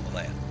 You get done with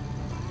that.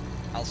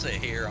 I'll sit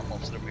here. I'm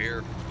gonna sit over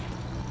here.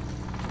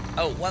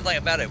 Oh, one thing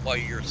about it, while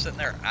you're sitting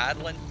there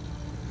idling,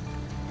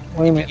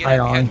 What do you mean you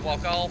have to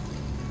walk off.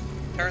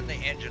 Turn the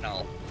engine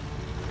off.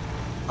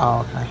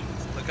 Oh, okay.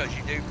 Because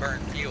you do burn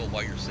fuel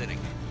while you're sitting.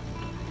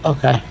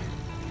 Okay.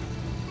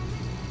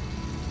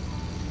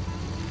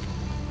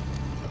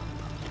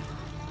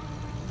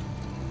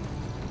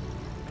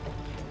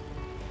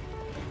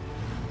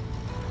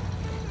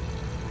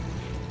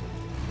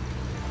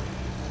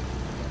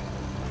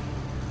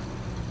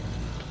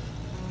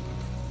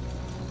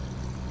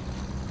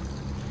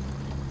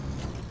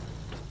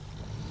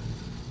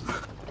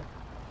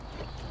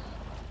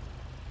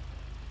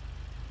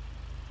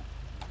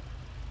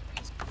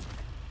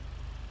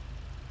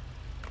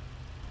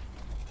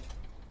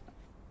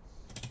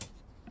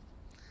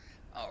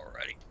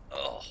 Alrighty.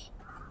 Oh.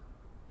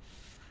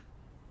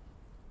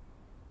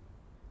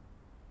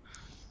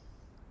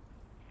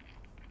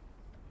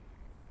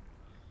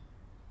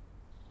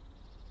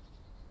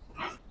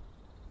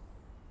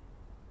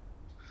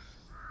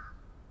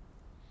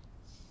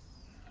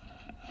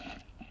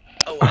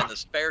 Oh, and the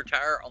spare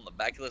tire on the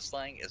back of this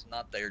thing is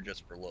not there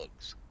just for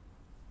looks.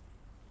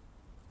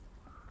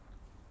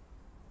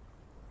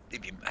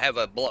 If you have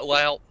a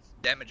blowout,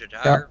 damage a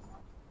tire,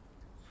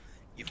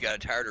 you've got a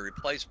tire to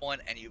replace one,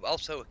 and you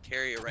also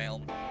carry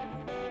around,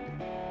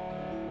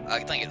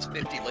 I think it's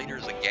 50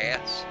 liters of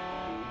gas.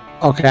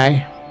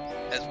 Okay.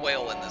 As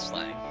well in this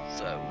thing.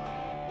 So,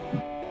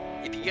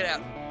 if you get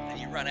out and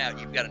you run out,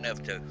 you've got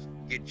enough to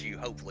get you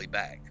hopefully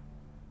back.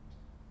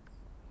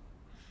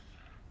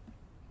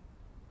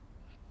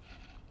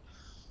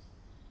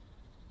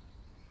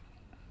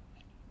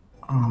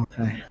 Okay. All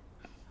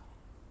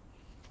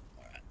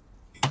right.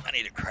 I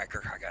need a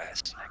cracker. I got a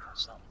snack on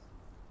something.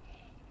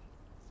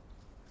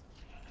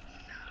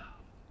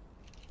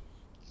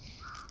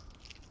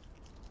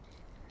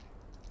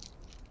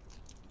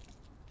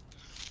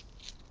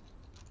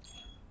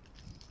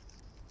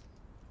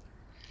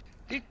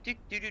 Do, do,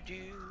 do, do,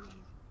 do.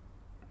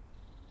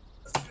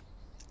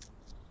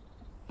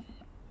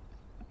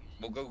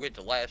 We'll go get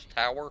the last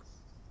tower.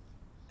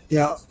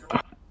 Yeah.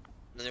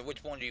 Then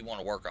which one do you want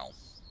to work on?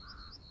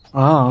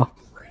 Oh.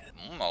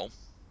 I don't know.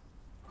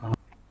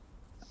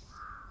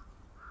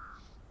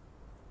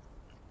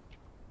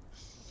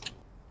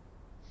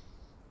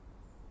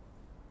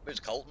 Is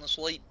Colton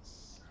asleep?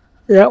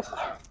 Yep.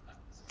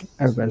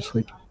 Everybody's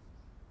asleep.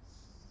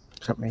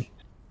 Except me.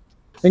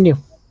 And you.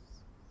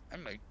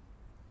 And me.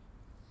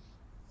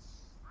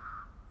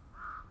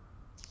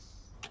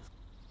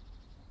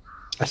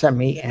 Except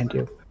me and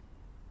you.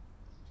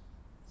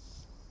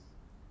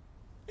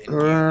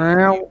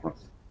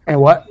 And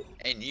what?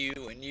 And you,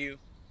 and you,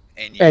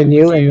 and you. And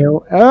you, and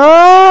you.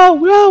 Oh,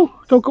 no!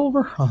 Don't go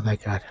over. Oh, my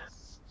God.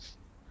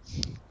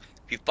 If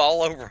you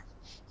fall over,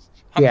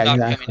 I'm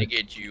not coming to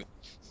get you.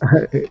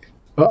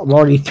 I'm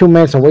already 2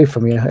 minutes away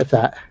from you, if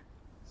that.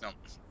 No,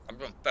 I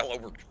fell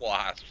over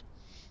twice.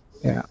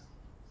 Yeah.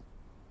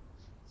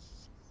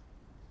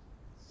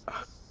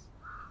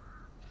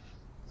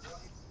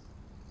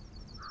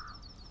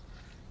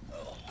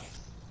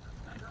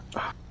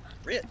 Oh.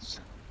 Ritz.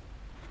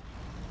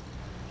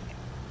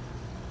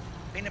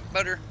 Peanut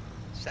butter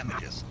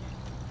sandwiches.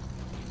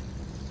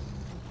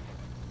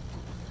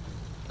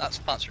 Not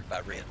sponsored by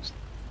Ritz.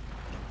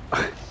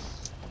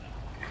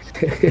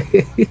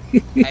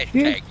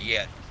 Hashtag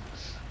yet.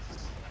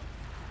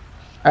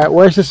 Alright,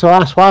 where's this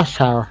last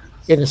watchtower?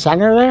 In the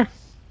center there?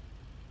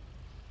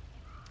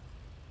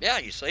 Yeah,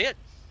 you see it?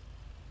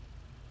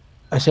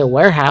 I see a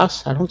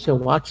warehouse. I don't see a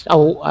watch. A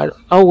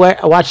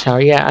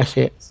watchtower. Yeah, I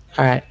see it.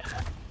 Alright.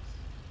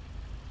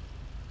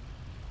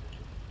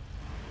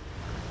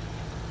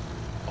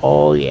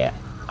 Oh, yeah.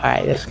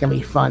 Alright, this is gonna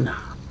be fun.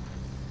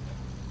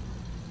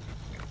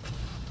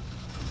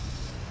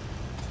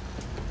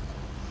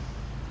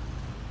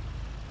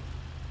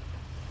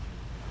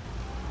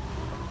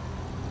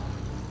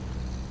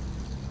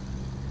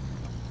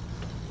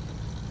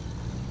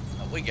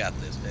 We got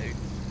this, dude.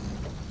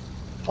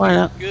 Why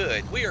not?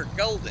 Good. We are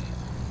golden.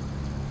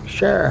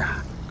 Sure.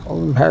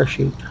 Golden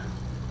parachute.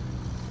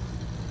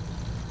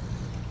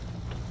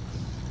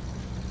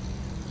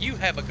 You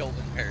have a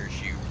golden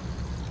parachute.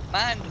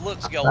 Mine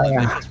looks golden,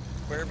 yeah. It's just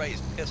where everybody's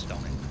pissed on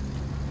it.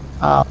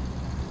 Oh.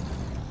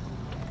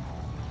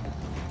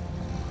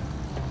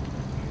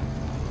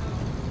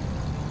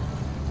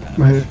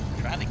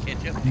 Trying to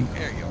catch up to you.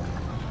 There you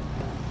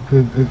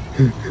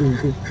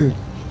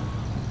are.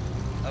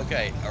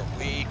 Okay, are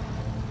we...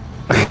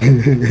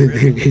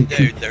 Really?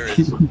 Dude, there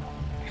is...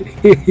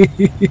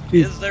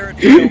 Is there a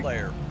trail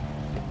there?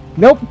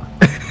 Nope.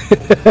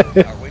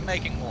 Are we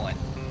making one?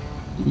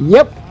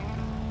 Yep.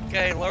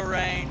 Okay, low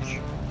range.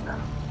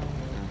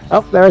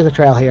 Oh, there is a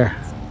trail here.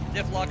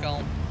 Diff lock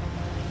on.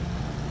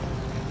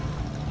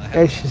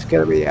 It's just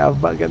gonna be a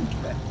fucking,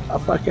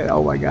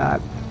 oh my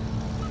God.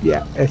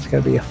 Yeah, it's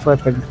gonna be a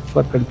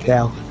flipping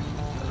tail.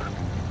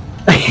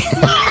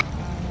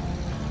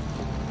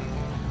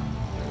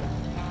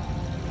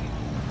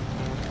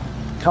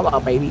 Come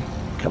on, baby.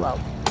 Come on.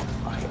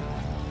 Fuck it.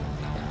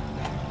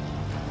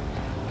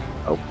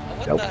 Oh,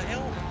 What nope. the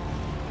hell?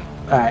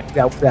 Alright,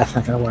 nope, that's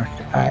not gonna work.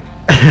 Alright.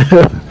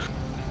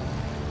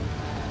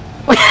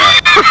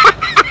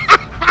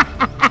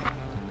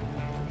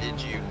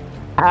 Did you?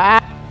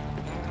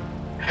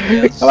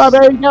 Yes. Come on,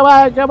 baby.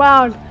 Come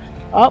on.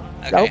 Oh,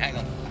 okay, nope. hang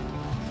on.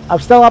 I'm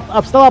still up.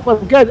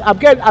 I'm good. I'm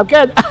good. I'm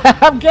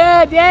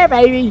good. Yeah,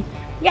 baby.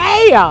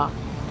 Yeah.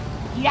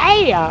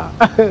 Yeah.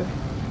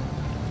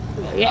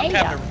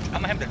 Yeah.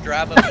 I'm having to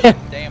drive up this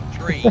damn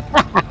tree.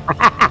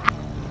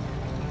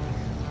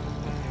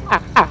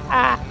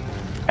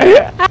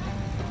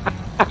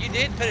 You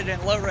did put it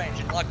in low range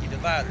and lucky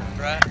dividers,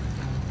 right?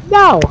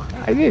 No,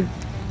 I didn't.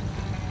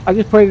 I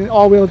just put it in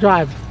all-wheel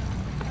drive.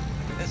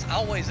 It's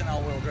always in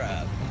all-wheel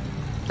drive.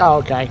 Oh,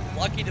 okay.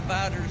 Lucky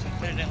dividers and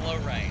put it in low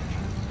range.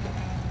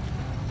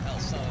 Oh,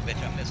 son of a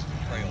bitch, I missed the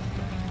trail.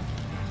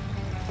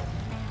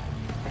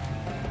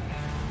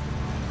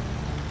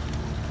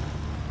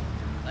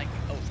 Thank you.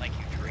 Oh, thank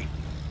you, tree.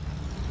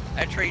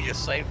 That tree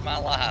just saved my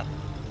life.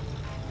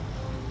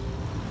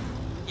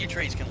 You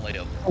trees can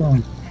live.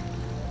 Put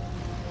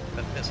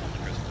this on the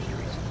Christmas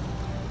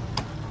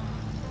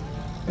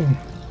trees.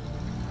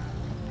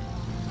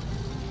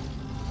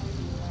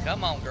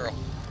 Come on, girl.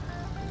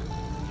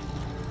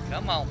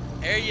 Come on.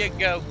 There you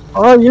go.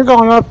 Oh, you're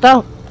going up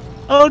though.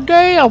 Oh,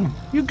 damn.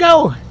 You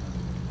go.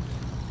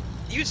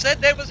 You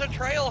said there was a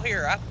trail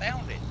here. I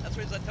found it. That's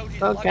what I told you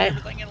to lock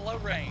everything in low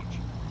range.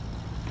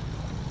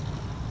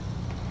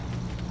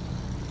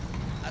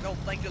 I I don't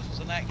think this was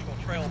an actual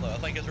trail, though. I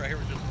think it's right here,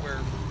 just where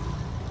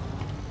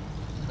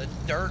the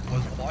dirt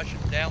was washing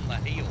down the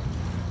hill.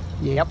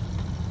 Yep.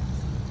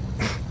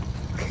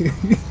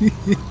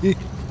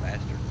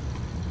 Bastard.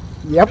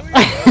 Yep.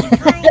 There's a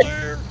trail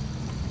there.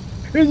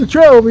 There's a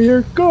trail over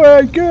here. Go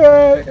ahead, go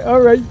ahead.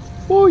 All right,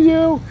 for you.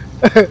 All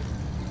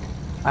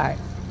right.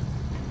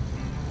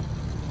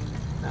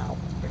 Now,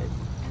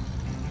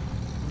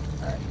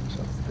 all right.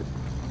 So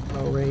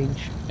low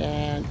range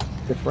and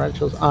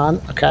differentials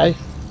on. Okay.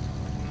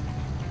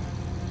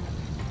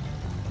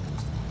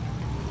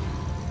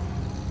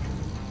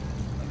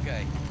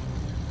 Okay.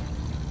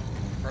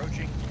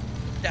 Approaching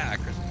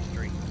Christmas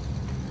tree.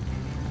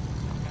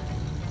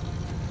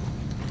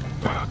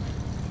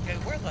 Okay,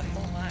 where the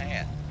hell am I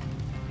at?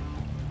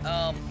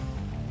 Oh,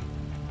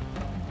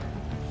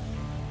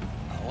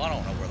 I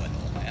don't know where the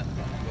hell I'm at. I'm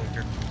gonna go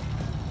here.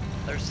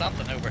 There's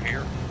something over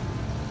here.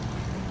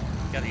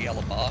 Got a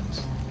yellow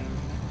box.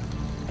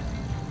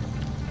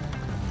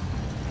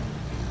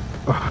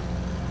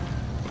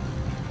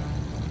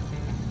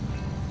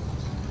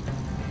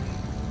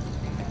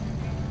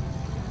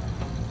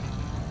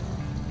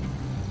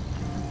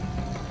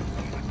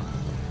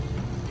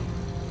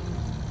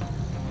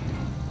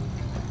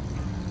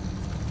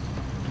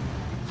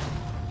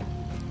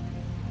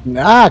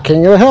 Ah,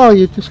 King of the Hill,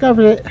 you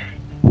discovered it.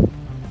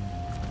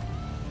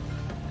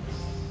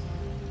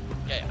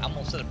 Okay, I'm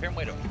gonna sit up here and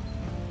wait on you.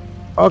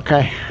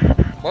 Okay.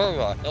 Where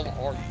the hell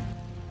are you?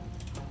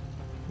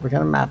 We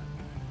got a map.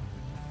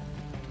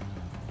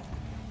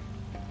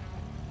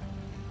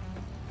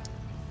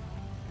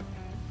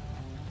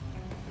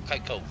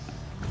 Okay, cool.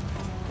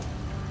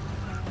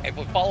 If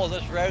we follow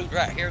this road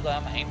right here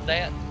that I'm aimed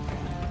at,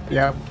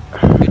 Yep.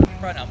 get in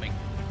front of me.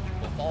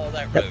 We'll follow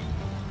that road.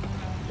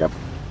 Yep.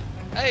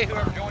 Hey,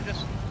 whoever joined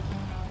us,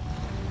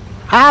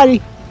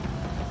 Howdy.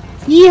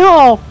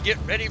 Yeehaw. get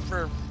ready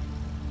for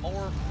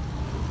more,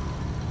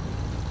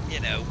 you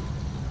know,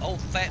 old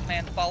fat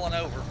man falling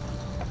over.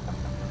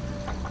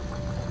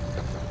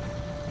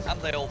 I'm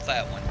the old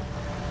fat one.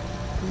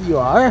 You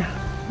are?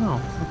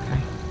 Oh, okay.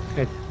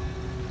 Good.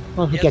 As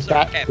long as we Yes, get sir,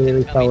 that Captain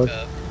really Tummy forward.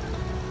 Tuck.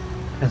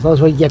 As long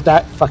as we get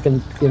that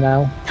fucking, you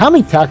know,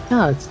 tummy tuck.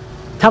 No, it's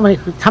tummy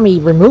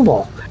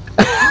removal.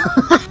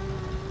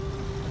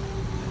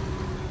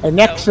 And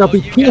next No, will be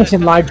you got penis a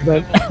tummy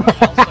enlargement. removal,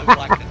 but also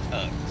like a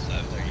tuck, so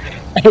there you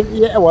go.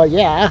 Yeah, well,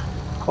 yeah,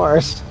 of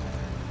course.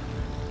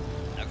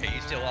 Okay,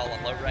 you still all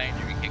in low range,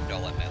 or you kicked all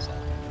that mess off?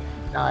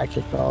 No, I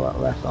kicked all that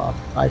rest off.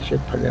 I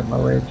should put it in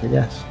low range, I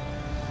guess.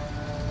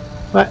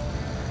 But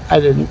I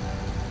didn't.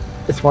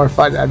 It's more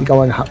fun than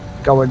going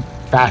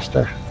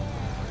faster.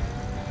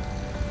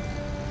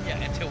 Yeah,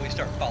 until we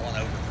start falling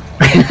over for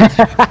 20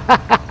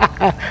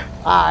 minutes.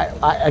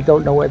 I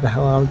don't know where the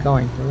hell I'm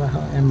going. Where the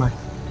hell am I?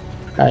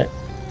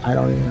 I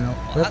don't even know.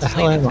 Where Well, the I hell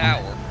see am the I?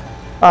 tower.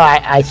 Oh,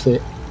 I see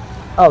it.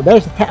 Oh,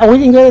 there's the tower. Oh, we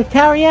didn't go to the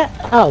tower yet?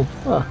 Oh,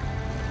 fuck.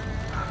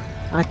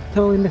 I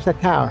totally missed the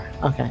tower.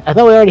 Okay. I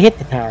thought we already hit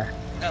the tower.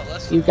 No,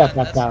 that's You got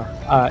that tower.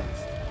 Alright.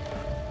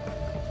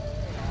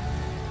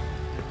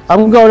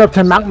 I'm going up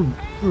to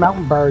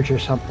Mountain Burge or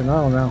something. I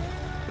don't know.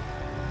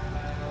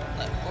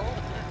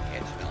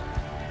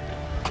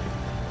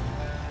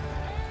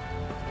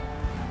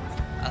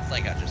 I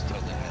think I just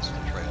totally missed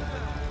the trail,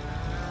 but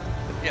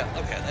yeah,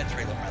 okay, that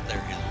trailer right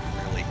there is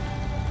really,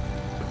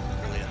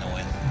 really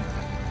annoying.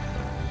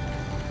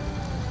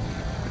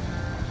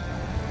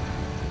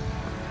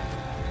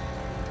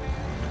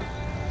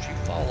 Don't you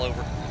fall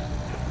over?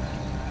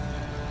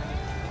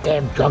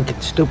 Damn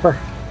drunken stupor.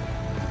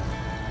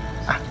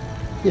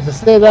 Used to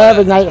say that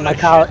every night in my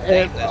college.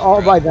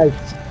 All my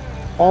nights.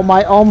 All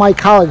my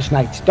college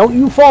nights. Don't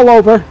you fall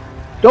over.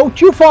 Don't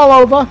you fall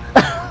over.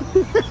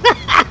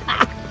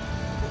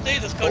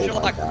 Dude, it's because you're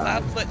like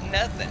God. 5 foot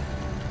nothing.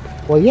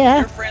 Well, yeah.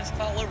 Your friends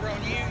fall over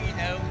on you, you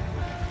know.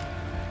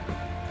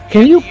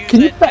 Can you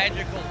that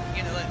magical,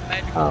 you know, that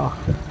magical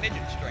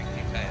midget strength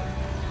you have.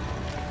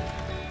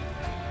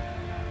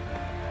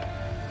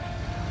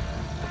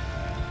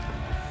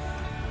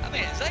 I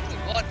mean, exactly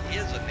what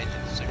is a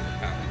midget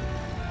superpower?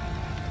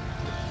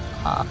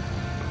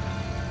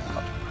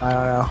 I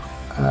don't know.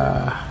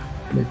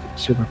 Midget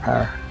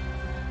superpower.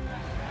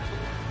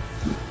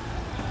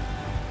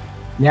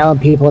 Nailing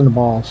people in the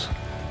balls.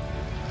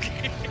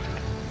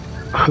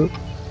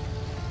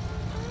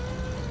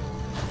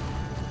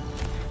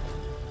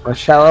 Let's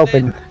shower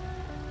open.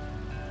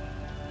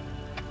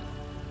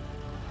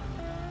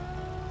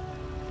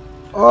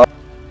 Oh,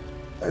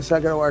 that's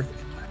not gonna work.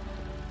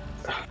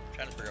 I'm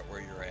trying to figure out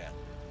where you're at.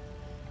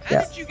 How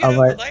Yeah, did you get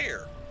over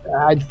there?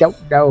 I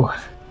don't know.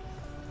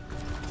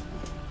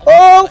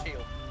 Oh!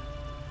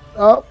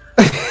 Oh!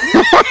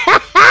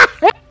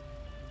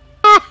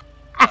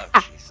 Oh,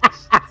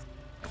 Jesus.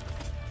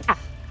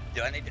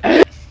 Do I need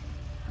to...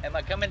 Am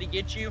I coming to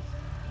get you?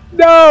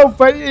 No,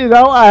 but you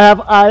know,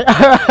 I'm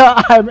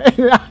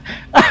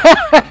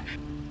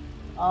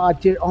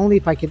dude, only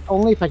if I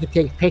could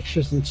take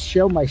pictures and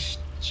show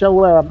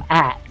where I'm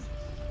at.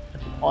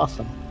 That's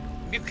awesome.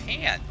 You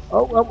can.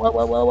 Oh, whoa, whoa,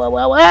 whoa, whoa, whoa,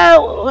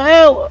 whoa,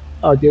 whoa.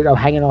 Oh, dude, I'm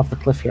hanging off the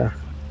cliff here.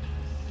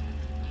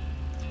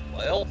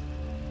 Well.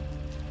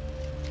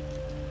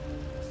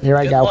 Here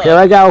I go. Luck. Here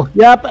I go.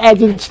 Yep,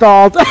 edge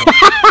installed.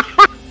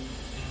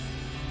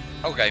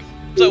 Okay.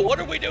 So what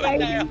are we doing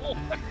now?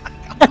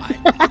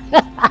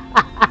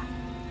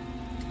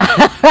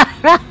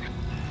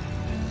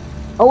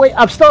 Oh wait,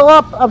 I'm still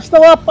up. I'm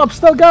still up. I'm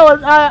still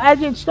going.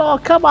 Edge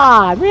installed. Come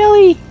on,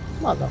 really?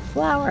 Mother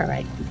flower.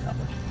 Right, keep going.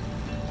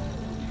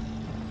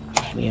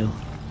 Damn you.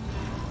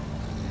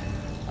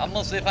 I'm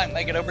gonna see if I can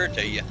make it over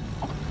to you.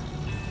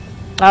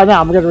 Oh no,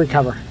 I'm gonna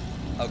recover.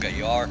 Okay,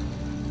 you are?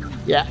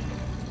 Yeah,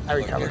 I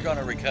recover. You're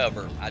gonna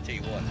recover. I tell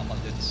you what, I'm gonna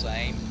do the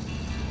same.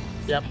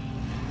 Yep.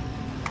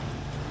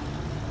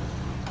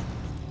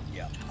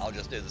 Yeah, I'll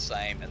just do the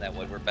same, and that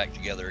way we're back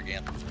together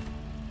again.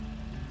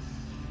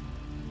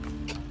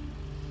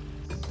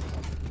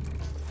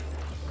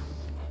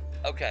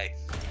 Okay.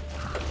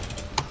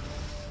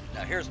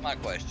 Now here's my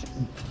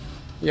question.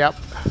 Yep.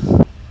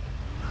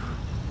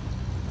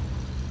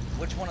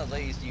 Which one of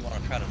these do you want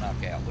to try to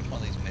knock out? Which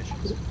one of these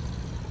missions?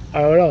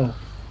 I don't know.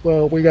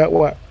 Well, we got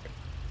what?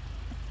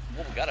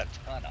 Well, we got a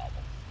ton of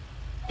them.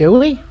 Do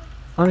we? I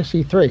only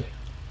see 3.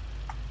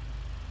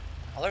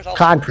 Oh, there's also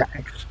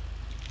contracts.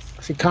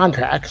 I see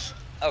contracts.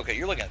 Okay,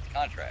 you're looking at the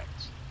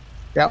contracts.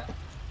 Yep.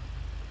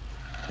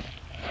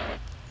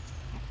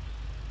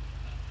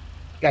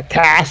 Got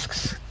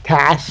tasks.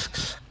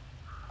 Tasks.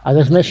 Are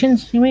those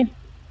missions, you mean?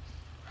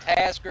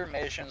 Tasks or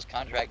missions,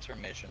 contracts or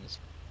missions.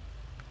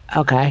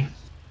 Okay.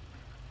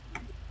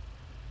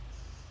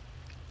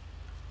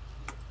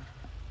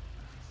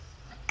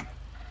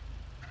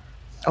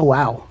 Oh,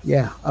 wow.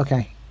 Yeah,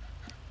 okay.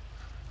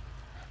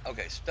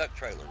 Okay, stuck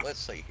trailer. Let's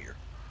see here.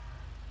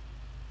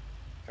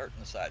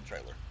 Curtain side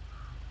trailer.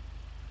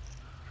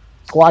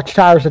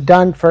 Watchtowers are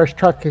done. First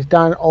truck is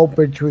done. Old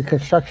bridge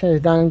reconstruction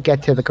is done.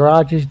 Get to the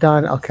garage is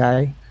done.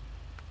 Okay.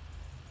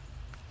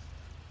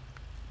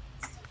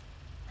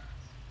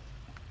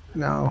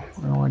 No,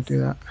 I don't want to do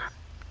that.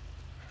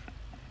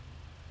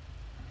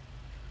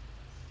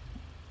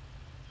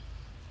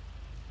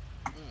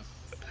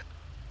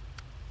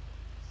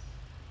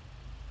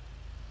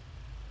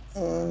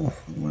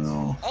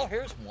 No. Oh,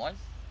 here's one.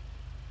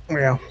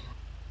 Yeah.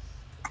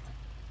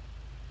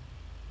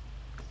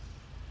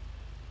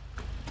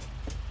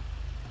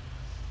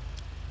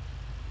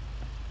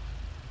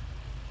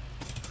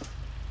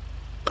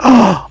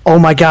 Oh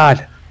my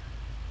God.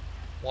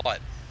 What?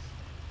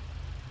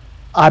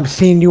 I'm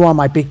seeing you on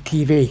my big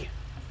TV.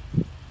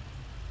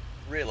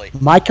 Really?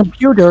 My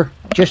computer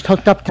just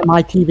hooked up to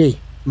my TV.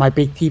 My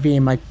big TV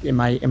in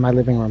my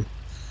living room.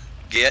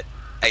 Get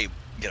him.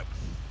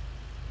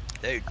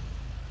 Dude.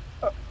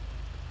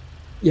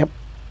 Yep.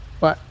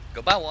 What?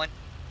 Go buy one.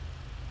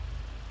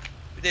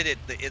 Did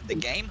the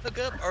game hook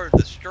up or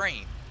the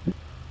stream?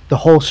 The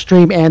whole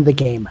stream and the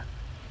game.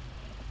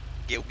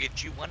 Go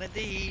get you one of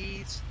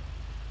these.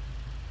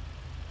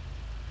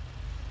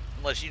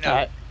 Unless you know.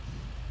 Alright.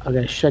 I'm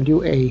gonna send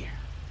you a.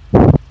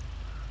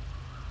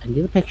 Send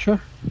you the picture.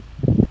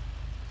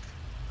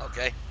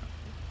 Okay.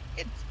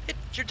 It's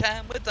your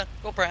time with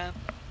Uncle Prime.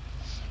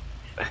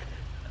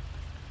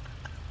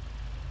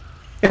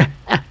 Oh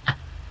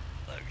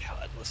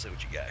God, let's see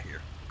what you got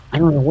here. I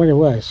don't know what it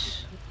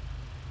was.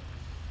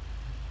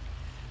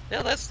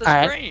 Yeah, that's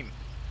the stream.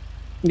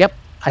 Yep,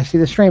 I see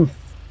the stream.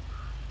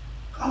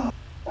 Oh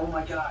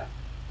my God.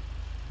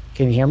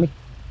 Can you hear me?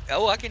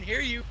 Oh, I can hear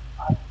you.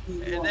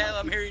 And now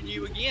I'm hearing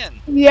you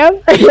again.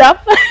 Yep,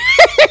 yep.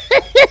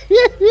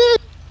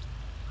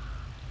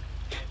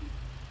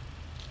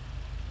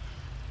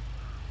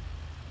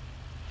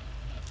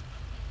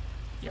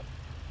 Yep.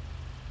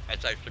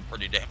 That's actually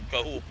pretty damn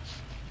cool.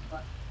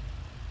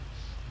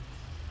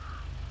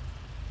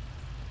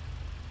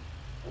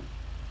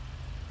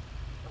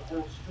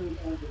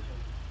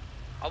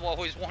 I've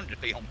always wanted to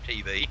be on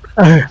TV.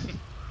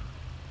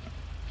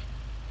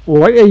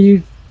 What are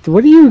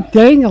you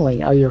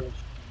dangling? Are you?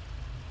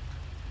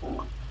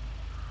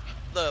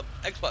 The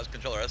Xbox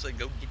controller. I said,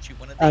 go get you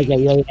one of these.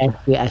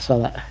 Yeah, I saw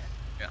that.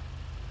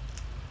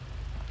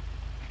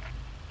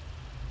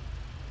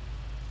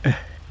 Yeah.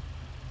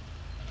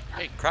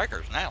 Hey,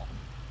 crackers now.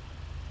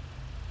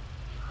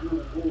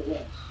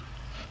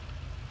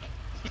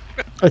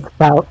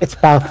 It's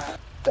about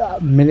a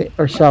minute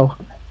or so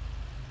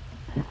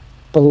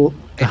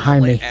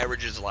behind me.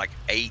 Averages like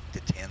 8 to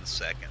 10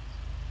 seconds.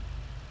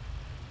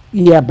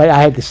 Yeah, but I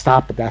had to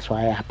stop it. That's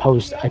why I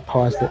paused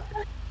it.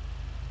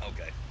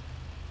 Okay.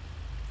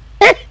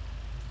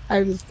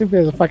 I was stupid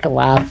as a fucking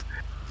laugh.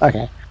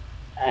 Okay.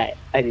 Alright,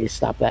 I need to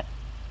stop that.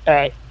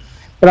 Alright.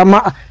 But I'm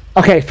not.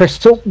 Okay, for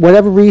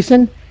whatever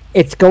reason,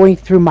 it's going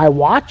through my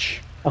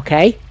watch,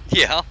 okay?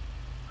 Yeah.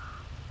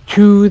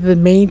 To the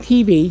main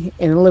TV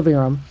in the living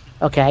room,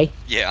 okay?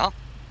 Yeah.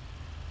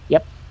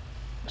 Yep.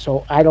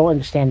 So I don't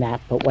understand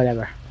that, but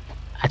whatever.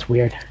 That's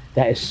weird.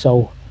 That is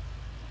so.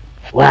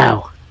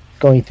 Wow.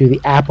 Going through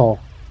the Apple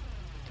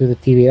to the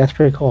TV. That's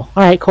pretty cool.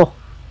 Alright, cool.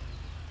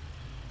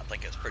 I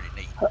think it's pretty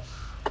neat.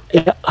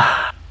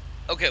 Yeah.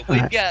 Okay,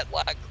 we've got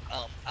like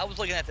I was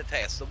looking at the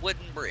task, the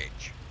wooden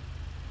bridge.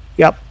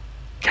 Yep.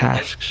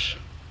 Tasks.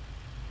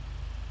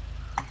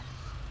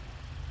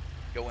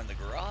 Go in the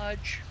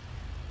garage.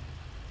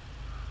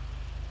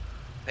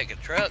 Pick a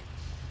truck.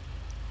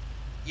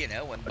 You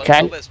know, when both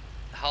of us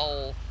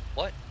haul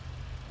what?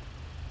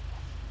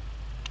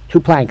 2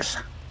 planks.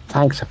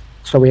 Planks.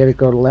 So we had to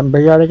go to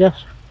lumberyard, I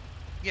guess.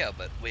 Yeah,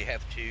 but we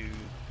have to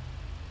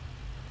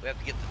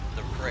get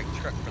the correct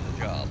truck for the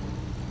job.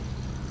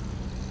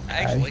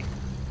 Actually.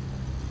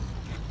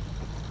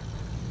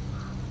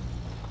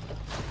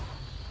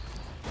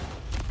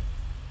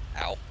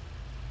 Ow.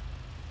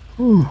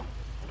 Ooh.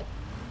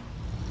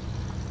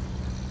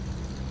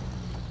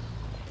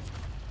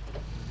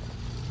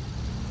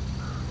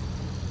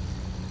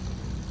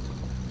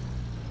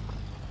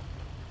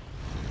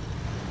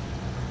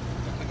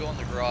 We go in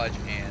the garage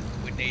and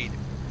we need.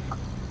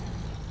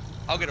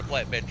 I'll get a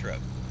flatbed truck.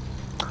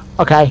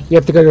 Okay, you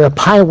have to go to the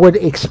Pinewood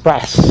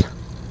Express.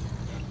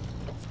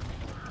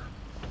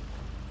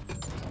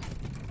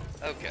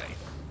 Okay.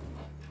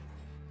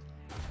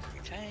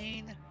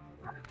 Retain.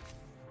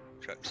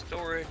 Truck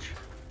storage.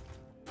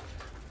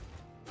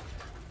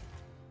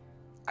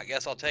 I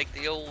guess I'll take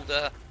the old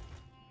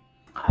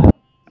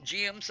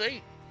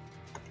GMC.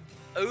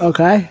 Ooh.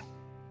 Okay.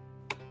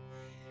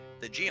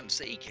 The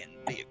GMC can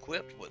be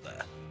equipped with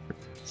a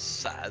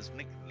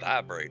seismic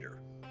vibrator.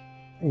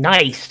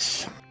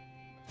 Nice.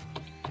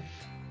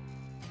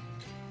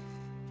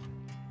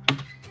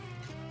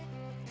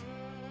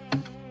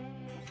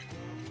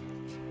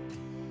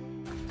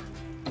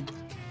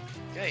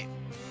 Okay.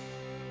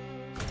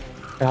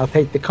 I'll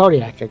take the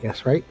Kodiak, I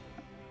guess, right?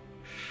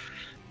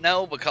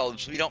 No,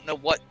 because we don't know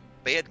what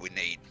bed we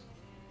need.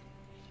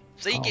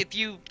 See if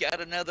you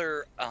got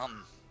another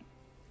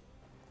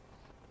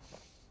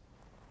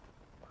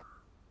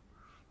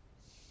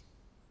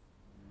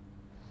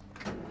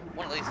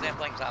one of these damn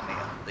things I'm in.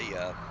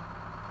 The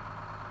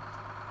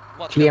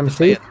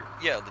GMC?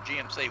 Yeah, the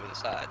GMC with the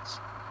sides.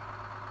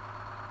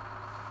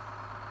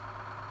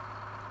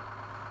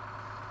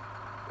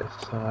 The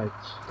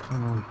sides.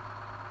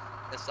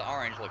 It's the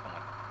orange looking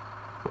one.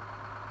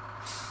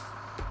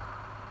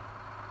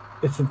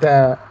 Is it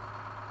the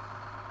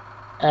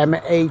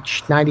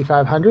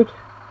MH9500?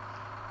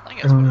 I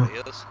think that's what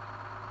it is.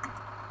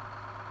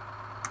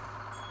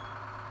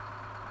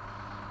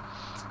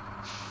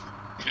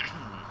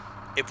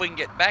 If we can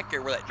get back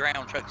there where that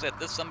drowned truck's at,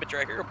 this sumbitch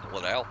right here will pull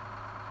it out.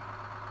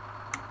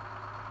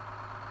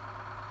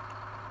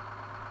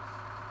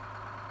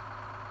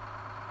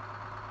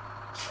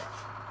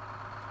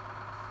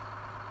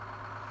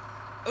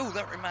 Oh,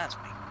 that reminds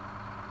me.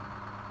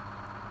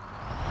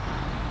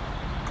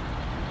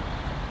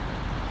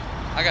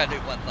 I gotta do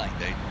one thing,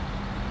 dude.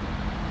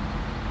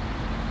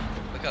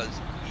 Because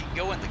you can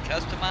go into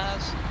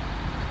customize.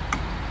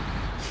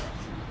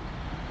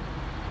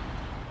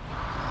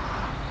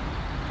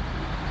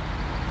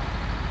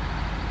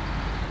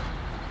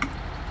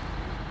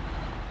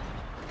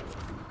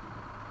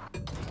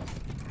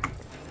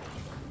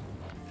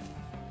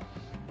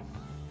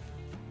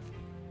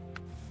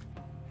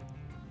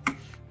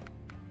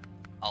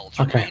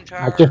 Okay.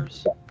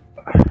 Tires.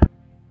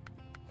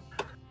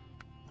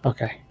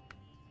 Okay.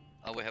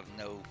 Oh, we have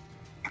no.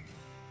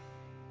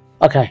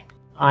 Okay.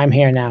 I'm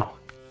here now.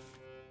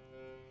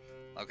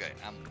 Okay,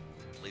 I'm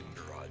leaving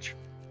garage.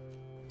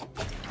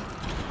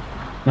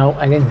 No,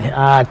 I didn't.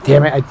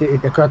 Damn it! I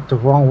got the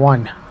wrong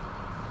one.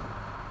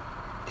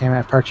 Damn it!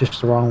 I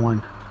purchased the wrong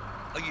one.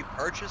 Oh, you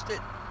purchased it?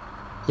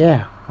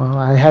 Yeah. Well,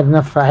 I had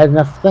enough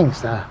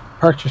things to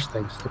purchase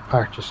it.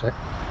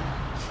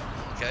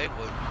 Okay.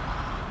 Well,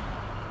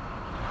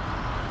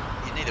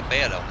 you need a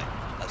bed on it.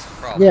 That's the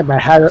problem.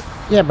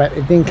 Yeah, but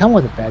it didn't come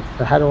with a bed.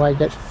 So how do I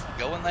get?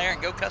 Go in there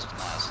and go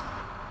customize.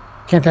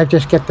 Can't I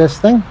just get this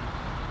thing?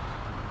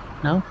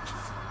 No.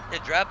 Yeah,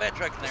 drive that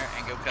truck in there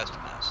and go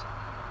customize.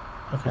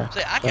 Okay.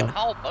 See, I can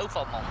haul both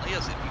of them on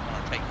this if you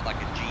want to take like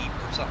a Jeep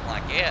or something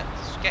like that.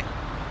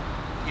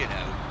 You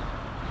know.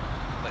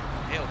 But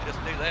hell,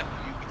 just do that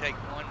one. You can take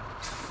one.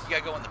 You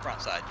gotta go on the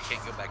front side. You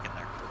can't go back in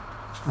there.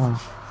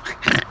 Oh.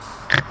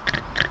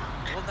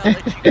 We'll not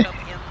let you come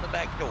in the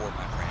back door,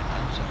 my friend.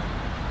 I'm sorry.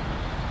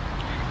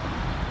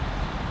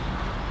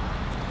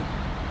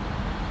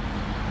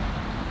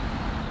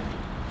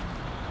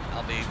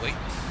 I'll be waiting.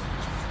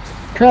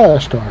 Trailer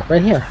store,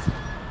 right here.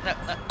 No,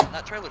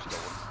 not trailer store.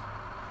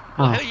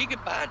 Well, hell, you can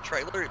buy a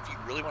trailer if you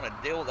really want to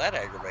deal with that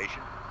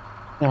aggravation.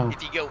 No.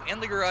 If you go in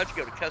the garage,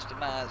 go to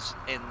customize,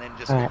 and then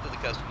just go to the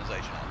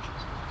customization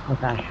options.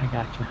 Okay, I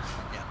got you.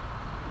 Yeah.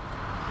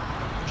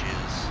 Which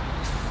is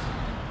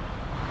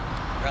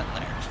right in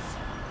there.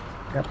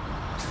 Yep.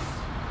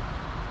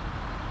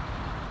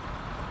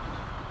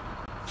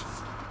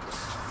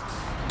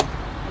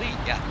 We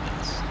got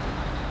this.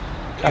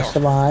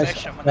 Customize,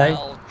 right?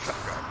 Truck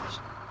drivers.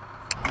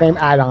 Frame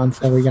add-ons,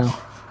 there we go.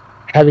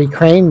 Heavy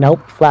crane,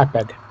 nope.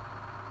 Flatbed.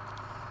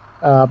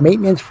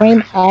 Maintenance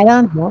frame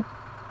add-on, nope.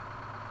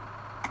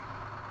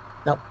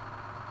 Nope.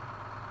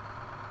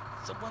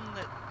 The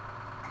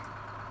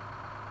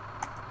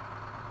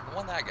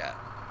one that I got,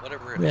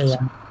 whatever it is.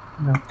 Yeah.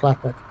 No,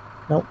 flatbed.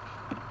 Nope.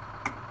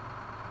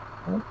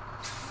 Nope.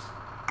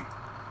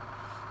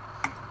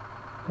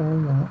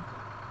 No.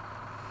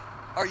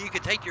 Or you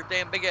could take your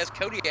damn big ass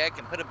Kodiak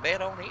and put a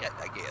bed on it,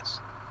 I guess.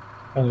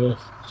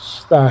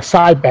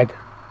 Side bed.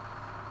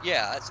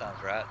 Yeah, that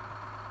sounds right.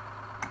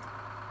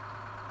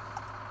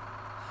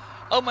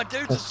 Oh, my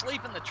dude's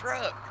asleep in the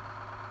truck.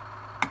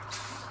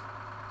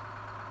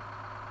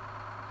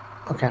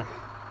 Okay.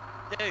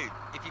 Dude,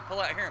 if you pull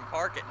out here and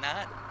park at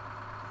night,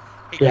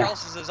 he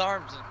crosses his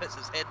arms and puts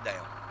his head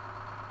down.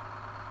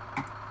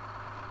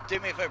 Do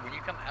me a favor, when you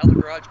come out of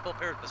the garage, pull up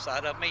here at the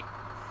side of me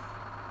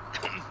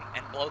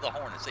and blow the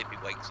horn and see if he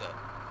wakes up.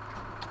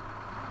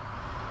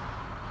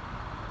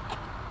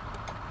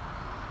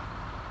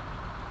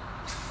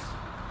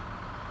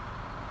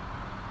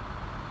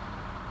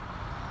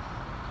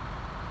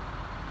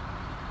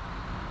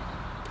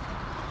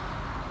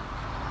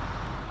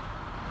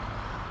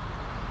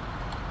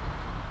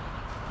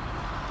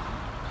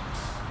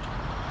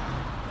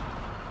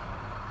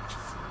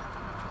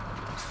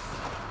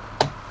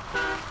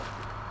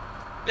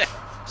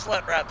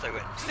 Slept right through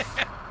it.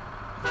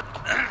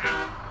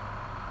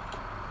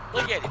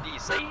 Look at it. Do you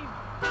see him?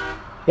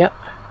 Yep.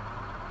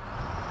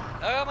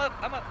 Oh,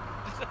 I'm up.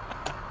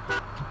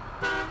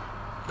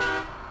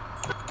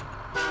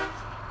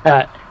 All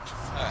right.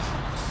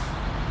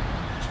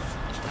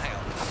 Hang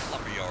on.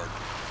 Lumberyard.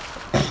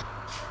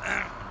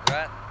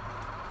 Right?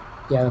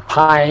 Yeah, the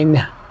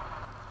Pine.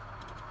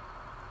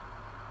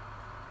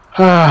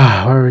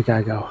 Where we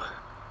gotta go?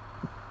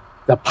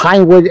 The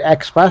Pinewood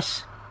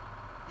Express?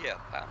 Yeah,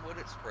 Pinewood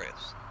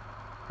Express.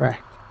 Right.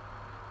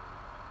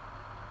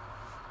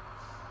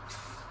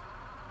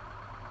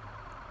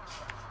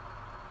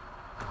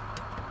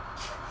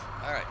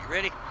 All right, you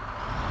ready?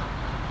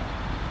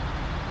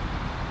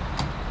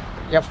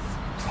 Yep.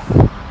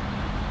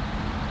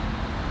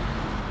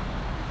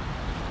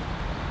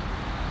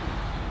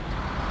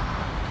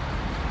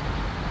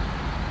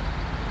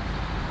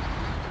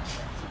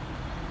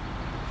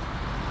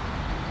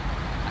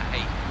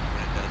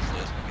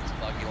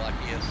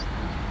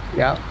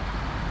 Yeah.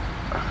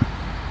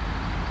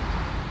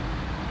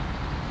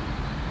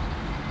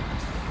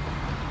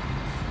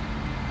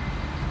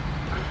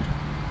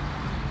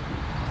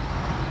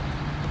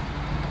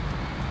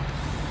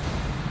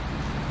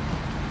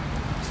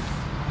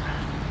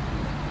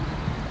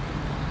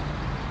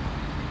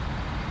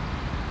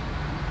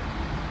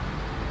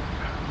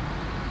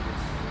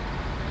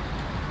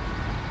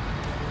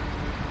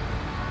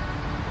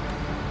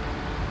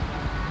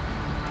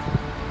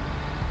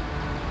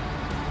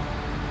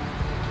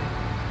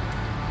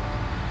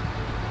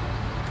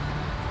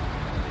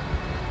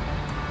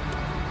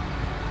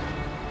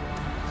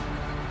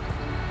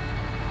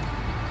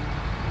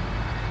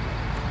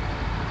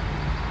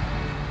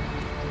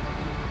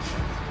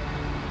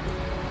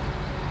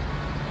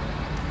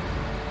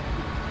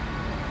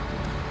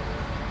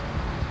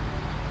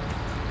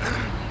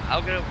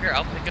 I'll get over here.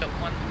 I'll pick up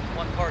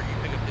one part. You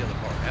pick up the other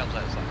part. How's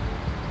that sound?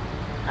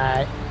 All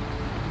right.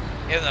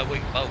 Even though we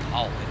can both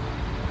haul it.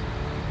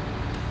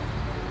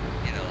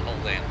 You know, the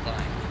whole damn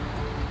thing.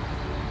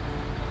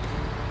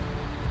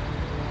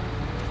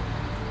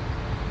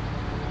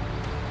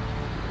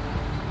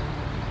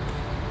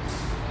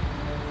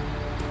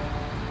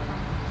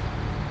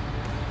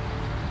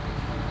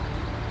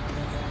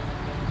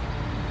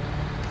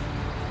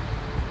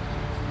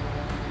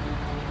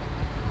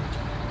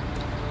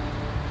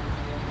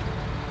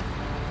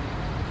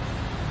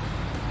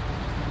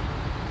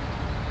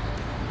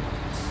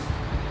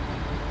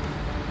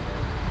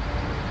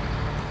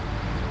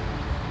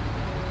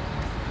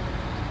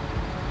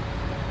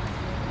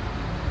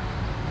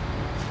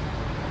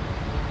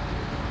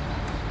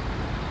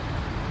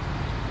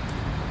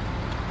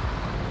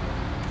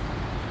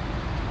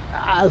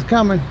 I was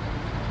coming. I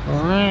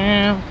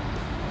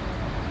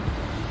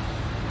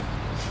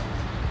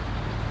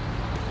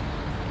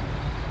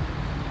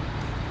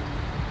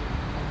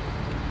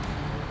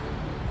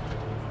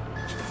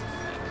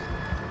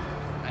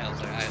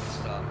had to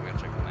stop. We gotta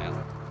check them out.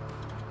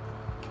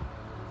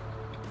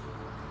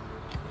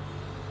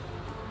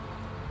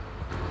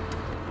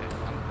 Okay,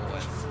 I'm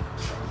going.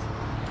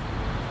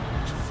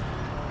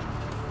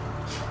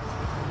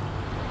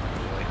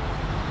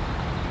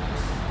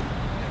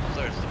 Yeah,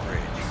 there's the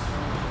bridge.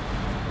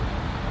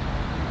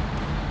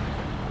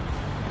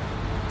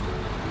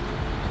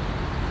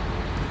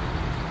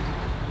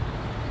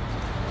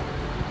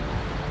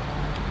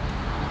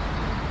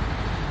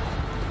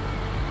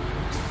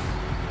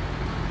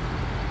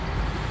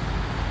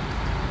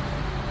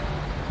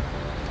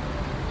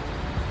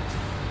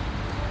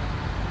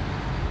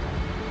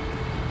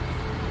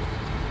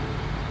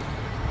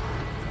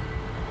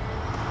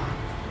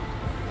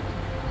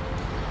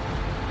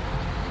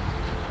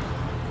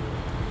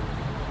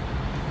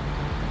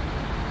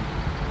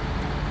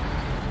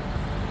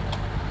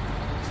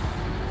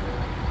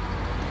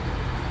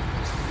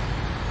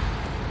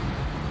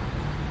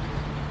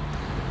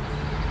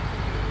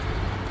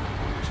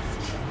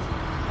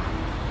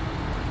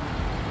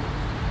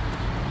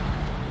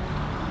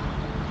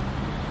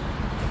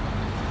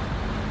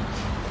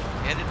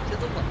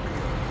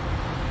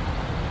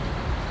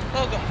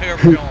 Welcome,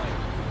 whoever joined.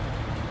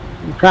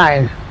 I'm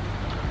trying.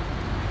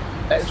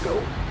 Let's go.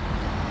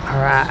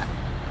 All right.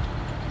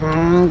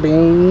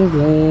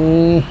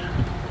 Baby.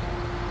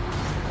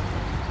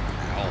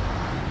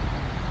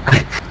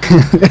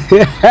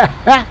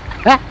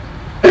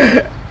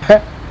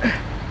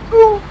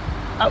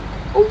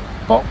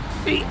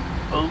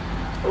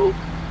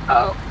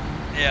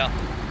 Yeah,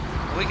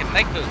 we can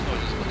make those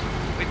noises.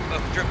 We've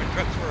both driven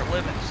trucks for a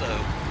living, so.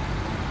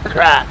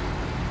 Right.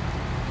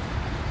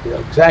 You know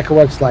exactly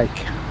what it's like.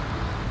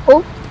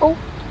 Oh!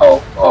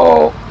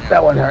 Yeah.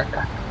 That one hurt.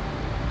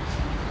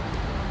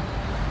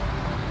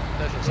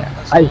 That's no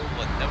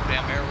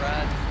damn air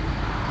ride?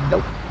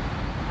 Nope.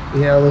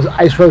 You know, those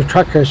ice road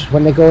truckers,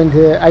 when they go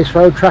into ice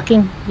road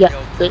trucking, yeah,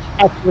 they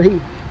actually,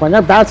 when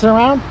they're bouncing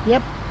around,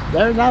 yep,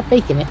 they're not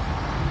faking it.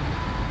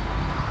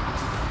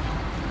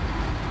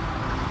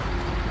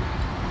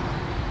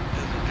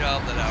 It's a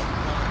job that I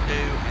want to do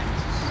and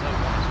so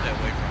want to stay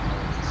away from all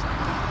of this.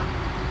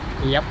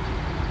 Yep.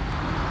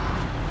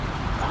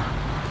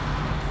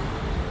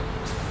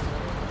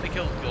 They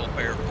killed Bill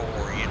Bear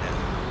for, you know,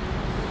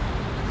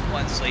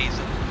 one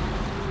season.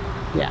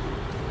 Yeah.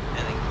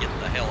 And then get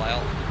the hell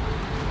out.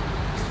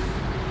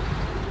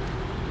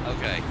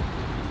 Okay.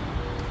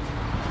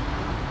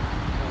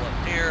 Pull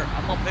up here.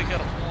 I'm gonna pick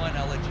up one.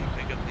 I'll let you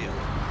pick up the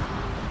other.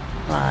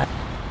 All right.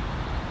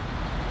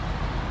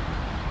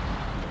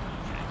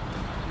 Okay.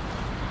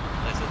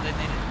 They said they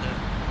needed the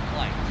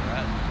planks,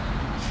 right?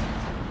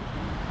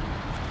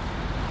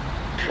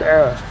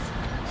 Sure.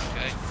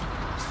 Okay.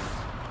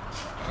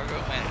 Cargo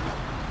management.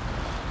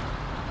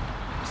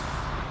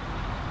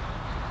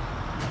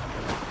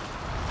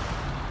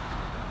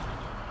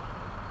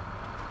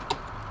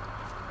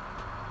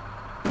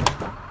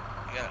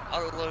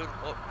 Auto load.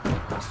 Oh.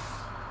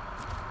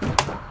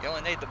 You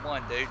only need the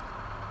one, dude.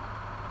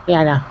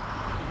 Yeah, I know.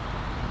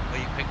 Well,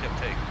 you picked up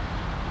two.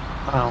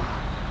 Oh.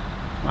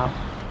 Well,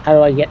 how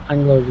do I get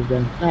unloaded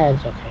then?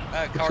 It's okay.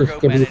 Cargo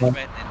management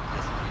and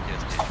just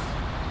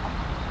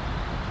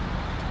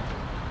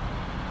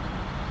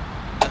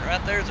and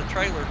right there's a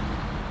trailer.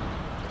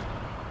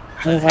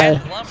 It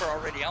has the lumber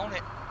already on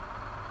it.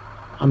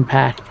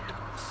 Unpack.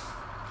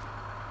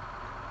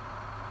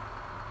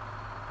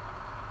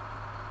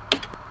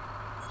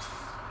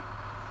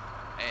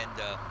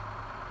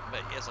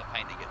 But it's a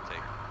pain to get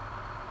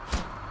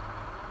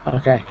to.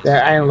 Okay,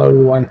 there, I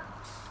unloaded one.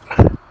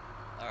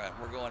 Alright,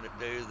 we're going to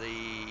do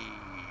the...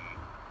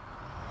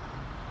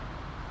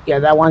 Yeah,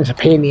 that one's a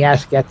pain in the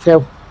ass to get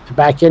to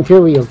back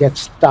into, you'll get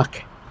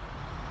stuck.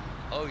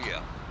 Oh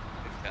yeah,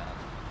 big time.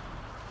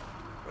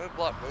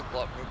 Roadblock.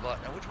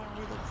 Now which one are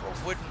we looking for?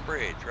 Wooden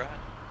bridge, right?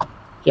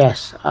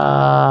 Yes,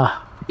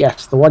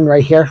 yes, the one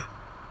right here.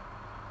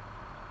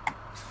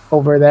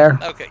 Over there.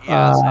 Okay,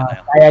 yeah, I see now.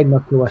 Diagonal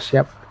to us,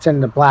 yep. It's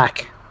in the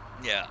black.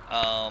 Yeah,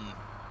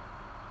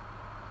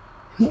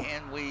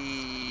 can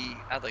we...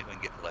 I think we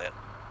can get to that.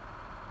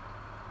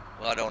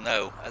 Well, I don't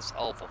know. That's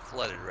awful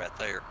flooded right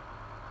there.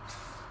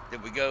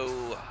 Did we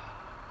go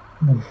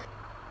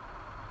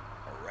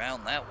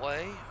around that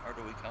way, or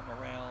do we come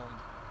around?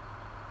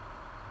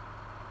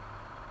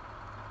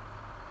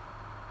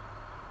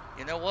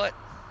 You know what?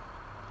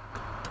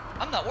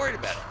 I'm not worried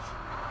about it.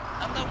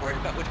 I'm not worried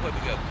about which way we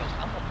go, because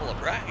I'm going to pull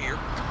up right here.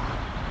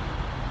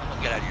 I'm going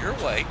to get out of your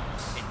way,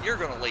 and you're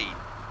going to lead.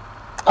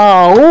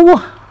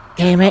 Oh,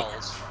 damn it.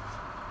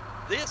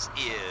 This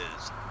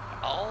is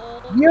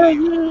all You're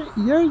yep.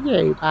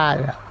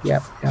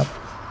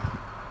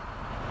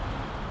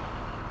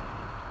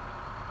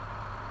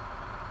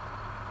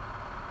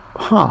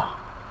 Huh.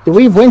 Do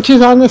we have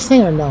winches on this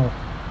thing or no?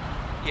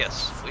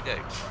 Yes, we do.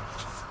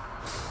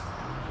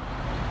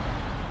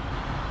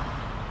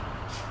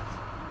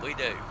 We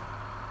do.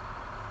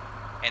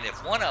 And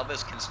if one of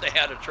us can stay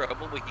out of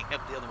trouble, we can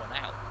help the other one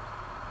out.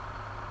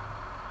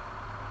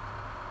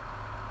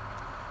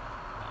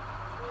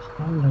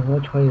 I don't know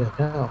which way to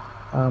go.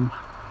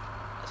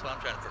 That's what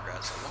I'm trying to figure out.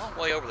 It's a long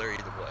way over there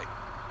either way.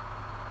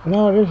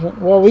 No, it isn't.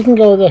 Well, we can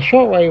go the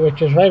short way,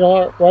 which is right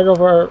over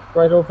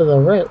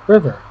the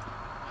river,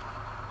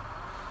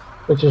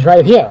 which is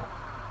right here.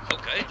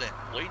 Okay, then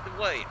lead the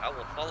way. I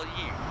will follow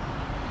you.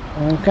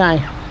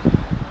 Okay.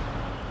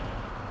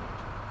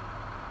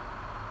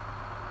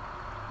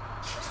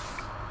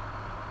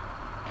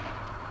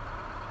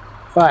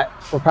 But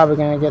we're probably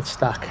going to get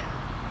stuck.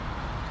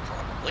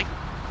 Probably.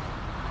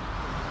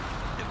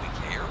 Did we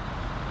care?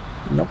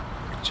 Nope.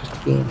 It's just a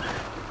game.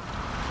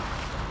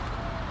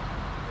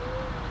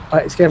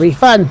 But it's going to be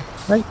fun,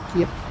 right?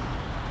 Yep.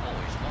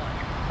 Always fun.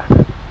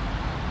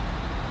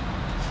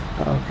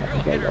 Okay, we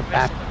got to go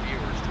back. On the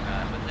viewers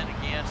tonight, but then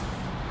again,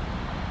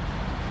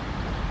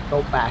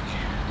 go back.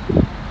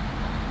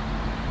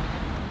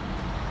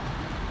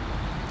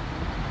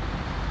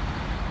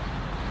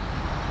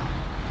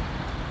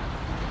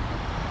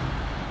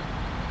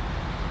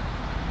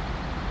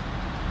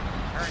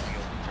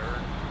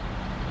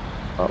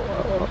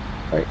 Oh,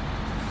 right.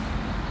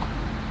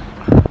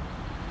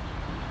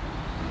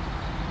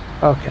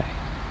 Okay.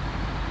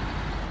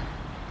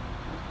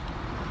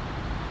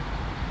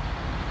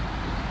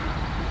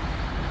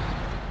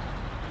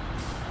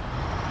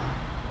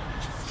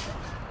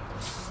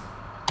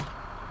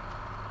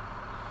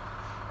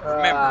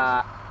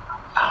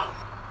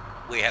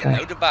 We have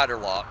no divider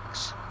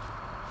locks.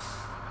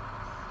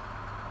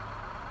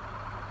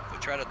 If we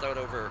try to throw it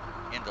over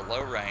into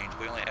low range,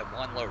 we only have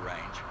one low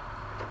range.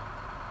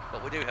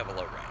 But we do have a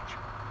low range.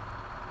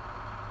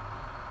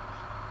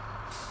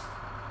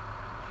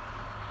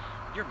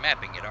 You're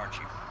mapping it, aren't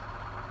you?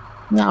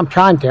 No, I'm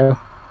trying to.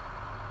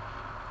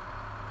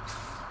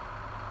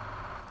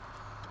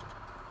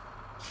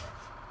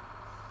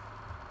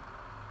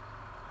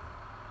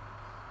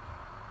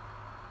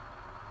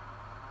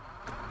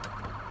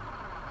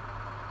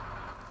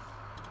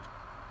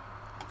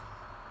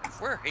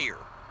 If we're here,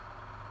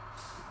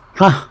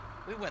 huh?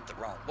 We went the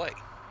wrong way.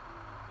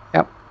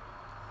 Yep.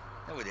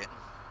 No, we didn't.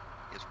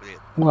 Yes, we did.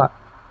 What?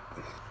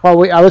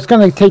 Well, I was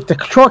going to take the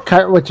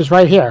shortcut, which is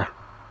right here.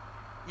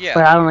 Yeah.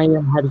 But I don't even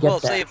know how to get there. Well,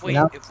 see,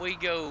 if we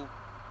go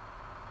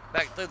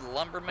back through the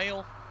lumber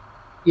mill.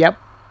 Yep.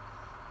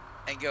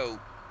 And go.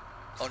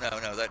 Oh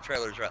no, that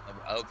trailer's right in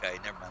the. Okay,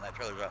 never mind. That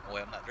trailer's right in the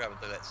way. I'm not driving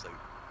through that suit.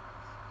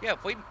 Yeah,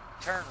 if we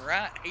turn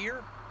right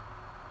here.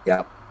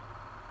 Yep.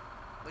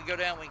 We go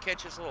down. We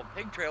catch this little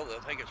pig trail.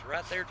 That'll take us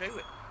right there to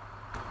it.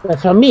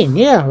 That's what I mean.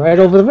 Yeah, right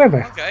over the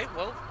river. Okay,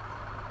 well.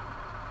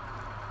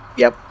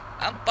 Yep.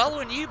 I'm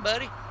following you,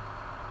 buddy.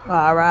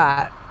 All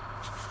right.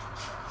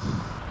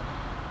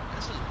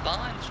 This is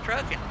Bond's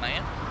trucking,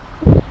 man.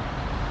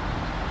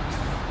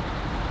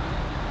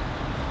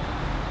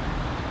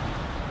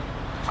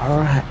 All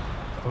right.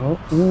 Oh,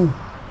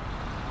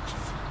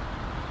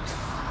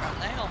 Right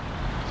now,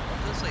 that's what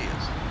this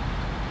is.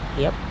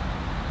 Yep.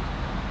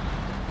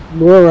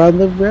 We're on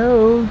the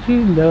road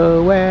to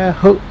nowhere.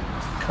 Ho,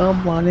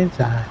 come on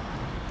inside.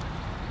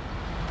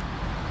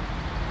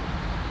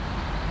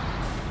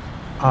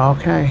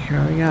 Okay,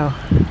 here we go.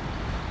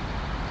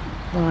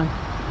 Come on.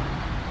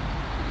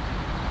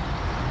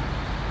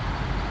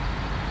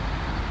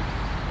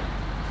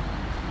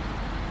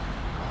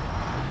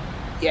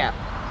 Yeah.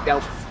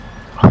 Nope.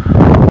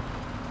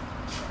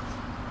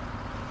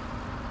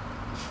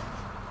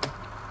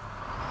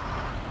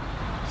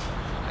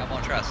 I'm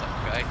gonna try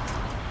something, okay?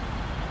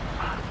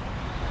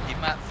 You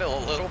might feel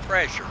a little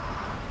pressure.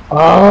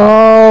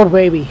 Oh,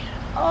 baby.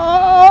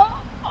 Oh.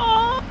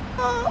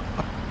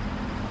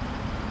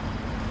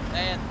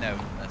 And no,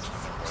 that's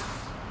not gonna work.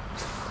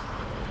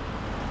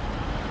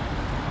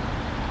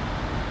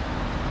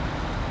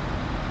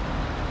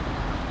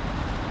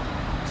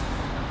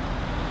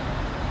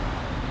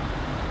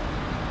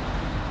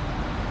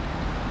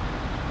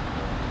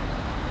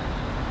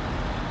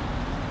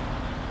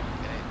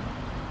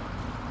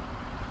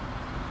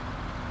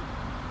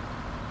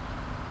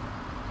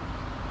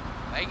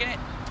 Making it?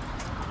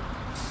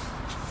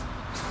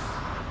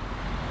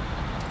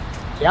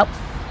 Yep.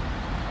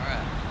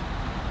 Alright.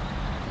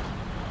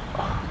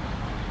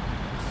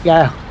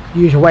 Yeah,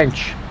 use a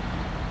winch.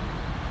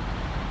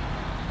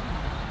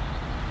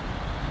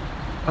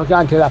 Hook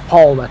onto that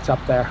pole that's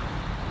up there.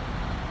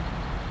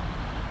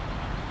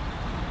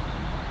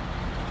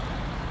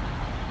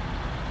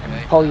 And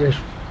Okay.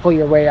 pull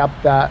your way up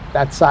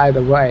that side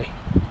of the way.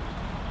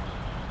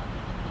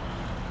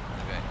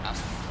 Okay, I'm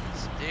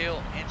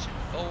still inching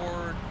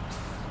forward.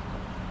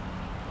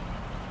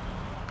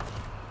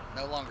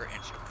 No longer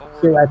inching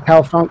forward.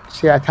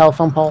 See that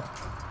telephone pole?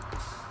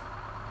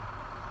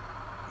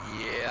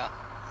 Yeah.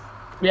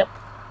 Yep.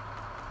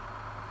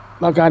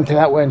 Log onto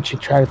that winch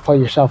and try to pull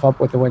yourself up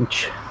with the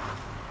winch.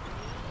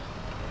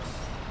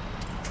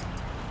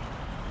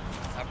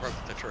 I broke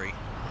the tree.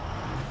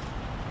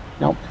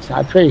 Nope, it's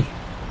not a tree.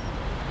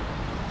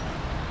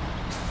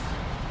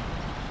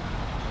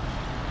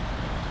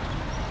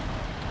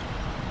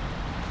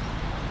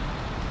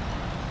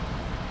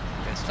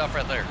 Okay, stop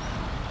right there.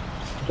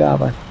 Good job,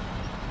 bud.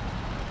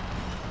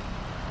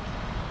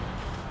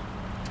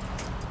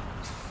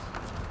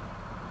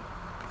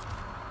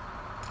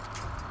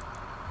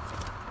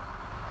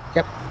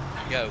 Yep.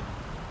 Go.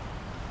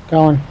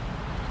 Going.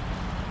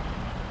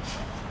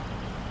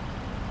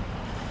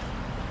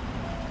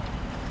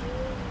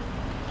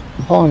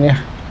 I'm pulling you.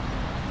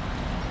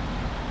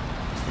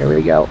 Here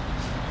we go.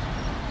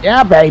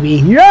 Yeah, baby.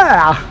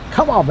 Yeah.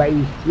 Come on,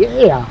 baby.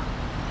 Yeah.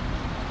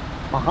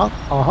 Yep.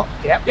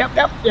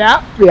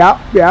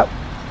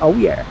 Oh,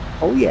 yeah.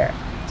 Oh, yeah.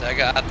 So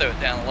I threw it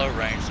down low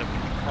range so we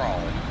can crawl.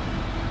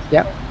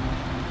 Yep.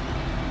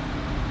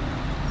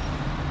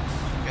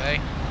 Okay,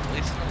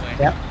 releasing the winch.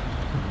 Yep.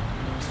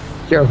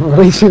 You're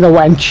releasing the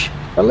winch.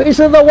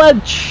 Releasing the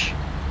winch.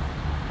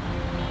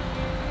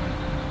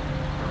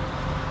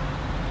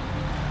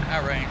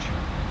 High range.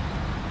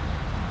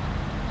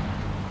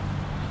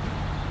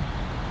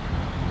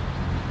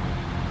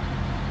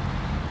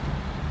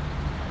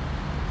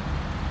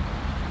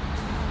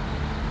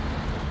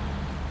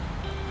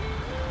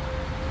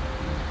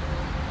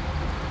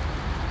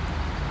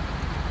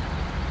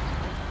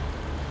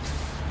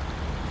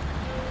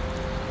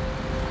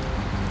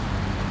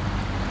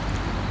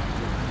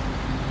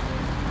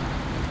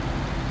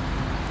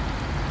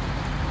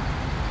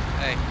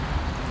 Hey.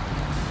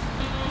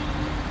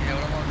 You know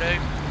what I'm gonna do?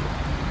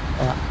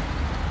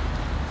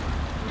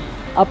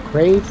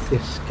 Upgrade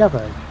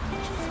discovered.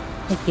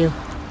 Thank you.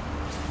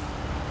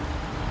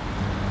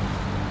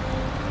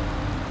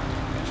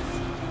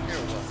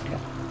 You're welcome.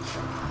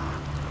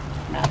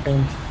 Okay.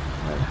 Mapping.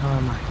 Where the hell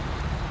am I?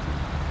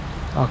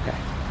 Okay.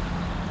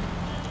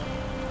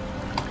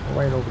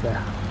 Right over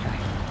there. Okay.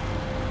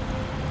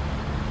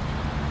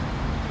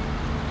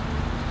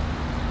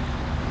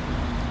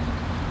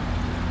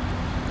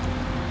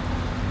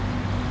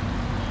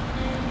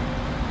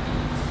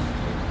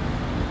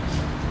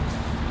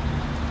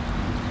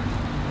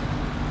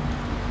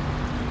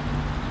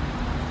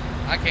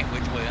 I can't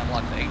which way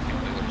unlock the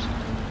 18-wheelers.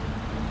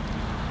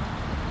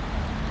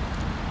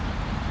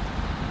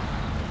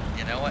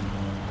 You know what?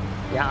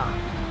 Yeah.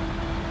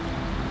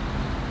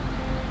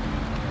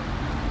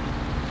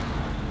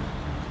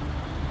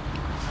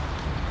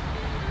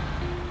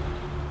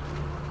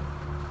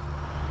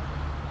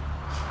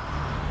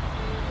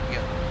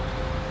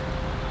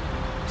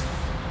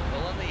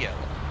 Pull in the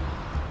yellow.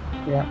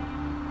 Yeah.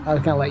 I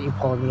was gonna let you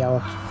pull in the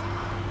yellow.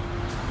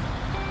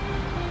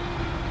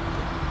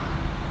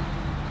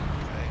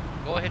 Okay.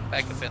 Go ahead and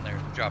back up in there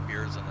and drop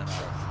yours, and then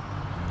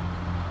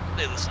I'll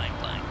do the same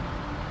thing.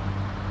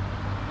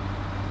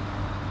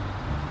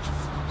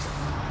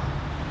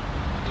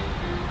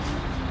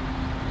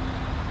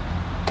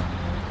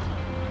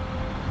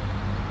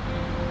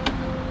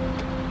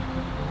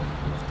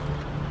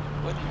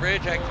 Wooden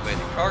bridge activated.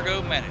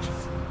 Cargo management.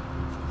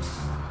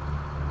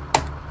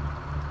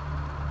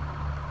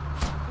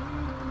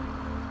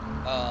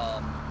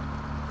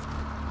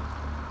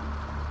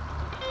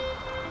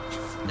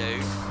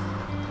 Dude.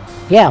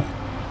 Yeah.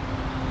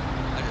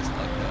 I just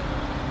fucked up.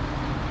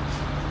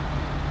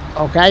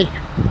 Okay.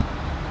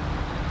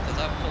 Because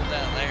I pulled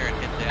down there and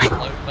hit the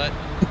download button.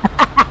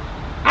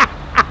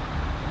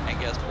 And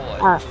guess what?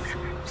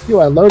 You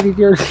are loading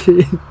your See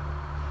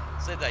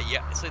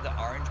the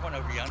orange one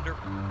over yonder? Or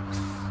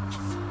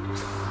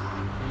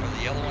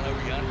the yellow one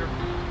over yonder?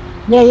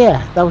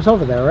 Yeah, that was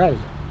over there already.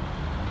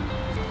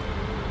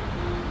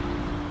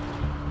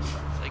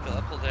 See, because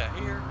I pulled out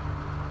here.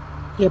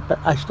 Yeah, but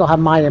I still have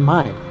mine in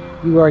mind.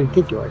 You already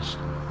did yours.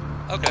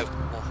 Okay,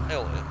 well,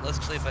 hell, let's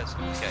see if that's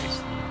the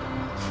case.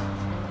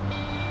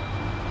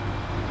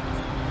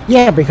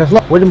 Yeah, because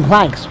look, wooden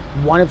planks.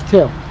 1 of 2.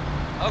 Okay.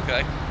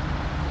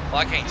 Well,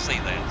 I can't see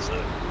that, so.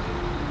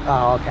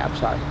 Oh, okay, I'm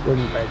sorry.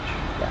 Wooden bridge.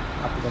 Yeah,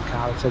 up in the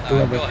car. It said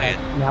Go ahead.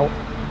 Now,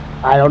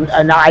 I don't.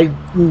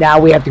 Now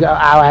we have to go.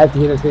 I have to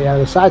get it to the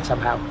other side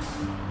somehow.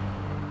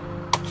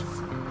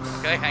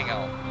 Okay, hang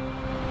on.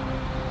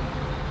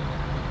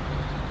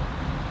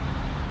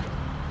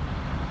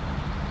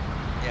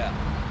 Yeah.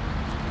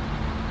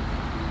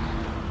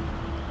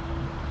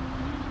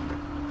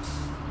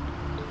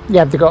 You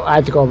have to go. I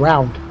have to go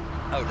around.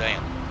 Oh,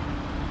 damn.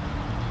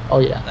 Oh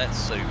yeah. That's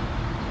soup.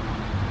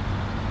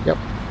 Yep.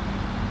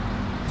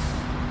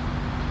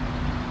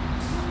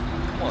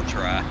 I'm gonna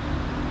try.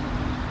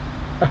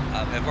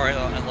 I've already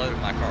unloaded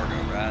my cargo,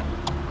 right?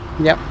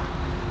 Yep.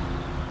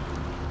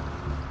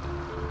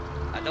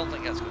 I don't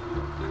think that's gonna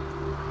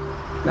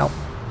work. No.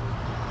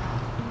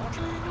 I'll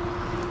try.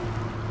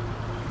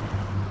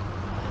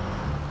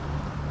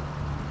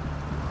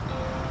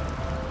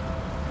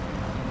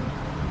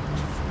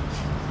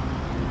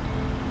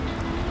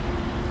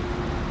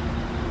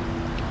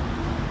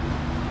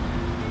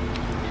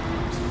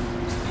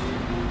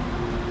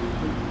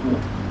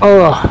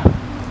 Oh.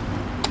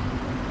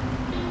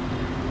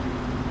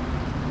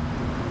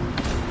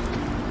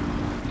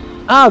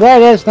 Oh,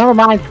 there it is. Never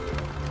mind.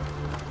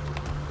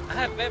 I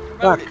haven't been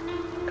promoted.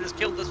 I just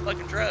killed this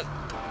fucking truck.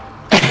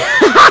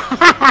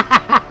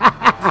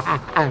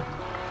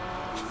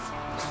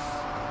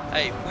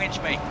 Hey, winch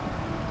me.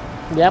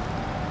 Yep.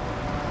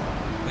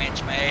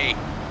 Winch me.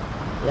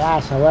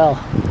 Yes, I will.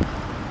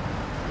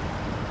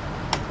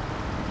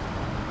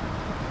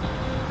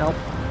 Nope.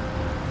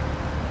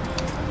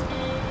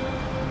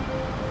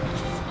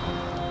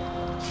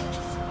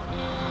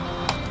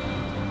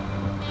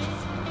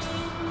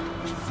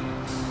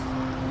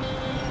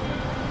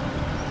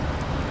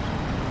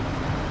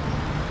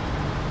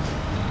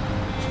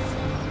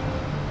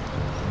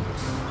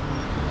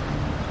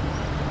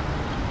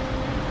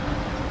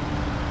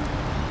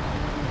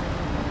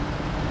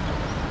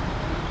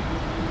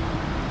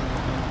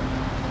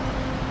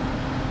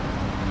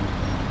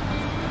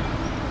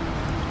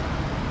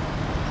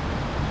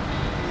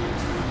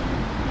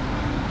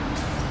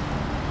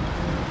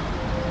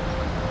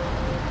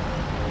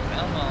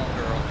 Come on,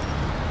 girl.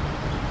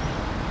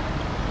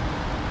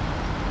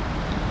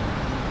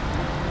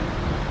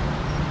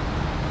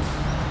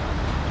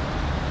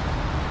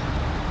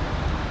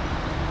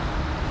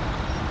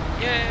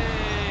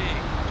 Yay!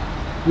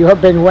 You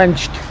have been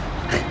wenched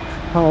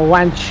from a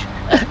wench.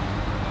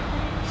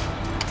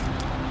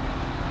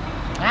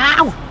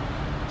 Ow!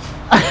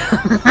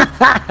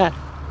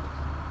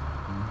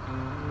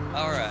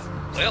 Alright.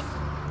 Well,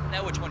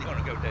 now which one you want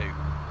to go do?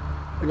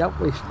 Yep,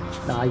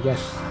 no, I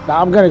guess. No,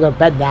 I'm gonna go to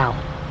bed now.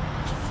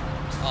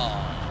 Oh.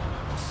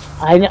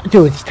 I know,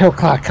 dude, it's 2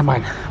 o'clock. Come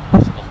on.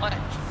 What?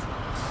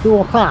 2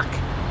 o'clock. Okay,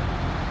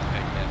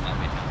 that might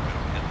be time to go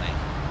to bed then.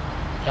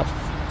 Yep.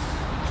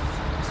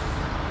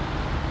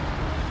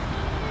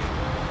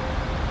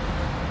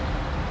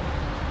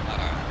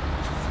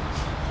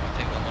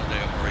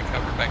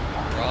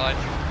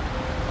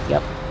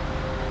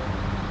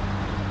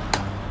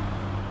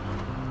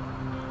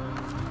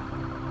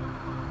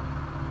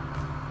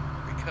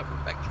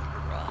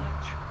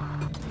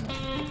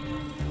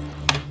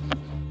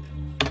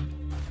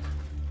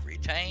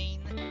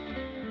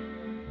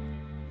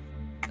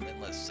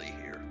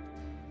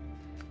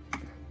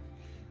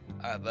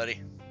 right,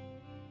 buddy.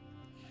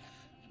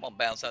 I'm gonna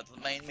bounce out to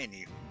the main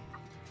menu.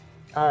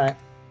 All right.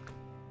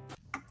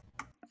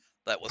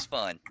 That was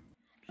fun.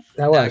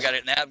 That now was. I got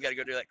it. Now I've got to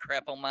go do that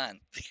crap on mine.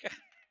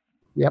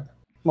 Yep.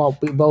 Well,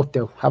 we both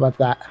do. How about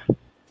that?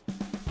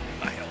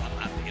 My hell, I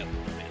might be up a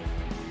bit.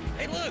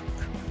 Hey, look.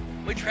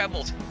 We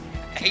traveled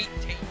 18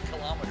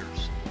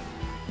 kilometers.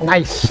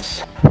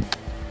 Nice.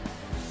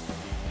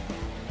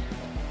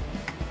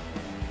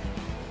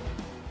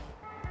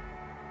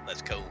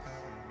 That's cool.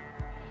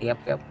 Yep.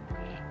 All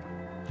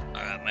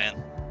right,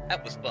 man.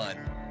 That was fun.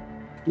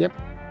 Yep.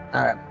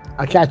 All right.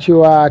 I'll catch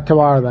you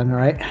tomorrow then, all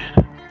right?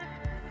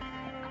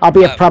 I'll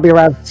be up probably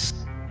around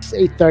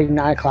 8:30,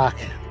 9 o'clock.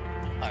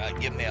 All right,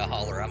 give me a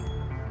holler.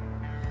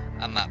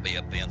 I might be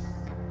up then.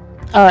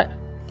 All right.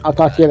 I'll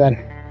talk to you then.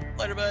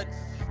 Later, bud.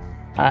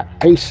 All right.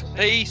 Peace.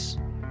 Peace.